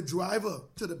 Put the driver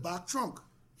to the back trunk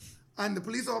and the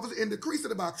police officer in the crease of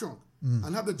the back trunk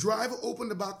and have the driver open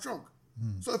the back trunk.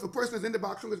 So if a person is in the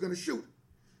back trunk is going to shoot,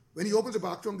 when he opens the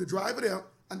back trunk, the driver there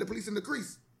and the police in the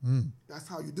crease. That's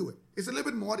how you do it. It's a little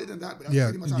bit more than that, but that's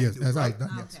pretty much how you do it, right?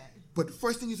 Yes. Okay. But the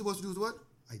first thing you're supposed to do is what?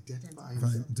 Identify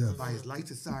himself. Identify. By his lights,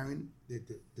 his siren, the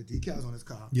decals on his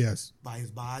car. Yes. By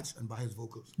his badge and by his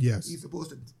vocals. Yes. He's supposed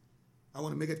to, I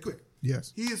want to make it quick.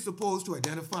 Yes. He is supposed to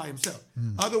identify himself.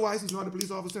 Otherwise, he's not a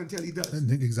police officer until he does.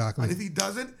 Exactly. And if he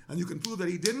doesn't, and you can prove that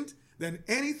he didn't, then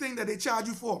anything that they charge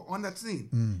you for on that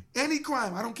scene, any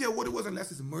crime, I don't care what it was,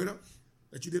 unless it's a murder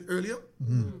that you did earlier,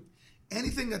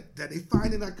 anything that they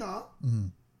find in that car,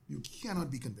 you cannot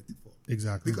be convicted for.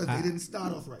 Exactly. Because they didn't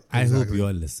start off right. I hope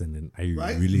you're listening. I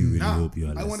Right? really Now, hope you're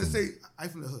I listening. want to say, I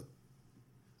from the hood.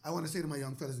 I want to say to my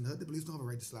young fellas in the hood, the police don't have a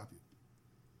right to slap you.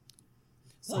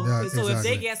 So, Yeah, so if they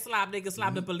exactly. get slapped, they can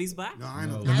slap the police back. No, I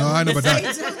know. No, I know about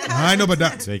that. I know about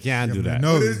that. So you can't do that.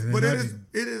 No, But no,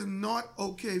 it is not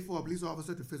okay for a police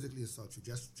officer to physically assault you.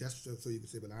 Just so you can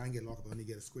say, but I ain't get locked up, I only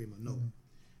get a screamer. No.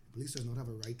 The police does not have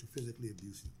a right to physically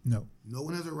abuse you. no. No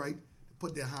one has a right to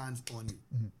put their hands on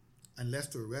you. Unless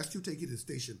to arrest you, take you to the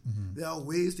station. There are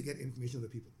ways to get information of the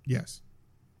people Yes.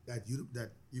 that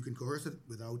you can coerce it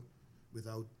without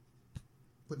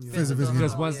putting your Physical- hands on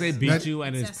Because it. once they beat That- you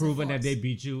and it's Excessive proven that force. they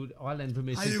beat you, all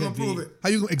information How you can gonna prove be. it? How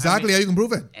you exactly? How you can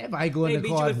prove it? If I go They in the beat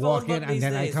you car, with phone walk in, book and these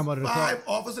then I days. come out of the car. 5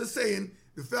 officers saying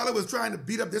the fella was trying to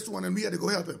beat up this one and we had to go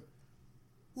help him.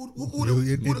 Who You-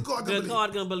 the court The gonna believe?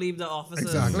 court gonna believe the officer.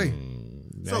 Exactly.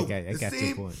 So I get the your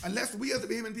same, point. unless we as the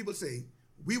Bahamian people say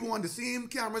we want the same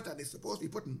cameras that they're supposed to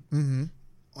be putting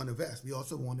on the vest, we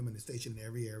also want them in the station in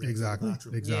every area. Exactly. The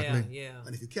bathroom. Exactly. Yeah, yeah.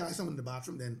 And if you carry someone in the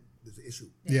bathroom, then there's an issue.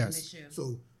 There's an Yes. issue.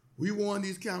 So we want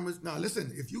these cameras. Now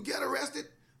listen, if you get arrested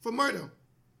for murder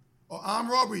or armed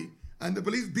robbery and the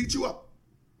police beat you up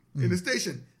in the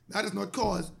station, that is not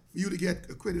cause for you to get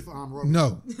acquitted for armed robbery.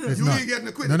 No, it's you not. ain't getting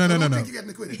acquitted. No, no, I no, don't no, think no. you're getting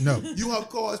acquitted. No. You have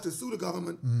cause to sue the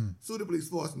government, sue the police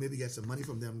force, maybe get some money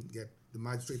from them. The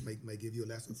magistrate might give you a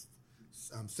less of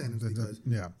sentence because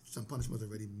some punishment was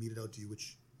already meted out to you,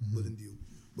 which wasn't due.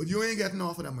 But you ain't getting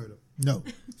off for that murder. No.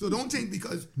 So don't think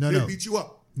because No, they no. beat you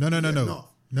up. No. you're getting off.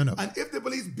 No. And if the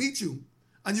police beat you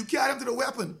and you carry them to the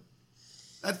weapon,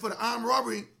 that's for the armed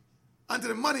robbery, and to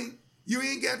the money, you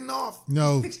ain't getting off.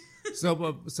 No.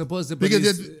 So suppose the Because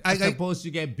police, it's- suppose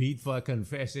you get beat for a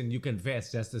confession, you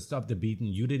confess just to stop the beating.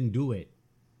 You didn't do it,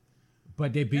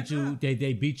 but they beat you. They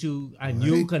beat you, and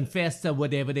you confess to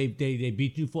whatever they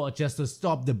beat you for just to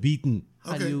stop the beating.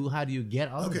 How Okay. do you get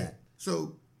out of Okay. that?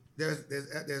 So there's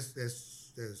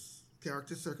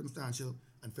character, circumstantial,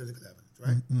 and physical evidence,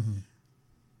 right?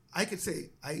 I could say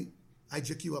I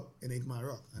jick you up in 8 Mile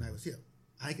Rock and I was here.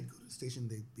 I could go to the station,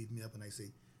 they beat me up, and I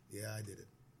say, yeah, I did it.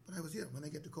 But I was here. When I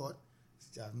get to court,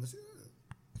 Jasmine will say,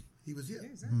 he was here.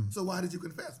 So why did you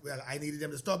confess? Well, I needed them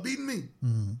to stop beating me.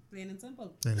 Plain and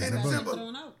simple. Plain and Plain and simple. simple.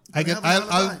 Thrown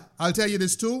out. I'll tell you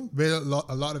this too. Where a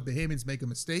lot of Bahamians make a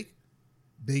mistake.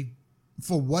 They,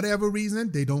 for whatever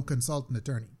reason, they don't consult an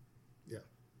attorney. Yeah.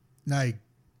 Like,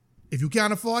 if you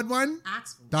can't afford one,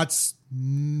 Ask for it. that's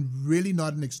really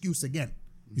not an excuse again.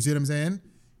 You see what I'm saying?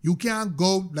 You can't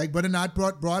go, like Brother Nat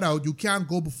brought out, you can't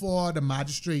go before the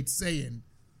magistrate saying,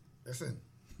 Listen.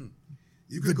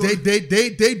 You could go. they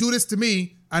do this to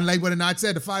me, and like Brother Nat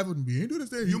said, the 5 wouldn't be, he do this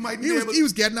to You might be he was, able- he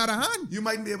was getting out of hand. You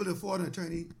mightn't be able to afford an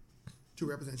attorney to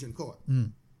represent you in court.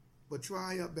 But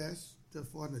try your best to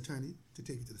afford an attorney to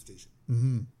take you to the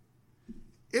station.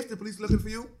 If the police looking for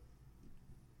you,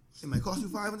 it might cost you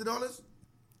 $500.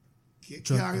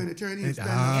 Carry an attorney and spend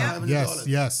 $500.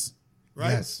 Yes.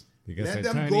 Right? Yes. Because Let the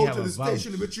them attorney go have to a the vouch.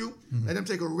 station with you. Let them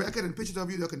take a record and pictures of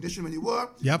you, the condition when you were.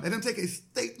 Yep. Let them take a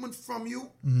statement from you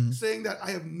saying that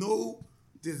I have no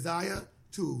desire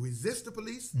to resist the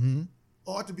police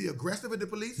or to be aggressive with the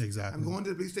police. Exactly. I'm going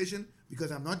to the police station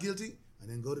because I'm not guilty, and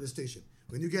then go to the station.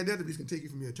 When you get there, the police can take you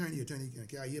from your attorney. Your attorney can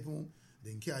carry you home.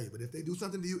 They can carry you. But if they do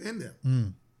something to you in there,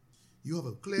 you have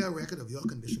a clear record of your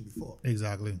condition before.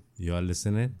 Exactly. You're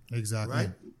listening. Exactly. Right?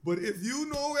 But if you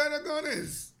know where the gun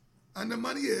is and the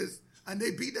money is and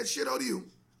they beat that shit out of you,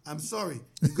 I'm sorry.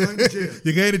 You're going to jail.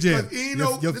 You're going to jail.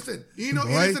 But listen,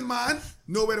 innocent man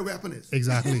know where the weapon is.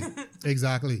 Exactly.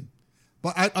 Exactly.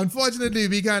 But unfortunately,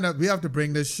 we have to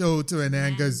bring this show to an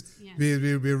end because Yes.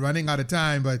 we're running out of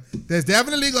time. But there's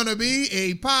definitely going to be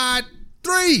a part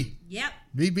 3. Yep.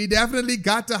 We definitely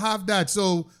got to have that.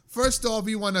 So first off,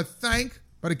 we want to thank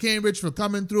Brother Cambridge for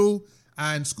coming through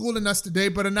and schooling us today.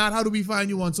 But Nat, how do we find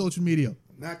you on social media?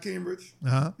 Nat Cambridge.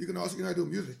 Uh-huh. You can also do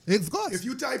music. Of course. If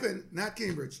you type in Nat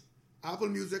Cambridge, Apple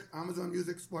Music, Amazon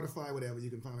Music, Spotify, whatever,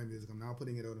 you can find my music. I'm now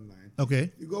putting it out online.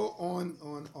 Okay. You go on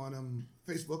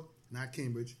Facebook, Nat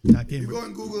Cambridge. Nat You Cambridge. go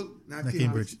on Google, Nat Nat Cambridge.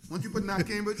 Cambridge. Once you put Nat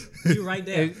Cambridge, You right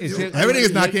there. Everything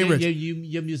is not Cambridge.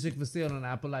 Your music was still on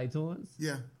Apple iTunes?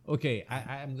 yeah. Okay,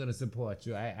 I'm going to support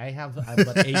you. I have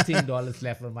about $18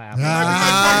 left on my Apple.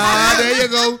 There you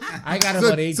go. I got So-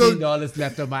 about $18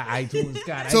 left on my iTunes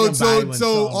card. I can buy So one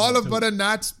so song all or of two. Brother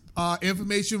Nat's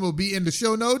information will be in the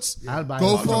show notes. I'll buy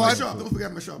Go one. for My it. shop. Don't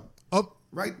forget my shop. Oh,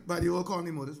 Right by the old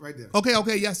Colony Motors, right there.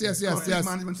 okay. Yes. Colony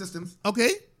Management Systems.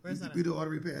 Okay. Where's that? We do auto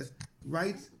repairs.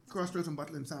 Right crossroads from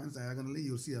Butler and Science diagonally,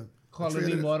 you'll see a Colony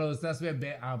trailer. Motors, that's where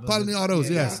Colony Autos,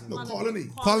 yes. No, Colony.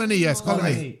 Colony, yes, Colony.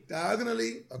 Colony.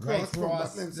 Diagonally across Right from cross.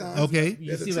 Butler and Science. Okay. You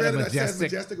There's a see where trailer the that says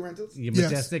Majestic, Majestic Rentals. your Yes.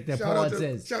 Majestic, the Shout out Paul to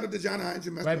says. shout out to John Hines.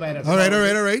 Right by the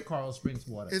All right. Coral Springs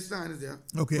Water. His sign is there.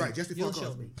 Okay. Right, just before You'll show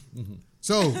Cosby. me.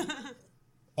 So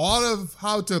all of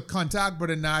how to contact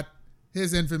Brother Nat,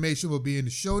 his information will be in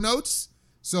the show notes.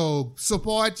 So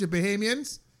support your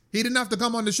Bahamians. He didn't have to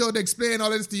come on the show to explain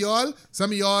all of this to y'all.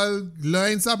 Some of y'all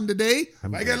learned something today.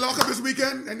 If I get locked up this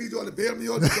weekend, I need you all to bail me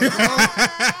out because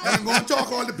I'm going to talk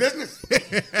all the business.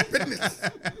 Business.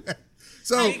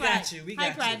 So We got you. We High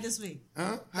got crime you. this week.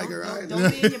 Huh? Hiker ride. Don't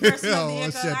be in your personal Oh,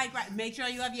 vehicle. shit. High crime. Make sure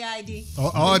you have your ID.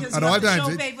 All- Because at you all have to times, show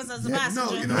it- papers as a No,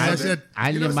 passenger. you know I something? said-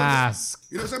 And You know your something? mask.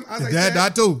 You know something? As I That- said,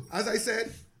 that too. As I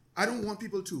said, I don't want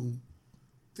people to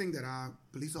think that our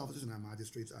police officers and our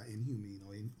magistrates are inhumane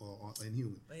or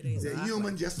inhuman. It is They're not.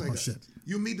 human just like us. shit.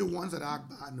 You meet the ones that are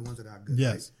bad and the ones that are good.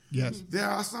 yes, right? yes. There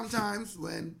are some times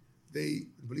when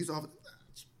police officers,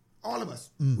 all of us,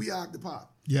 we act the part.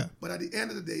 Yeah. But at the end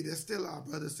of the day, they're still our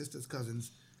brothers, sisters,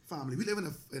 cousins, family. We live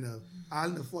in a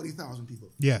island of 40,000 people.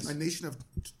 Yes. A nation of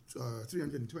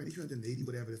 320, 380,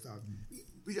 whatever it is.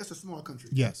 We're just a small country.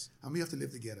 Yes. And we have to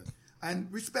live together.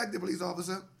 And respect the police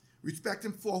officer. Respect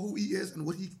him for who he is and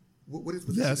what his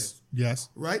position Yes, is. yes.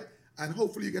 Right? And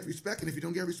hopefully you get respect. And if you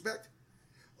don't get respect,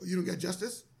 or you don't get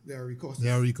justice, there are recourses.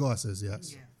 There are recourses,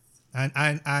 yes.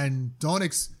 And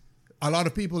don't a lot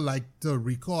of people like the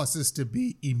recourses to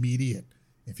be immediate.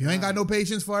 If you ain't got no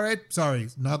patience for it, sorry,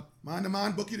 no. Man, the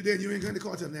man book you today and you ain't going to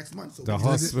call till next month. So The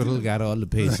hospital got all the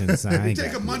patients. I it ain't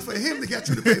take got a month for him to get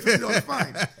you to pay $50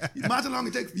 fine. Imagine how long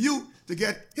it takes for you to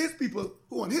get his people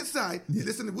who on his side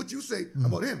listen to what you say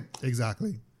about him.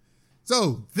 Exactly.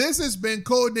 So this has been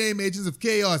Codename Agents of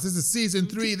Chaos. This is season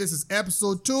 3. This is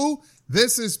episode 2.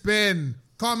 This has been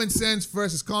Common Sense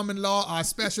versus Common Law. Our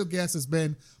special guest has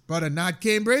been Brother Nat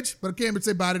Cambridge. Brother Cambridge,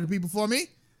 say bye to the people for me.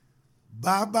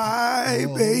 Bye-bye,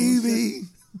 baby.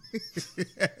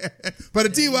 Brother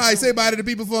T.Y., say bye to the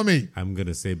people for me. I'm going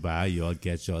to say bye. Y'all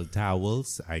get y'all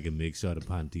towels. I can make sure the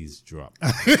panties drop.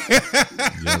 Y'all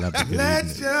have a good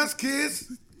Let's evening. just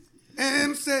kiss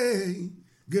and say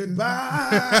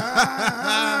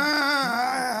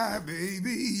goodbye,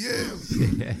 baby.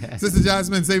 Yeah. Sister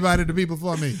Jasmine, say bye to the people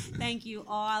for me. Thank you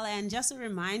all. And just a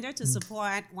reminder to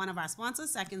support one of our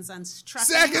sponsors, Second Sons Trucking.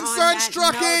 Second On Sons that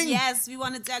Trucking! note, yes, we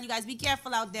want to tell you guys, be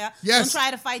careful out there. Yes. Don't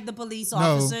try to fight the police No.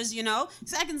 officers, you know.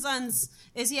 Second Sons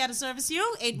is here to service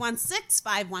you,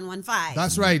 816-5115.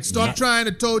 That's right. Stop trying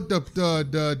to tote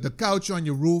the couch on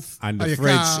your roof. On or the your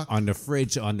fridge, car. on the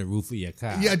fridge, on the roof of your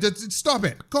car. Yeah, just stop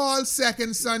it. Call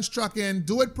Second Sons Trucking.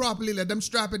 Do it properly. Let them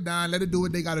strap it down. Let it do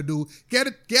what they got to do.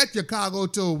 Get your cargo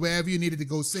to wherever you need it to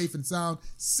go safe and sound.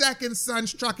 Second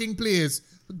Sons Trucking, please.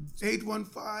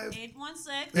 815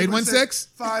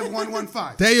 816.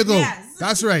 5115. There you go. Yes.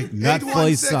 That's right. Not 816.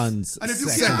 Foy Sons. And if you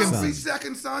Second can't Sons. reach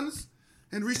Second Sons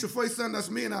and reach the first son, that's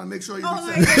me, and I'll make sure you Oh,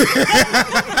 reach my Second.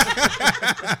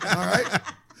 God. All right?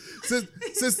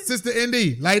 Sister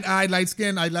Indy, light-eyed,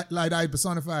 light-skinned, light-eyed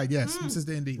personified. Yes,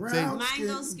 Sister Indy. Say, Brown.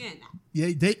 Mango skin. yeah,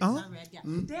 they, A red gal.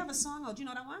 They have a song out. Do you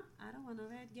know that one? I don't want a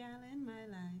red gal in my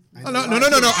life. Oh, no. I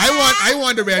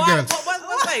want the red girl.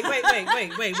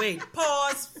 Wait.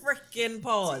 Pause. Freaking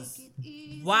pause.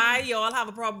 Why y'all have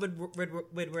a problem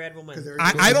with red woman?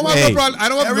 I don't have no Hey. problem. I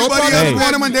don't have no Everybody problem. else Hey.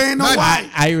 want them and they ain't know Not- why.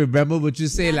 I remember what you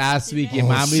say last week. Your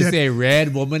mommy shit. said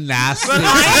red woman last Well, week.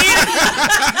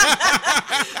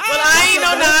 I ain't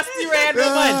no nasty red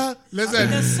woman. The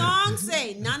Listen, song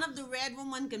say, none of the red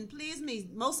woman can please me.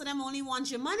 Most of them only want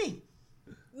your money.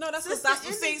 No, that's Sister what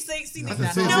Indy. see. See, No, see,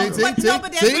 but see, then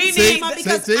see,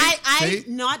 because see, I see.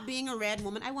 not being a red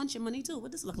woman, I want your money too.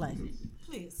 What does it look like?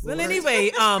 Please. Well,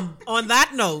 anyway, on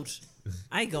that note,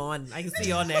 I gone. I can see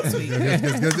y'all next week.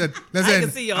 listen. can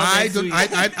see y'all next week.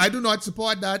 I do not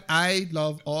support that. I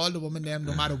love all the women them,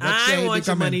 no matter what I shade want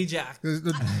they your come in. money, Jack.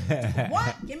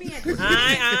 What? Give me it.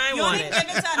 I You want only it. give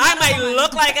it to I another might woman.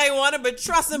 look like I want it, but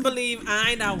trust and believe, I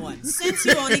ain't that one. Since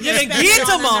you only You give can it get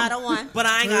to to mom, another one. but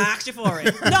I ain't gonna ask you for it.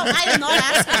 No, I am not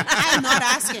asking. I am not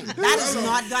asking. That is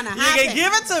not gonna You happen. can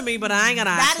give it to me, but I ain't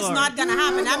gonna ask That for is it. not gonna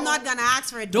happen. I'm not gonna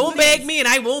ask for it. Don't Please. beg me, and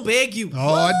I won't beg you.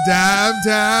 Oh, damn.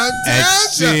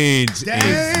 Exchange Damn,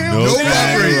 is no no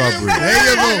robbery. robbery. There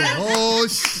you go. Oh,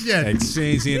 shit.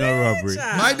 Exchange ain't no robbery.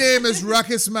 My name is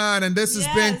Ruckus Man, and this has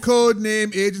been Yes.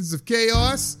 Codename Agents of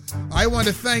Chaos. I want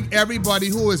to thank everybody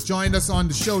who has joined us on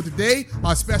the show today.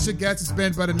 Our special guest has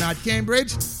been Brother Nat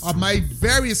Cambridge. My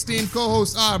very esteemed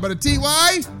co-hosts are Brother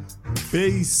T.Y.,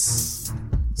 Peace.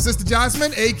 Sister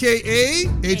Jasmine, a.k.a.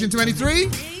 Agent 23.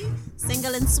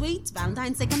 Single and sweet.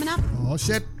 Valentine's Day coming up. Oh,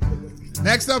 shit.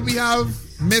 Next up, we have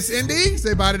Miss Indy.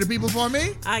 Say bye to the people for me.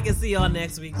 I can see y'all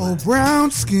next week. Oh,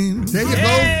 brown skin. There you go.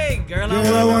 Hey, girl,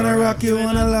 Girl, I wanna rock you,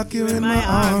 wanna lock you in my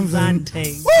arms and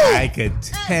ting. I could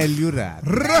tell you that.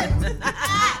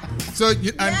 So,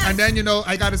 and then,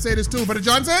 I got to say this too. Brother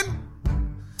Johnson,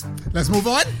 let's move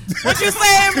on. What you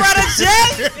saying, brother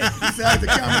Jay? besides the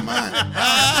cameraman.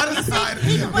 Other side of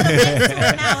the camera. Put a face to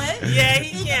it now, eh? Yeah,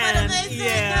 he can. put a face to it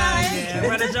Yeah, now, eh?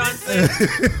 brother Johnson.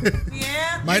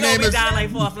 Yeah. My You know name we is down like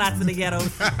 4 flats in the ghetto.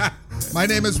 My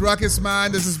name is Ruckus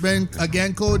Man. This has been,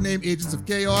 again, Codename Agents of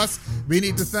Chaos. We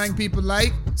need to thank people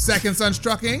like Second Sons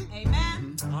Trucking,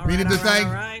 Amen. All We need to thank-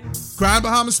 all right. Grand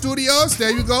Bahama Studios. There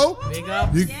you go. Big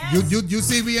up. You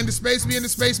see we in the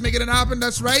space making it happen.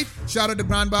 That's right. Shout out to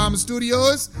Grand Bahama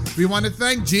Studios. We want to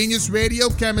thank Genius Radio,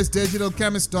 Chemist Digital,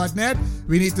 Chemist.net.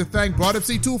 We need to thank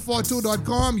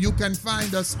BroadUpC242.com. You can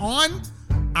find us on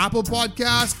Apple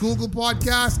Podcasts, Google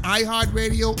Podcasts,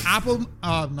 iHeartRadio,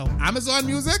 Amazon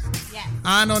Music, Yes.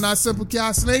 and on our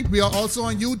Simplecast link. We are also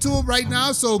on YouTube right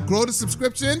now, so grow the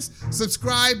subscriptions,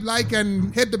 subscribe, like,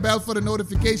 and hit the bell for the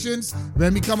notifications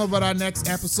when we come up with our next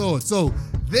episode. So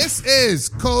this is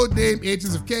Codename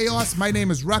Agents of Chaos. My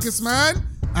name is Ruckus Man,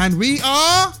 and we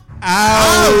are out.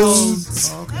 Oh,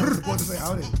 supposed to say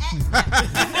outed.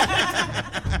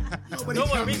 Nobody Don't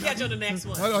tell worry, me we catch you on the next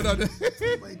one. Hold on. nothing.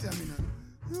 Nobody tell me nothing.